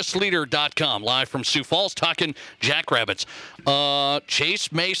 ArgusLeader.com, live from Sioux Falls, talking Jackrabbits.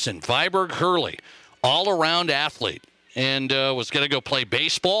 Chase Mason, Viborg Hurley, all-around athlete, and was going to go play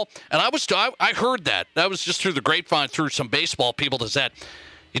baseball. And I heard that. That was just through the grapevine, through some baseball people that said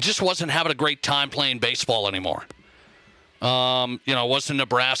he just wasn't having a great time playing baseball anymore. It wasn't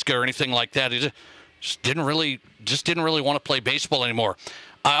Nebraska or anything like that. He just didn't really want to play baseball anymore.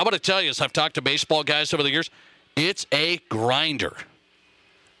 I'm going to tell you, as I've talked to baseball guys over the years, it's a grinder.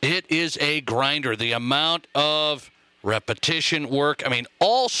 It is a grinder. The amount of repetition work. I mean,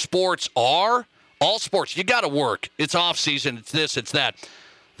 all sports, you got to work. It's off season. It's this, it's that.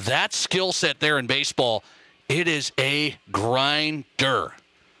 That skill set there in baseball, it is a grinder.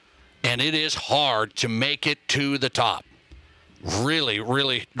 And it is hard to make it to the top. Really,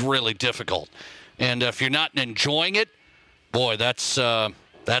 really, really difficult. And if you're not enjoying it, boy, that's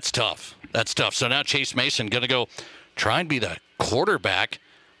tough. That's tough. So now Chase Mason going to go try and be the quarterback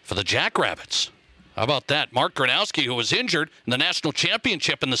for the Jackrabbits. How about that? Mark Gronowski, who was injured in the national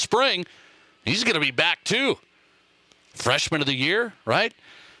championship in the spring, he's going to be back too. Freshman of the year, right?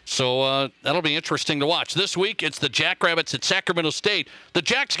 So that'll be interesting to watch. This week, it's the Jackrabbits at Sacramento State. The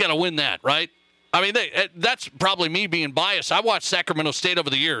Jacks got to win that, right? I mean, that's probably me being biased. I watched Sacramento State over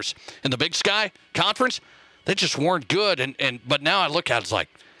the years in the Big Sky Conference. They just weren't good. But now I look at it, it's like,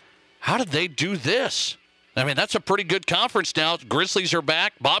 how did they do this? I mean, that's a pretty good conference now. Grizzlies are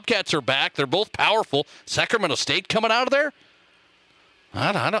back. Bobcats are back. They're both powerful. Sacramento State coming out of there?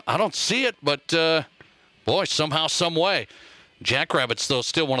 I don't see it, but, boy, somehow, some way. Jackrabbits, though,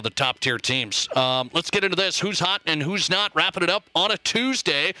 still one of the top-tier teams. Let's get into this. Who's hot and who's not? Wrapping it up on a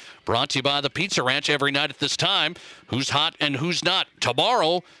Tuesday. Brought to you by the Pizza Ranch every night at this time. Who's hot and who's not?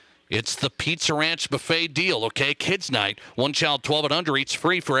 Tomorrow, It's the Pizza Ranch Buffet deal, okay? Kids night, one child 12 and under eats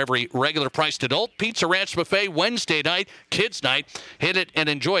free for every regular priced adult. Pizza Ranch Buffet Wednesday night, kids night. Hit it and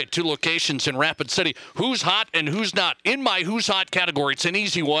enjoy it. 2 locations in Rapid City. Who's hot and who's not? In my who's hot category, it's an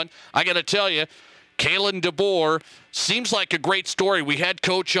easy one. I got to tell you, Kalen DeBoer seems like a great story. We had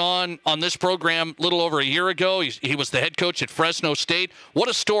Coach on this program a little over a year ago. He was the head coach at Fresno State. What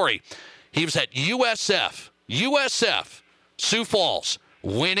a story. He was at USF, Sioux Falls.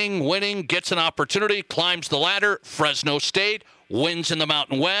 Winning, gets an opportunity, climbs the ladder. Fresno State wins in the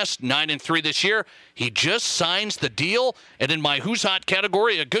Mountain West, 9-3 this year. He just signs the deal. And in my Who's Hot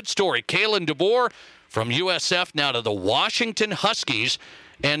category, a good story. Kalen DeBoer from USF now to the Washington Huskies.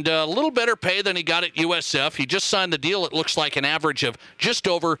 And a little better pay than he got at USF. He just signed the deal. It looks like an average of just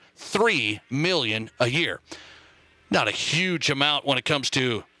over $3 million a year. Not a huge amount when it comes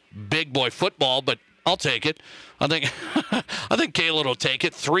to big boy football, but I'll take it. I think Kalen will take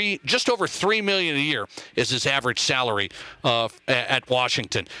it. Just over $3 million a year is his average salary at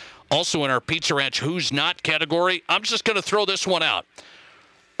Washington. Also in our Pizza Ranch Who's Not category, I'm just going to throw this one out.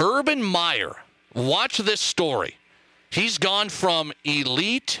 Urban Meyer. Watch this story. He's gone from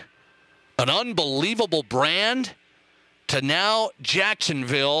elite, an unbelievable brand, to now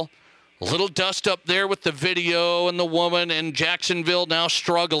Jacksonville. A little dust up there with the video and the woman, and Jacksonville now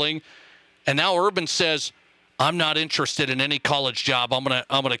struggling. And now Urban says, I'm not interested in any college job. I'm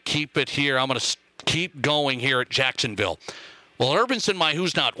gonna keep it here. I'm gonna keep going here at Jacksonville. Well, Urban's in my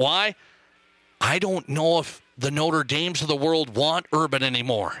Who's Not. Why? I don't know if the Notre Dames of the world want Urban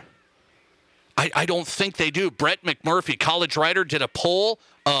anymore. I don't think they do. Brett McMurphy, college writer, did a poll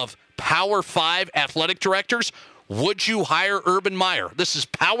of Power 5 athletic directors. Would you hire Urban Meyer? This is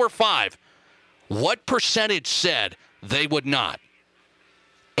Power 5. What percentage said they would not?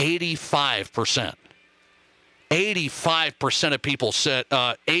 85%. 85% of people said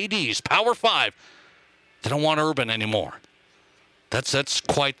ADs, Power 5, they don't want Urban anymore. That's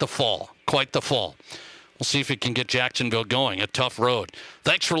quite the fall. Quite the fall. We'll see if he can get Jacksonville going. A tough road.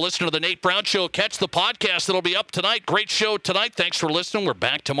 Thanks for listening to the Nate Brown Show. Catch the podcast. It'll be up tonight. Great show tonight. Thanks for listening. We're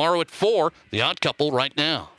back tomorrow at 4. The Odd Couple right now.